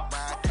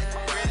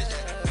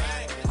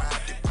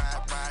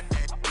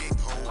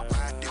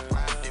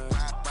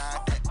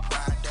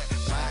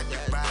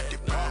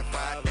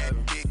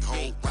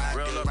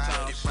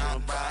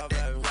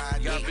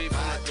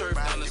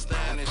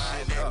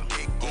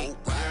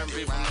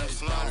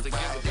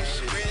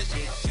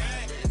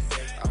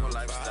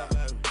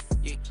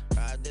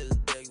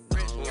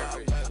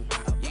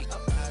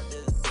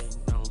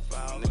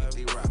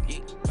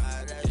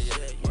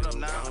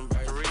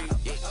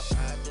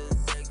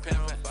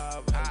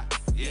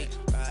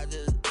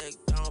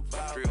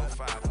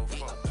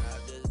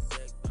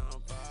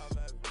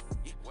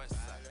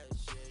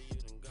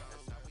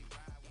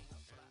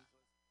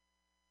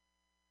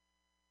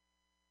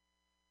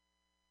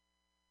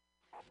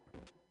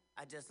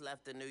 I just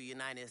left the new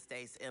United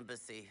States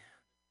Embassy.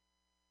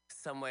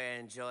 Somewhere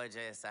in Georgia,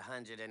 it's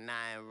 109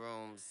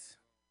 rooms.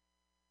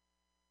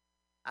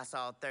 I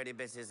saw 30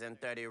 bitches in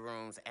 30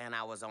 rooms, and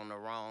I was on the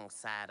wrong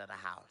side of the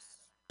house.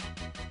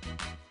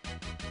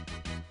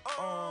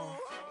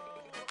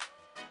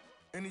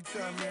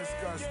 Anytime me and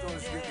Scott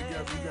Storch get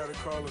together, you gotta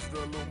call us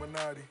the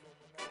Illuminati.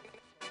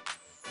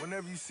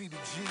 Whenever you see the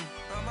G,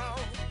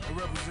 it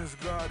represents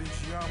God in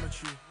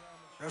geometry.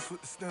 That's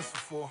what the stencil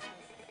for.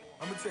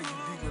 I'ma take you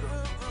deeper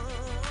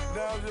though.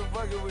 Now I'm just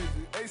fucking with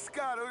you. Hey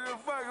Scott, I'm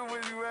just fucking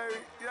with you, baby.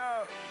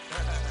 Yo.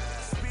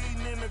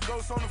 Speeding in the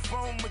ghost on the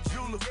phone,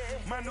 Majula.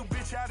 My new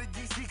bitch out of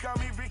DC, call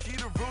me Ricky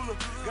the Ruler.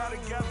 Gotta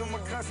gather my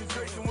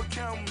concentration with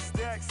counting my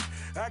stacks.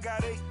 I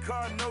got 8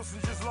 Cardinals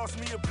and just lost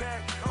me a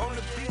pack. On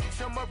the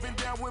beach, I'm up and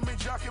down, women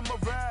jocking my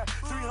ride.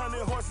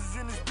 300 horses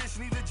in this bitch,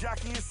 need a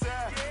jockey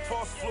inside.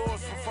 False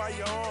floors for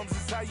firearms,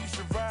 is how you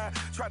survive.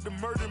 Tried to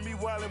murder me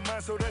while in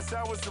mine, so that's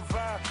how I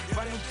survive.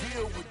 My new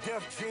deal with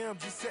Def Jam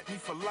just set me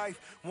for life.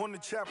 Won the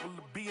chapel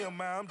of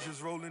BMI, I'm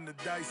just rolling the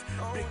dice.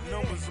 Big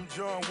numbers, I'm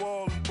John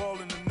Wall, I'm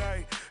balling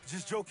tonight.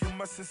 Just joking,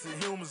 my sense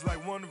of humor's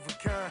like one of a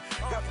kind.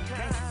 Got them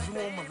gangsters who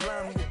on my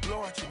line who will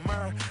blow out your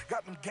mind.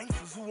 Got them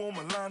gangsters who on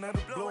my line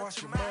that'll blow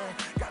out your mind.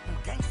 Got them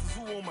gangsters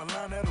who on my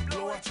line that'll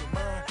blow out your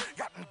mind.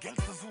 Got them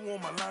gangsters who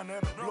on my line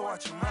that'll blow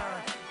out your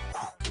mind.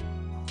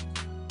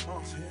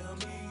 Tell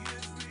me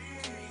it's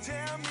real.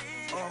 Tell me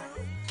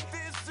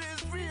this is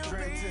real,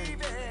 baby.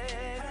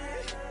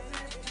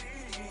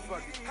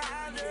 Fuck it.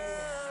 How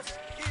does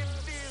it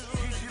feel?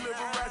 She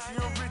Liberace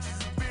on riches,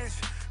 bitch.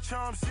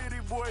 Charm City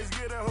boys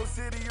get a whole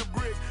city a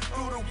brick.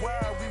 Through the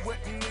wild, we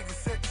wet them niggas,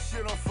 set the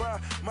shit on fire.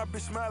 My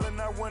bitch smiling,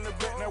 I won the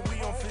bet, now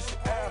we on Fisher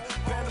Ave.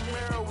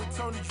 Panamera with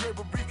Tony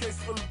Draper, briefcase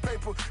full of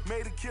paper.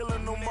 Made a killer,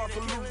 no Martha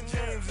Luther,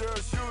 James Earl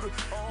Shooter.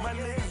 My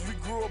niggas, we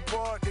grew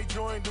apart, they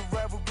joined the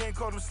rival gang.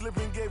 Caught them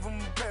slipping, gave them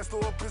a pass to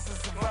a pistol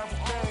survival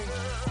game.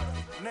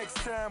 Next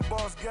time,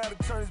 boss gotta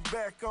turn his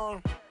back on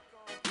him.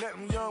 Let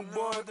them young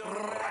boys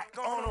rack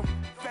on them.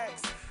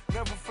 Facts.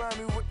 Never find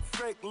me with the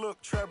fake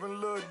look. Trapping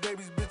little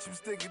babies, bitch, I'm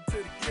sticking to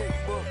the cake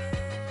book.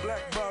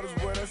 Black bottles,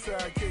 boy, that's how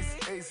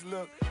Casey Ace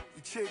look.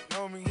 The chick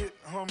on me hit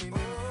homie in the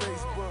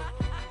Facebook.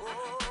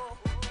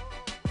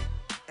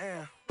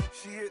 Damn,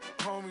 she hit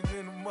homie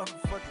in the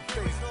motherfucking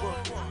Facebook.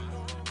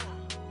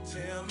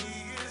 Tell me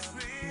it's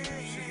real.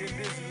 She get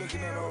dizzy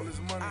looking at all this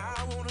money.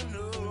 I wanna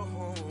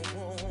know.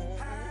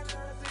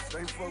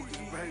 Stay focused,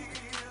 baby.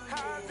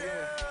 How does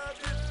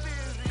it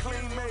feel?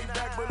 Clean made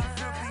back, but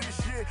it's filthy as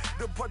shit.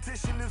 The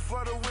partition is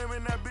for the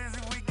women, that busy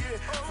we get.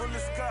 From the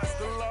Scots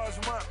to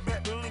Largemont,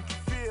 back to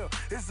Lincoln Field.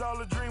 It's all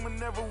a dream and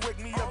never wake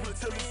me up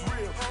until it's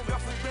real.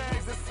 Duffel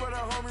bags, that's for the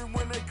homie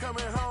when they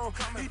coming home.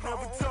 He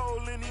never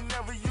told and he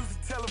never used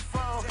a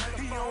telephone.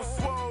 He on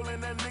swole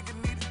and that nigga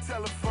need a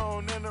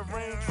telephone. And a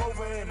Range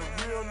Rover and a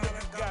real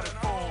nigga got it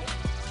on.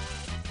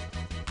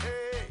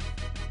 Hey,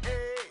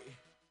 hey,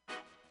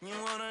 you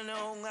wanna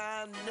know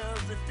how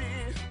does it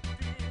feel?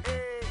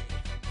 Hey.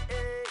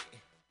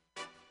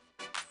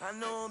 I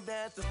know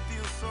that the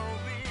feel so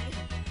real.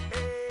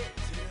 Hey,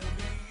 tell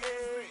me,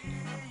 hey,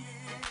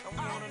 I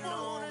wanna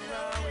know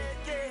how it,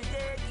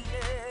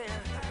 yeah.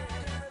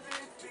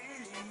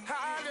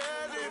 How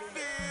does it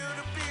feel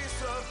to be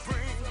so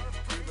free?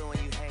 Even when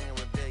you hanging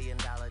with $1 billion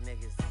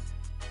niggas,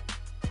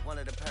 one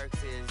of the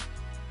perks is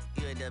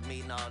you end up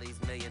meeting all these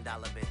 $1 million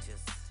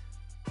bitches.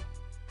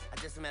 I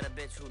just met a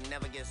bitch who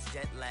never gets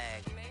jet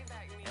lag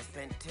and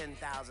spent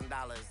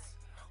 $10,000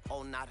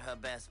 on not her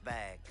best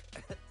bag.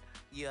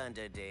 You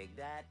underdig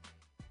that?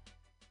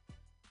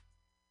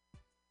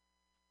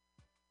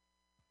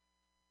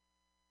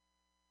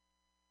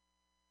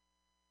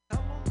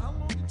 How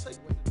long you take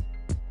with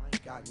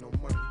it? got no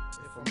money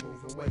if I'm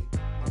moving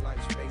weight. My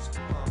life's based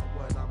upon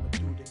what I'ma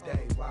do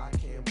today. Why I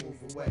can't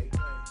move away?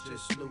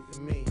 Just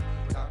looting me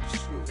without the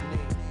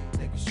scrutiny.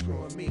 Niggas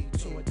screwing me,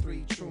 2 and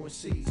 3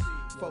 truancies.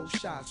 4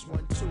 shots,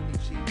 1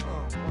 eulogy,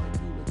 1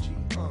 eulogy,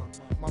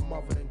 My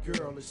mother and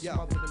girl is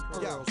smothered in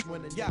pearls.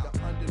 When a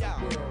nigga under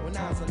the world. When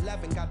I was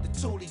 11, got the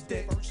toolie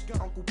dick.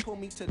 Uncle pulled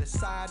me to the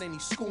side and he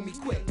schooled me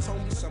quick.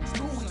 Told me some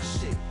gooey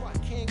shit. I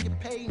can't get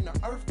paid in the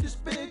earth this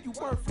big. You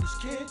worthless,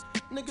 kid.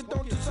 Nigga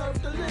don't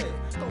deserve to live.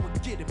 Go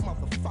and get it,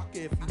 motherfucker,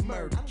 if you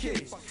murder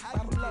kids.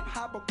 Bottle up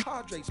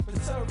hypochondriacs,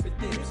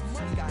 preservatives.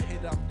 He got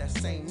hit up that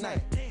same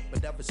night.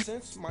 But ever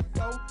since, my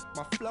dough,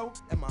 my flow,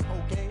 and my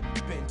whole game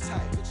been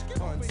tight.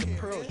 Buns and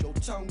pearls, your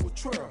tongue will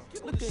twirl.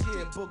 Look at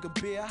here, booger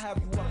beer, I have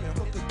you up in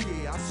hooker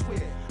gear. I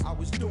swear, I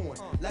was doing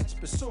Lex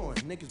pursuing.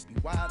 Niggas be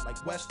wild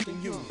like Western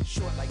Union.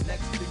 Short like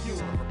next to you,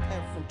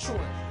 repent from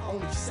truant.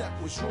 Only set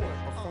was ruined,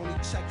 my phony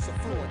checks are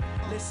fluent.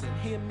 Listen,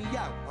 hear me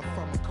out, I'm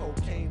from a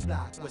cocaine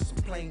block with some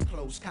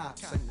plainclothes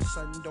cops. And the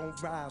sun don't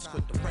rise,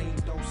 but the rain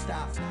don't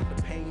stop.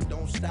 The pain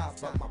don't stop,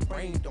 but my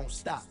brain don't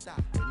stop.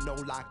 And no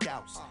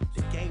lockouts,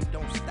 the game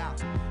don't stop.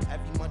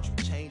 Every month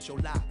you change your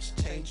locks,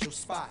 change your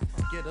spot.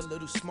 Get a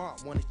little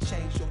smart, wanna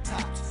change your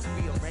tops.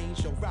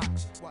 Rearrange your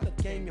rocks, look,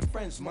 game your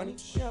friends money.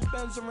 Yeah,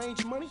 Benz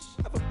arrange money,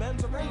 have a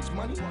Benz arrange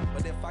money.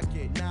 But if I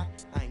get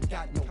knocked, I ain't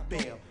got no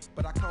bail.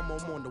 But I come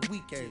home on the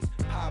weekends,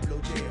 Pablo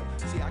jail.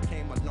 See, I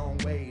came a long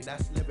way,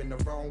 that's living the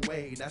wrong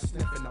way. That's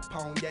sniffing a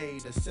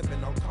Ponye, that's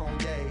sipping on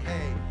Cognac.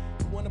 Hey,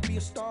 you wanna be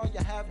a star,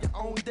 you have your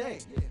own day.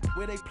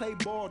 Where they play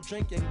ball,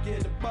 drink, and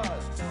get a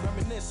buzz.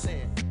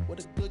 Reminiscing,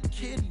 what a good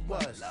kid he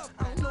was.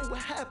 I don't know what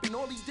happened,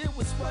 all he did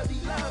was what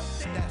he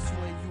loved. That's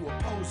when you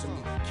opposing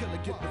me, killer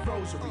get the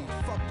rosary.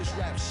 Fuck this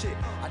rap shit,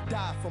 I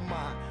die for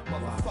mine,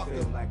 motherfucker.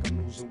 I feel like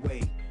I'm losing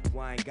weight.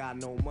 Why I ain't got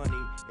no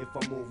money if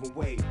I'm moving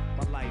weight?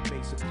 My life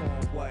based upon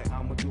what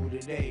I'ma do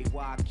today.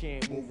 Why I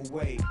can't move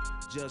away?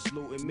 Just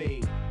looting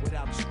me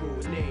without the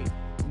scrutiny.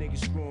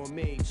 Niggas screwing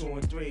me, 2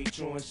 and 3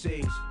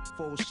 truancies.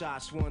 4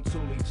 shots, 1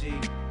 toolie G,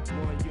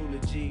 1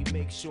 eulogy.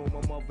 Make sure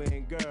my mother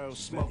and girl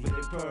smothered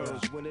in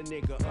pearls. When a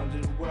nigga under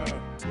the world,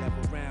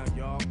 never around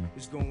y'all.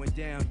 It's going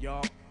down,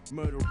 y'all.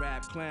 Murder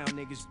rap clown,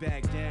 niggas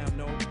back down,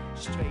 no.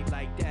 Straight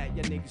like that,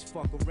 ya niggas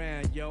fuck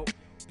around, yo.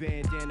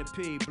 Bandana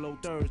P, blow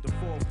thirds, the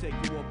fourth, take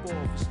you up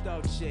off for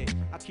stuck shit.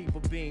 I keep a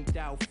beamed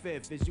out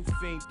fifth, as you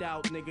fiend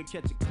out, nigga,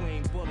 catch a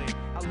clean bullet.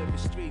 I live the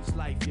streets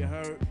life, you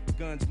heard?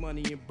 Guns,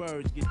 money, and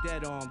birds, get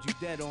dead armed, you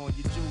dead on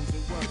your jewels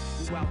and work.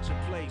 You out your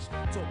place,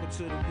 talking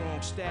to the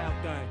wrong style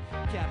gun.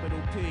 Capital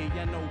P,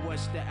 y'all know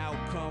what's the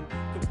outcome.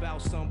 Could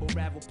bout some, but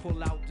rather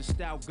pull out the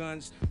stout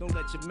guns. Don't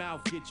let your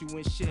mouth get you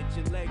in shit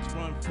your legs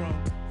run from.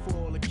 For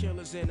all the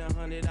killers in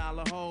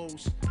 $100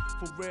 hoes.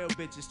 For real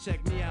bitches,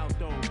 check me out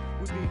though.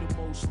 We be the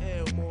most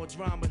ill, more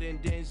drama than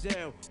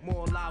Denzel.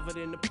 More lava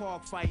than the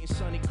park fighting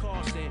Sonny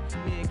Carson.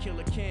 Me and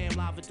Killer Cam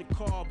live at the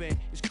Carbon.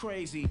 It's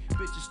crazy,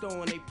 bitches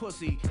throwing they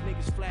pussy.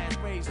 Niggas flash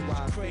razors,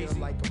 Why it's crazy. I feel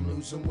like I'm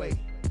losing weight.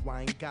 Why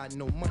I ain't got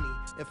no money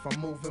if I'm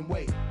moving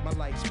weight. My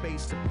life's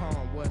based upon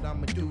what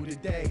I'ma do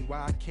today.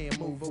 Why I can't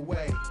move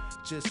away.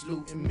 Just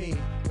looting me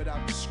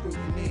without the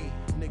scrutiny.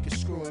 Niggas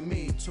screwing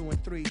me, 2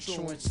 and 3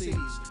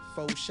 truancies.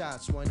 4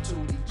 shots, 1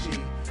 tootie G,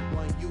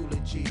 1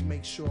 eulogy.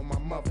 Make sure my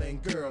mother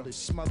and girl is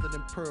smothered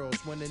in pearls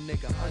when a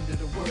nigga under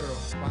the world.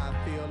 Why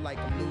I feel like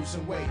I'm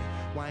losing weight.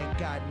 Why I ain't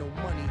got no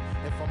money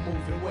if I'm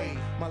moving weight.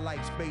 My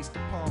life's based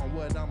upon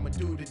what I'ma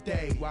do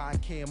today. Why I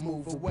can't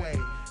move away.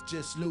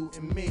 Just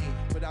looting me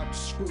without the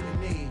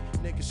scrutiny.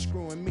 Niggas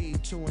screwing me,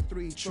 2 and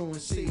 3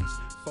 truancies.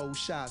 4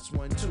 shots,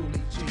 1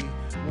 toolie G,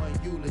 1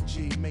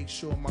 eulogy. Make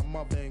sure my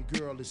mother and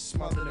girl is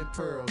smothered in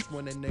pearls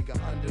when a nigga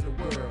under the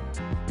world.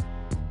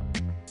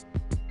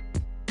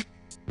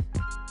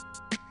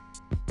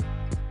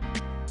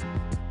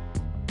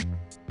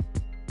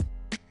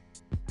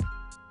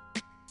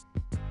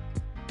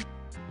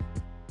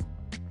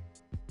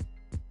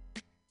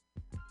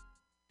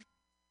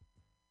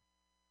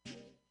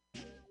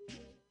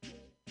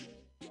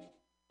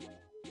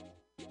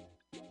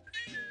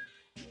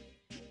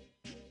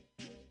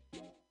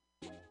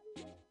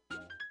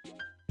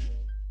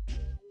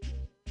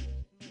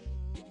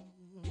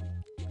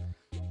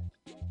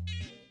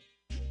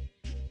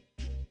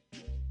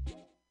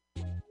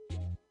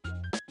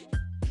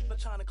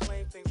 Trying to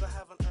claim things I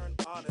haven't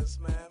earned,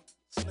 honest man.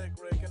 Slick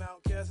Rick and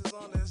Outkast is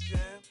on this jam.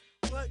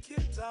 What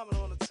Kid Diamond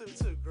on the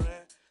 2-2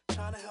 grand.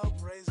 Trying to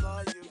help raise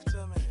our youth to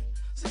man.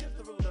 See if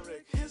the ruler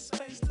Rick, his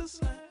face to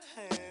slam.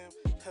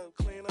 Help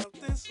clean up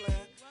this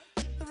land.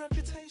 The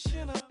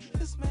reputation of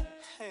this man.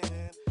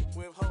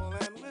 With hole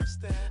and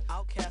withstand.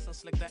 Outkast and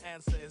Slick, the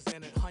answer is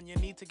in it. Hun, you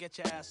need to get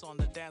your ass on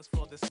the dance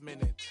floor this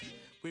minute.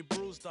 We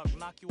bruised up,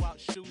 knock you out,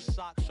 shoes,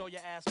 socks, show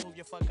your ass move,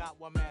 you forgot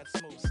what mad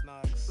smooth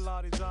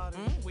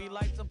snugs. We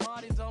like to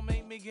party, don't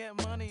make me get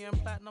money and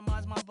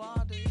platinumize my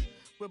body.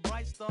 With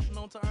bright stuff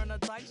known to earn a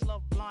dice,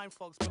 love blind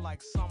folks, be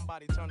like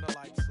somebody turn the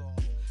lights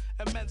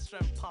off. Immense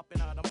strength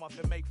popping out of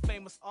muffin, make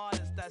famous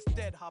artists that's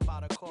dead hop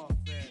out of coffin.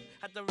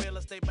 At the real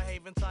estate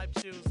behaving type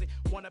choosy,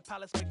 want a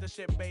palace, make the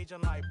shit beige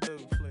and light blue,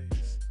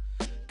 please.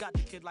 Got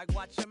the kid like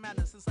watch your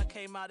manners. Since I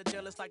came out of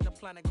jail, it's like the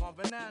planet gone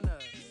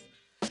bananas.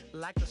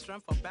 Like the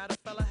strength a bad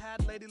fella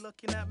had. Lady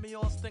looking at me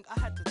all stink, I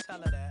had to tell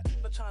her that.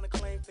 Not trying to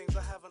claim things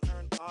I haven't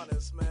earned,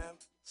 honest man.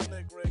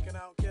 Slick Rick and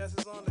Outkast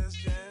is on this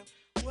jam.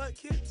 What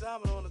kid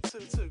diamond on a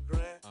 2-2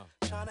 grand?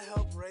 Trying to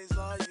help raise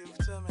our youth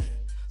to man.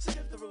 So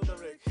give the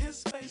ruler Rick his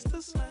space to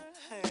slam.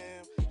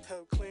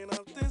 Help clean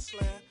up this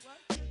land.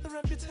 The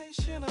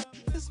reputation of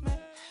this man.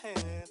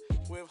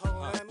 With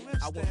whole and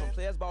with I went from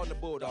players ball to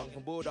bulldog,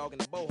 from bulldog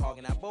to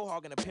bowhogging, now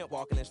bowhogging to pimp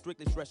walking, and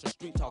strictly stretching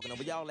street talking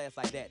over y'all ass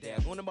like that there.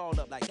 Going them all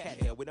up like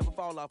cat hair, we never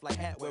fall off like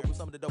Hatware with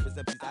some of the dopest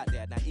MCs out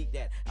there. Now eat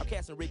that.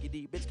 Outkast and Ricky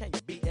D, bitch, can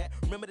you beat that?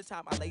 Remember the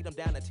time I laid them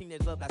down, a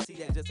teenage love, I see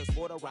that just a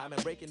sport of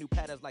rhyming, breaking new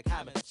patterns like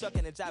Hyman.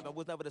 Shucking and jiving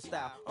was never the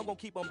style. I'm gonna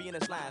keep on being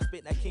this line,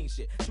 spitting that king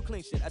shit. Too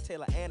clean shit, a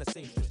tailor and a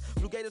seamstress.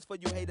 Blue gators for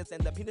you haters,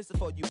 and the penis is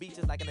for you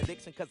beaches like an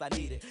addiction, cause I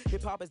need it.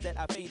 Hip hop is that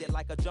I feed it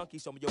like a junkie.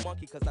 Show me your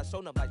monkey, cause I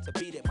show up like to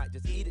beat it. Might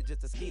just eat it,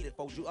 just to skeet it.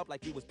 Fold you up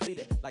like you was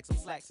pleated, like some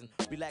slacks and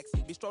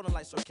relaxing. Be strolling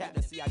like Sir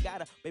Captain. See, I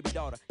got a baby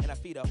daughter, and I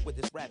feed her with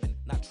this rapping,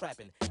 not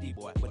trapping.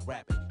 D-boy with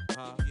rapping,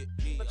 huh?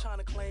 Not trying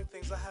to claim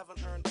things I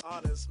haven't earned,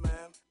 honest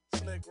man.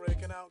 Slick Rick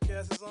and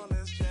Outkast is on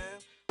this jam.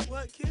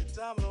 What kid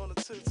diamond on a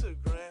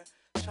 2-2 grand?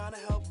 Trying to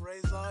help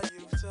raise our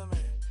youth to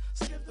man.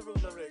 So give the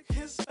ruler Rick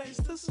his space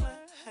to slam.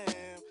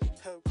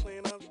 Help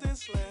clean up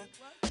this land.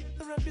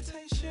 The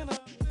reputation of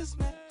this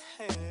man.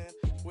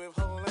 With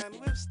whole and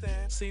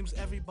withstand. Seems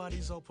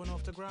everybody's open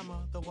off the grammar.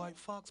 The white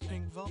fox,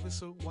 pink velvet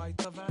suit, white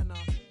Havana.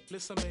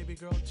 Listen, baby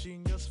girl,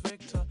 genius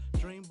Victor.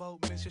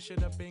 Dreamboat, miss, you should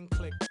have been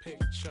click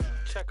picture.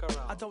 Check her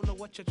out. I don't know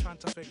what you're trying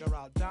to figure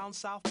out. Down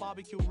south,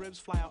 barbecue ribs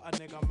fly out a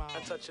nigga mouth.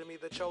 And touching me,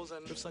 the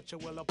chosen, with such a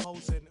will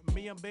opposing.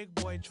 Me and Big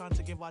Boy trying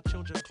to give our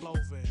children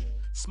clothing.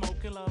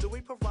 Smoking love. Do we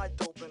provide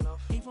dope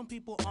enough? Even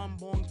people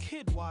unborn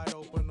kid wide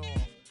open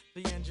off.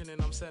 The engine and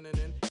I'm sending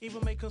in.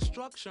 Even make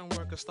construction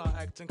workers start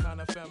acting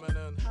kinda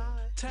feminine.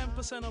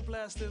 10% of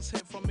blasters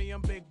hit from me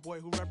and Big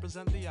Boy who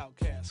represent the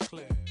Outkast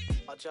clear.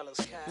 A jealous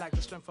cat. Like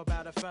the strength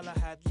about a fella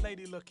had.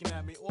 Lady looking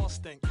at me all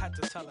stink, had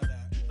to tell her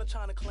that. Not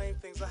trying to claim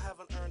things I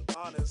haven't earned,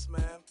 honest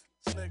man.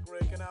 Slick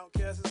Rick and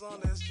Outkast is on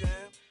this jam.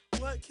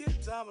 What kid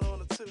diamond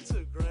on a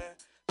 2-2 grand?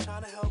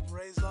 Trying to help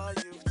raise our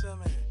youth to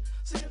man.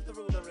 So give the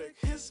ruler Rick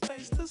his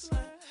space to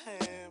slam.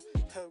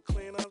 Help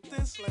clean up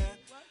this land.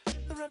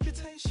 The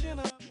reputation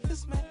of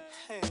this man.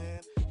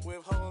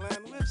 With whole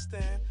and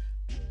withstand.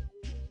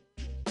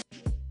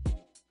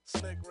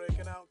 Slick Rick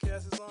and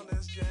Outkast is on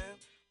this jam.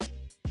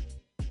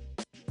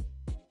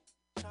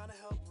 Trying to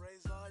help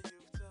raise our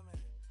youth to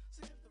man.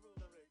 So give the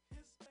ruler Rick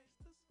his space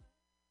to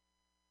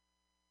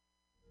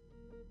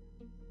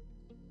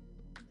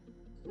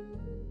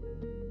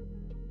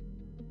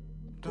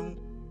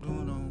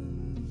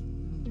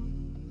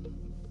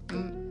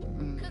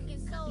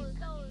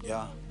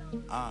Yeah,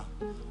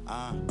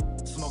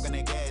 smoking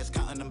that gas,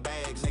 counting them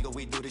bags, nigga,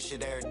 we do this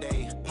shit every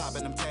day.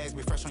 Popping them tags,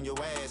 we fresh on your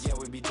ass, yeah,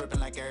 we be dripping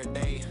like every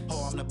day.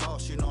 Oh, I'm the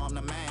boss, you know I'm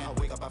the man. I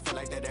wake up, I feel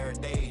like that every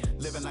day.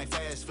 Living like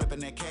fast, flipping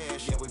that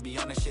cash, yeah, we be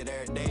on this shit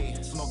every day.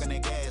 Smoking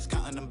that gas,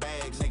 counting them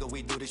bags, nigga,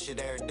 we do this shit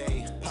every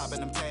day. Popping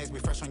them tags, we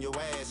fresh on your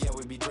ass, yeah,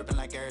 we be dripping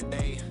like every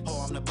day.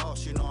 Oh, I'm the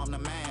boss, you know I'm the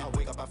man. I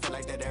wake up, I feel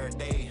like that every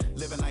day.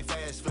 Living like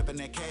fast, flipping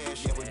that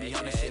cash, yeah, we be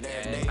on this shit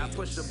every day. I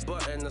push the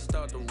button to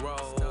start the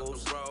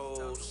rolls.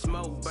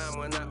 Smoke bomb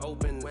when I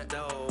open the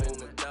door.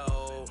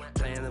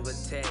 Plan of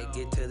attack,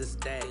 get to the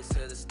stacks,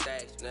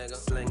 nigga.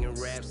 Slinging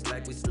raps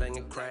like we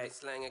slinging crack.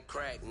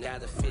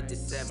 Got a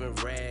 57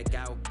 rag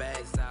out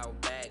back.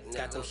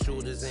 Got them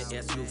shooters in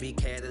SUV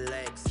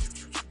Cadillacs.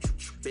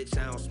 Bitch,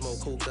 I don't smoke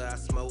hookah, I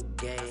smoke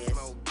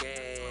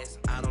gas.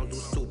 I don't do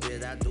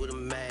stupid, I do the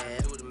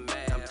math.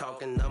 I'm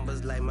talking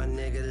numbers like my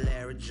nigga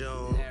Larry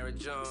Jones.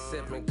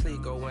 Sipping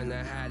Clico when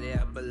I hide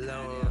air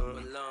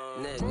balloon.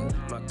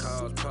 Nigga, my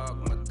car's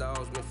parked, my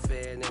dogs been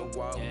fed and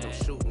walked. I'm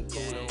shooting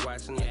cool and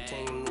watching the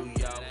King of New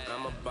York.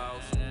 I'm a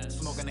boss.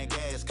 Smoking that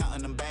gas,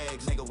 counting them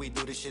bags, nigga, we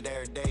do this shit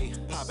every day.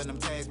 Popping them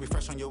tags, we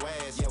fresh on your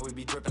ass, yeah, we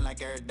be dripping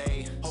like every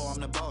day. Oh,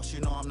 I'm the boss, you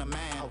know I'm the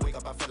man. I wake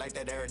up, I feel like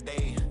that every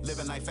day.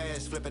 Living like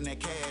fast, flipping that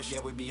cash, yeah,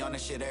 we be on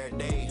this shit every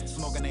day.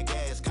 Smoking that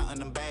gas, counting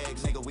them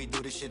bags, nigga, we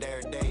do this shit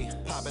every day.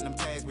 Popping them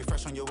tags, we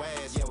fresh on your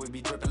ass, yeah, we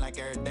be dripping like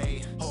every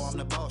day. Oh, I'm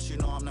the boss, you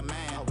know I'm the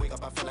man. I wake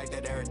up, I feel like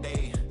that every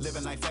day.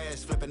 Living like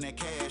fast, flipping that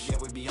cash, yeah,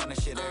 we be on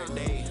this shit every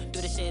day.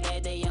 Do this shit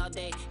every day, all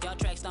day. Y'all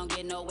tracks don't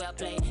get no well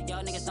play.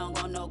 Y'all niggas don't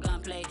go no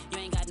gunplay. You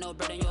ain't got no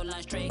bread on your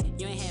lunch tray.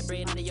 You ain't had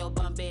bread under your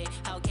bum bed.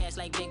 Outkast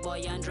like Big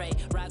Boy Andre.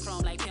 Rock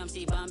chrome like Pimp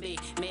C Bumby.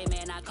 Mid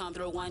man, I come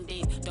through one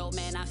deep. Dope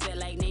man, I feel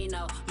like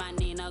Nino. My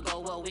Nina go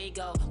where we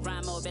go.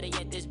 Rhyme mode, better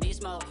yet this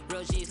beast mode.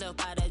 Real G's live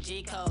by the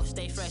G code.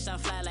 Stay fresh fresh, I'm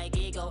fly like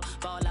Eagle.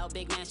 Ball out,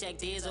 big man, check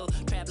diesel.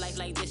 Trap life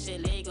like this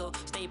shit legal.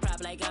 Stay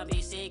prop like I'm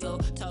B. Siegel.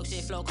 Talk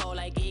shit, flow cold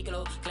like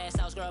Igloo. Glass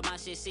house girl, my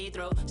shit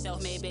see-through.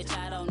 Self-made bitch,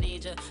 I don't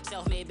need ya.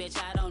 Self-made bitch,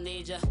 I don't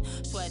need ya.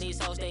 Swear these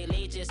hoes, they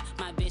leeches.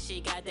 My bitch,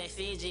 she got that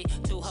Fiji.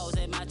 2 hoes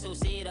in my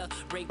 2-seater.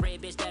 Rick Ray,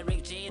 bitch, that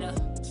Rick Jeter.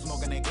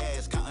 Smoking that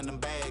gas, counting them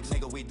bags.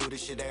 Nigga, we do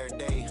this shit every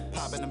day.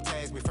 Popping them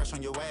tags, we fresh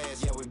on your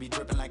ass. Yeah, we be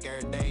dripping like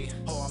every day.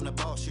 Oh, I'm the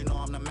boss, you know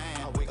I'm the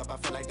man. I wake up, I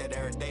feel like that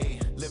every day.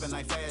 Living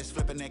like fast,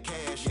 flipping that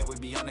cash. Yeah, we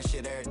be on that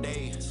shit every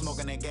day.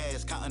 Smoking that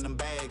gas, counting them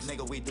bags.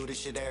 Nigga, we do this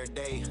shit every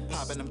day.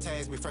 Popping them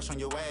tags, we fresh on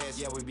your ass.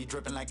 Yeah, we be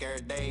dripping like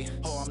every day.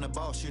 Oh, I'm the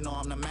boss, you know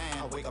I'm the man.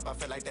 I wake up, I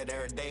feel like that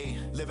every day.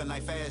 Living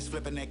like fast,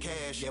 flipping that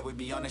cash. Yeah, we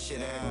be on that shit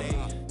every day.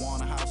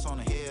 Want a house on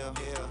a hill.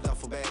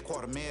 Duffel bag,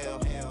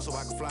 $250,000. So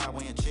I can fly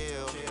away and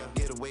chill.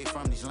 Get away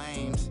from these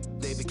lames.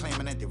 They be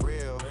claiming that they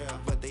real,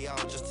 but they all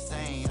just the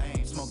same.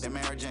 Smoke that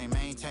Mary Jane,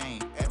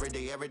 maintain. Every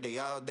day,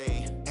 all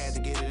day. Had to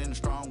get it in a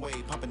strong way.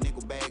 Pumping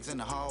nickel bags in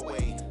the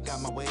hallway.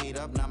 Got my weight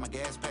up, now my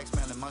gas pack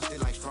smelling musty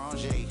like strong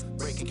J.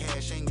 Breaking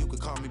cash in, you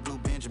could call me Blue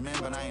Benjamin,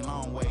 but I ain't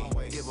long way.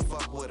 Give a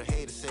fuck what a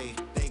hater say.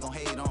 They gon'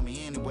 hate on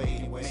me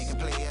anyway. Making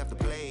play after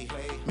play.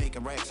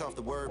 Making racks off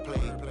the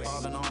wordplay.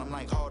 Falling on them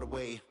like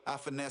Hardaway. I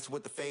finesse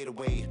with the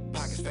fadeaway.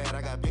 Pockets fat,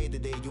 I got paid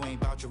today. You ain't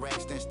bout your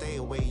racks, then stay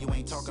away. You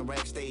ain't talking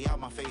racks, stay out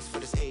my face for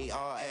this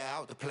AR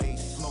out the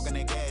place. Smoking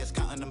that gas,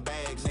 counting them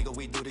bags. Nigga,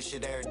 we do this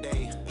shit every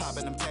day.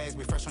 Popping them tags,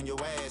 we fresh on your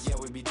ass. Yeah,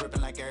 we be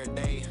dripping like every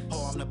day.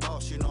 Oh, I'm the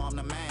boss, you know I'm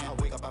the man. I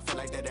wake up, I feel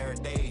like that every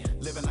day.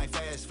 Living like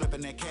fast,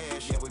 flipping that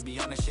cash. Yeah, we be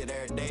on that shit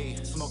every day.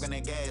 Smoking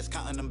that gas,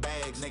 counting them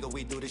bags. Nigga,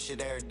 we do this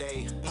shit every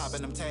day.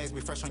 Popping them tags,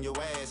 we fresh on your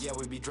ass. Yeah,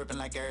 we be dripping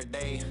like every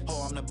day.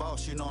 Oh, I'm the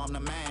boss, you know I'm the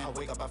man. I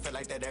wake up, I feel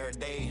like that every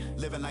day.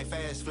 Living like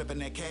fast, flipping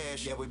that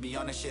cash. Yeah, we be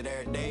on that shit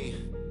every day.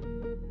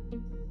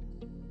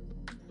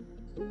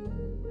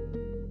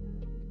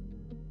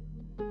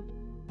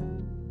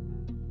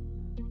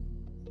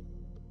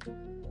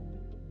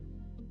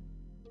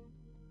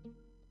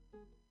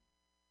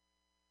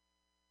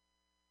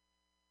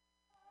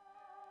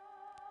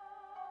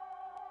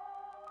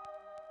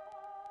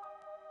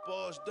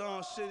 Balls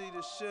down, city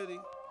to city.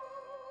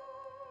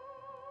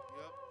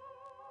 Yep.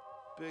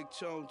 Big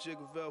Tone,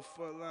 Jiggavel,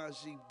 Frontline,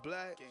 Z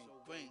Black. Gang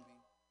bang.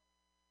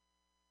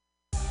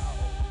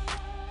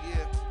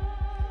 Yeah.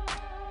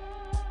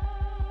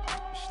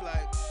 It's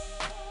like,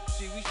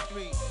 see, we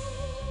street.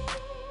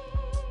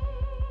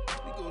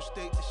 We go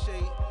state to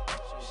state,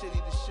 city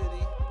to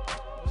city.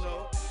 You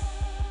know.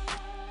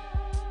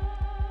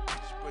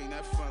 Just bring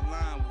that front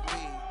line with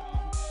me.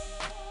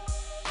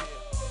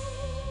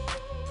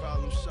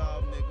 Problem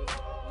solved, nigga.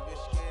 You get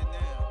scared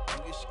now. You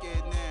get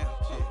scared now.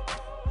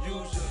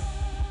 User.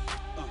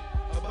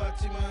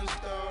 Batiman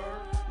star.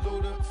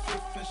 Load up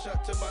fifth and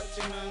shot to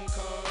Batiman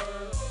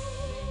car.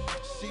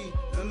 See,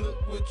 now look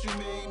what you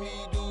made me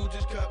do.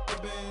 Just cop the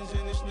Benz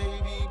in this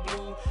navy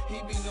blue.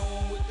 He be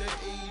knowing what that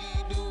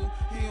 80 do.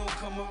 He don't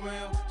come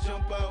around,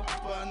 jump out,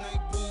 buy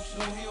night boots.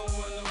 No, he don't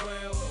run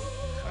around.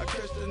 I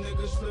catch the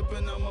nigga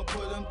slipping, I'ma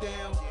put him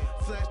down.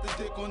 Flash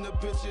the dick on the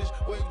bitches,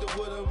 wave the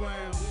wood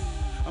around.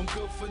 I'm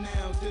good for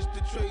now, this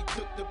the trade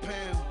took the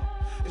pound.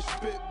 It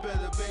spit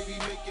better, baby,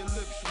 make your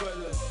lips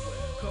wetter.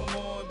 Come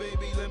on,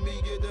 baby, let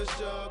me get a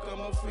shock.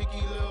 I'm a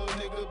freaky little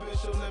nigga, bitch,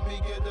 so let me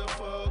get a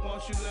fuck.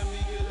 Won't you let me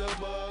get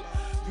a bug?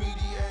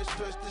 Greedy ass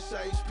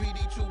pesticides,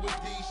 PD2 is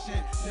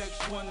decent.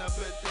 Next one, I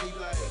bet they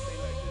like.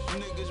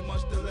 Niggas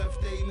musta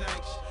left they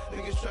nights.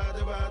 Niggas tried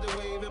to ride the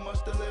wave and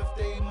musta left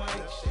they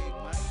mics.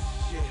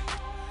 Yeah.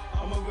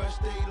 I'ma rush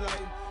they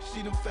life.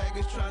 See them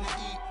faggots tryna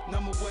eat,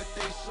 I'ma wet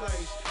they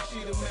slice. See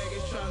the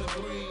maggots tryna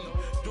breathe.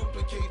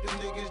 Duplicate the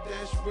niggas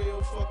that's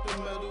real. Fuck the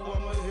metal,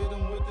 I'ma hit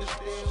them with the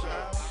steel.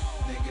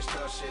 Niggas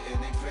start shit in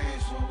they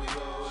pants when we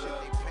roll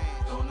up.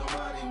 Don't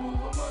nobody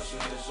move a muscle,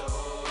 just a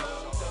hold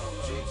up.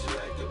 Treat you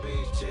like the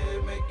beach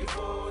chair, make you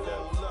fold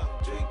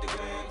up. Drink the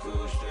Grand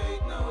Cru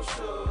straight, no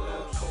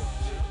soda.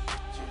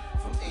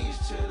 From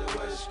east to the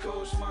west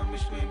coast, mommy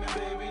screaming,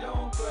 baby,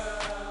 don't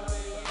cry.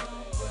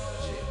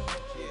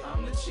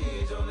 I'm the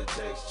cheese on the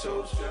text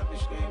toast, got me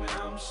screaming,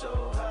 I'm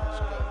so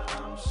high,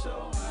 I'm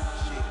so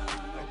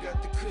high. I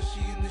got the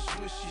cushy in the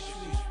swishy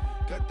sweet,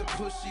 got the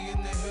pussy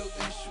in the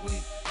Hilton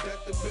suite,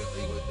 got the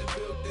Bentley with the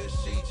built-in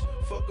seats.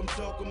 Fuck I'm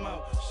talking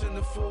about, send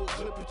a full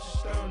clip at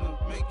your sternum,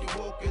 make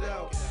you walk it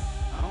out.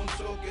 I don't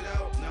talk it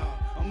out,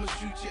 nah, I'ma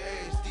shoot your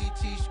ass.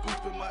 DT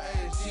scooping my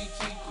ass,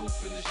 GT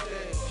cooping the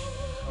stash.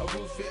 I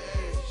roof your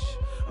ass.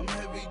 I'm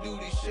heavy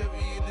duty,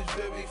 Chevy and it's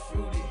very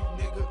fruity.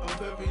 Nigga, I'm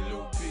very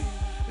loopy.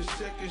 The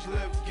seconds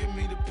left, give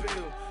me the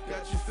pill.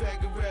 Got you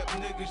faggot rap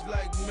niggas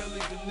like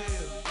Millie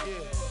Vanille.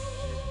 Yeah.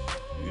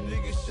 You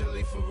niggas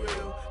silly for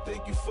real.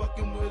 Think you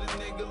fucking with a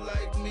nigga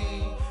like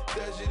me.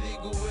 Desert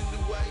Eagle in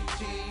the white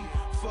tee.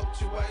 Fucked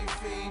your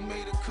wifey,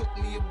 made her cook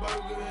me a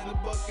burger and a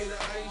bucket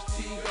of iced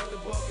tea. Got the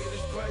bucket,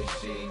 it's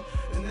pricey.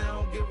 And I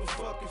don't give a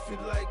fuck if you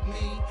like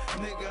me.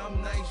 Nigga, I'm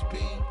nice B.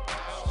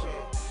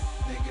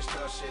 Niggas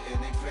start shit in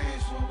they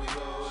pants when we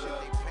roll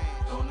up.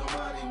 Don't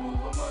nobody move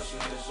a muscle,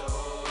 just a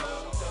hold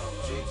up.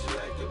 Treat you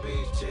like the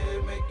beach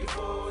chair, make you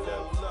fold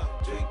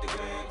up. Drink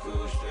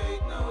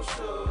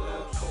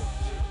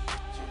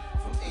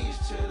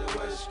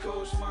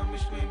me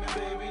screaming,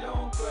 baby,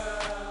 don't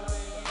cry.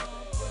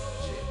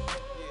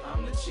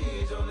 I'm the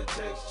cheese on the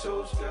text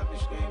toast, got me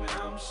screaming,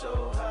 I'm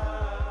so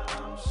high,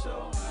 I'm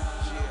so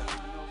high.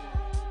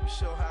 Yeah, I'm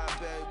so high,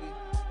 baby.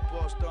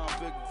 Boston,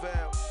 Big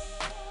Val,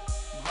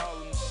 from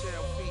Harlem,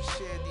 South Beach,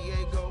 San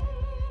Diego,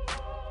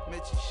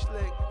 Mitchie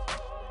Slick.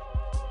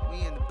 We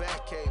in the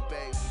back cave,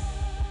 baby.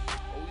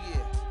 Oh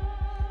yeah,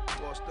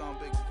 Boston,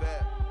 Big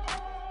Val.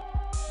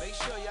 Make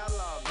sure y'all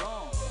log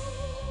on.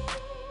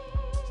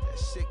 It's that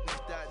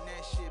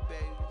sickness.net shit,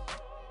 baby.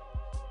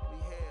 We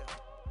here.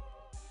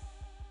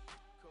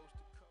 Coast to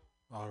coast.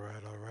 All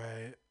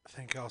right.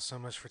 Thank y'all so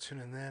much for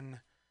tuning in.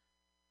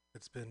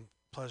 It's been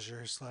a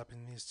pleasure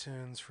slapping these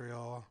tunes for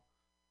y'all.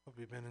 Hope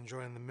you've been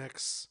enjoying the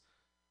mix.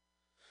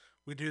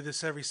 We do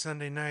this every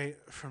Sunday night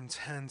from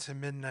 10 to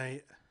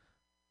midnight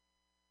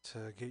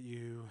to get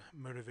you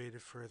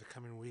motivated for the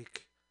coming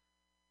week.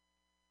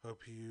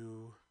 Hope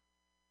you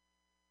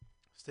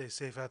stay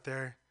safe out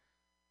there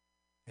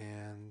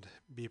and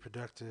be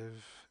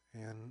productive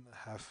and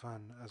have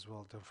fun as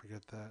well. Don't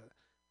forget that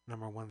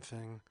number one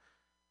thing.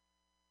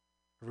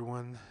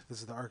 Everyone, this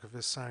is the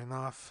Archivist signing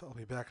off. I'll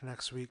be back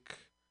next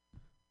week.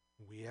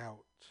 We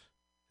out.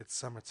 It's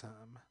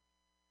summertime.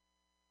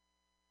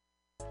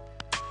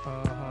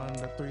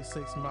 The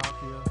 3-6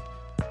 Mafia,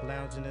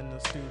 lounging in the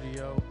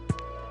studio.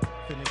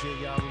 Finna give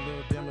y'all a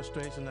little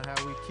demonstration of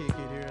how we kick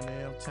it here in the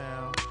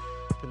M-Town.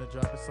 Finna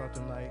drop it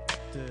something like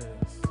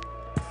this.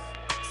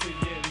 See, in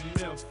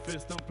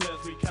Memphis, them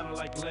players we kinda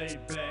like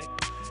laid back.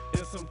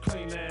 In some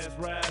clean ass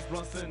rides,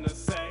 runs in the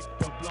sack,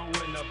 but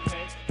blowing the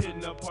pack, hitting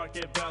the park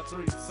at about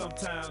 3,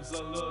 sometimes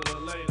a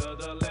little later.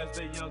 The last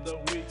day of the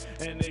week,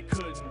 and they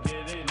couldn't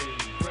get any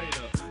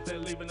greater. They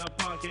leaving the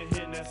pocket,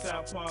 hitting that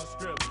South Park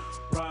strip.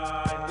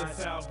 Ride the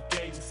South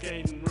Gate and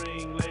skating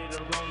ring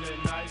later on the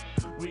night.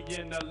 We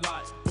in the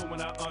lot,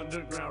 booming our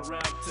underground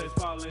rap taste,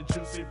 falling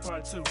juicy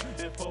part 2,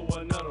 and for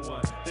another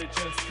one, they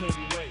just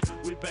couldn't wait.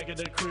 We back at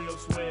the crib,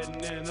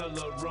 sweating in a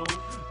little room.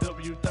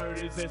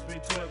 W30s,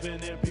 SP12,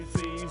 and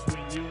MPCs we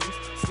use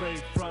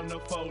straight from the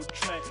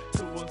 4-track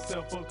to a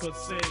simple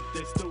cassette.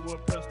 They still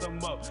pressed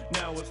them up.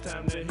 Now it's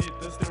time to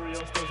hit the stereo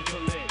stores to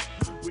collect.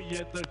 We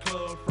at the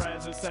club,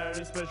 fries and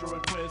Saturday special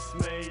requests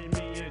made.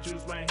 Me and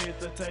Juice Man hit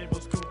the table,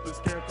 Scoop and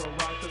Scarecrow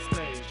rock the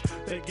stage.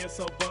 They get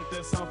so bucked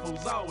that some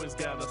fools always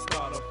gotta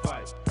start a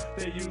fight.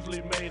 They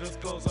usually made us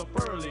close up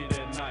early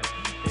that night.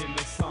 In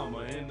the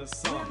summer, in the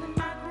summer. In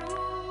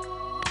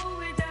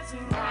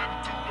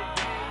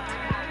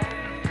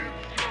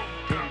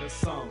the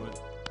summer.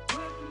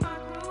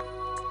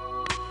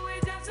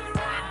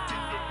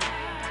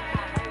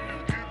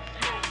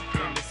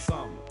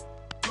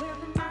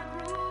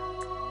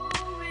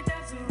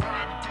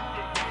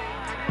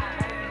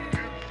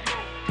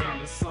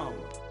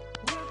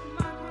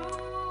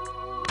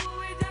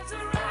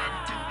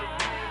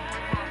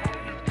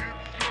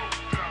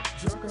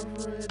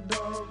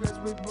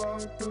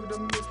 Through the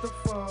mist of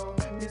fall,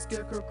 me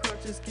scarecrow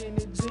crutches,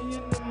 skinny G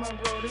in my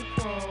roadie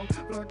fall.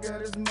 Block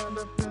got his mind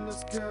up in the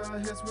sky,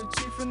 heads with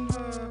Chief and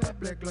her.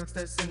 Black locks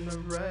that's in the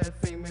ride,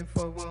 faming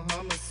for one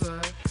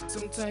homicide.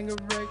 Some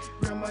Tangeray,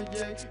 grandma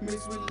yay,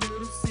 mixed with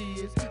little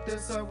seeds.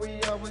 That's how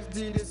we always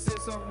did it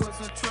since I was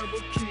a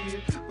troubled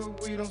kid.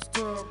 But we don't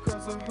stop,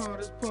 cause our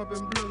heart is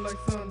pumping blood like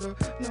thunder.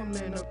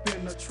 Numbing up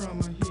in the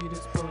trauma heat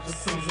exposure.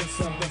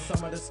 Season of the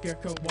summer, the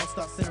scarecrow won't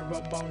stop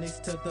ceremonies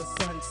till the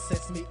sun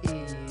sets me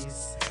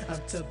ease.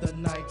 Until the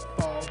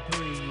nightfall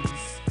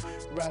breeze.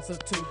 Rise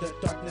up to the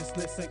darkness,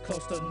 listen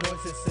close to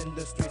noises in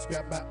the streets.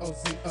 Grab my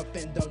OZ up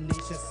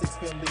Indonesia, 6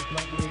 Philly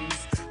blunt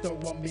leaves. Throw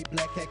on me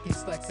black khaki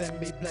slacks and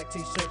me black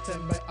t-shirt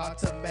and my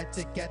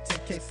automatic gat in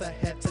case I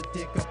had to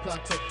dig a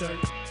plot of dirt.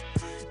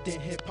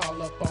 Then hit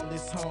Paul up on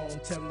his home,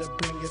 tell him to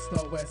bring his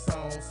slow ass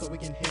on so we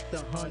can hit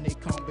the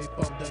honeycomb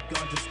before the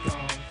gun's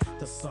gone.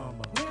 The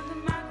summer. In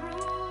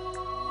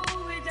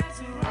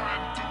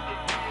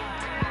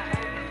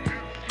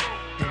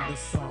the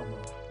summer.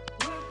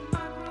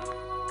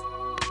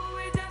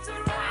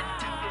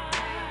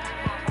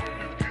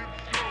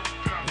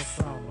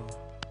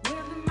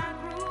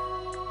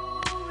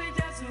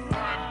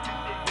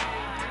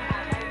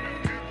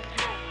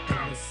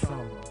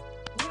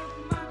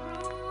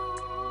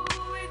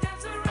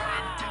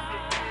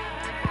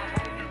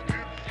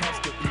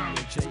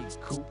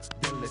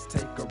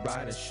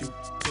 Ride and shoot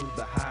to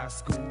the high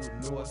school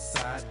north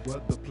side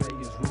where the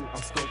players rule.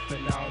 I'm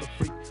scoping out a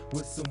freak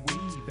with some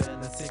weave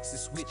and a sexy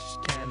switch.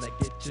 Can I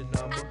get your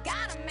number? I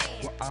got a man.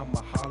 Well, I'm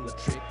a holler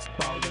trick,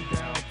 ballin'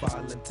 down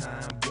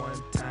Valentine.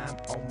 One time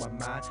on my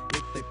mind,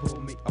 if they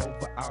pull me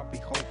over, I'll be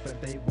hoping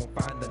they won't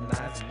find a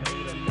nice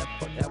made a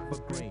left for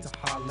evergreen to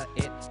holler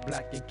at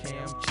Black and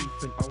Cam,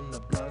 chiefin' on the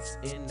blunts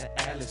in the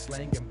alley,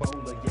 slanging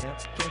bowler, yeah.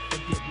 Can't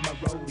forget my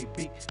roadie,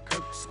 Big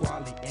Kirk,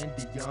 Squally, and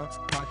Dion,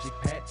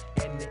 Project Pat,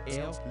 and the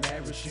L,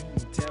 Larry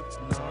shooting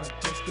Teflon.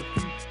 Just a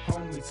few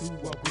homies who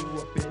all grew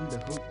up in the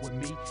hood with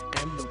me,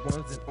 and the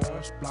ones in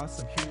Orange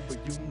Blossom,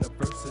 Hubert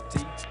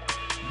University.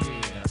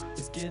 Yeah,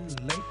 it's getting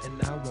late and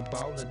now I'm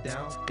ballin'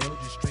 down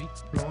LG Street,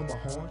 blowing my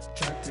horn,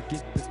 trying to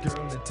get this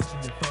girl attention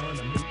in front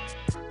of me.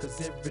 Cause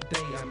every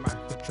day I might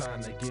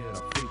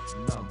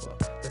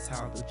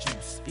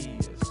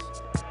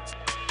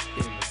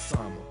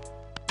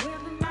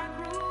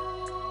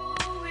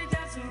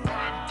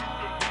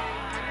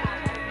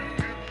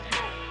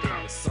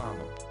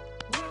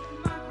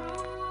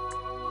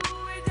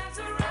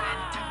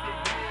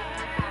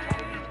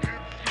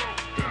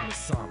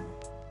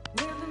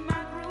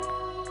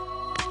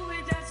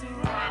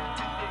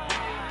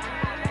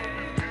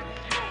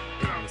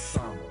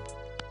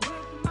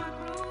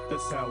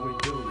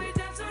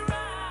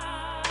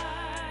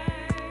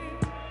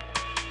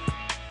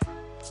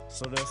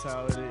so that's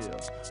how it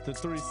is. The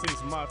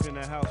 3-6 Mafia in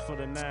the house for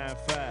the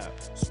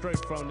 9-5. Straight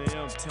from the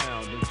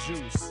M-Town, the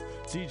Juice,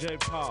 DJ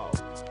Paul,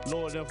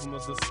 Lord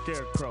Infamous, the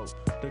Scarecrow,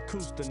 the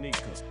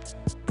Kustanika,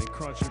 and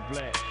Crunchy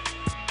Black.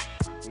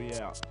 We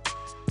out.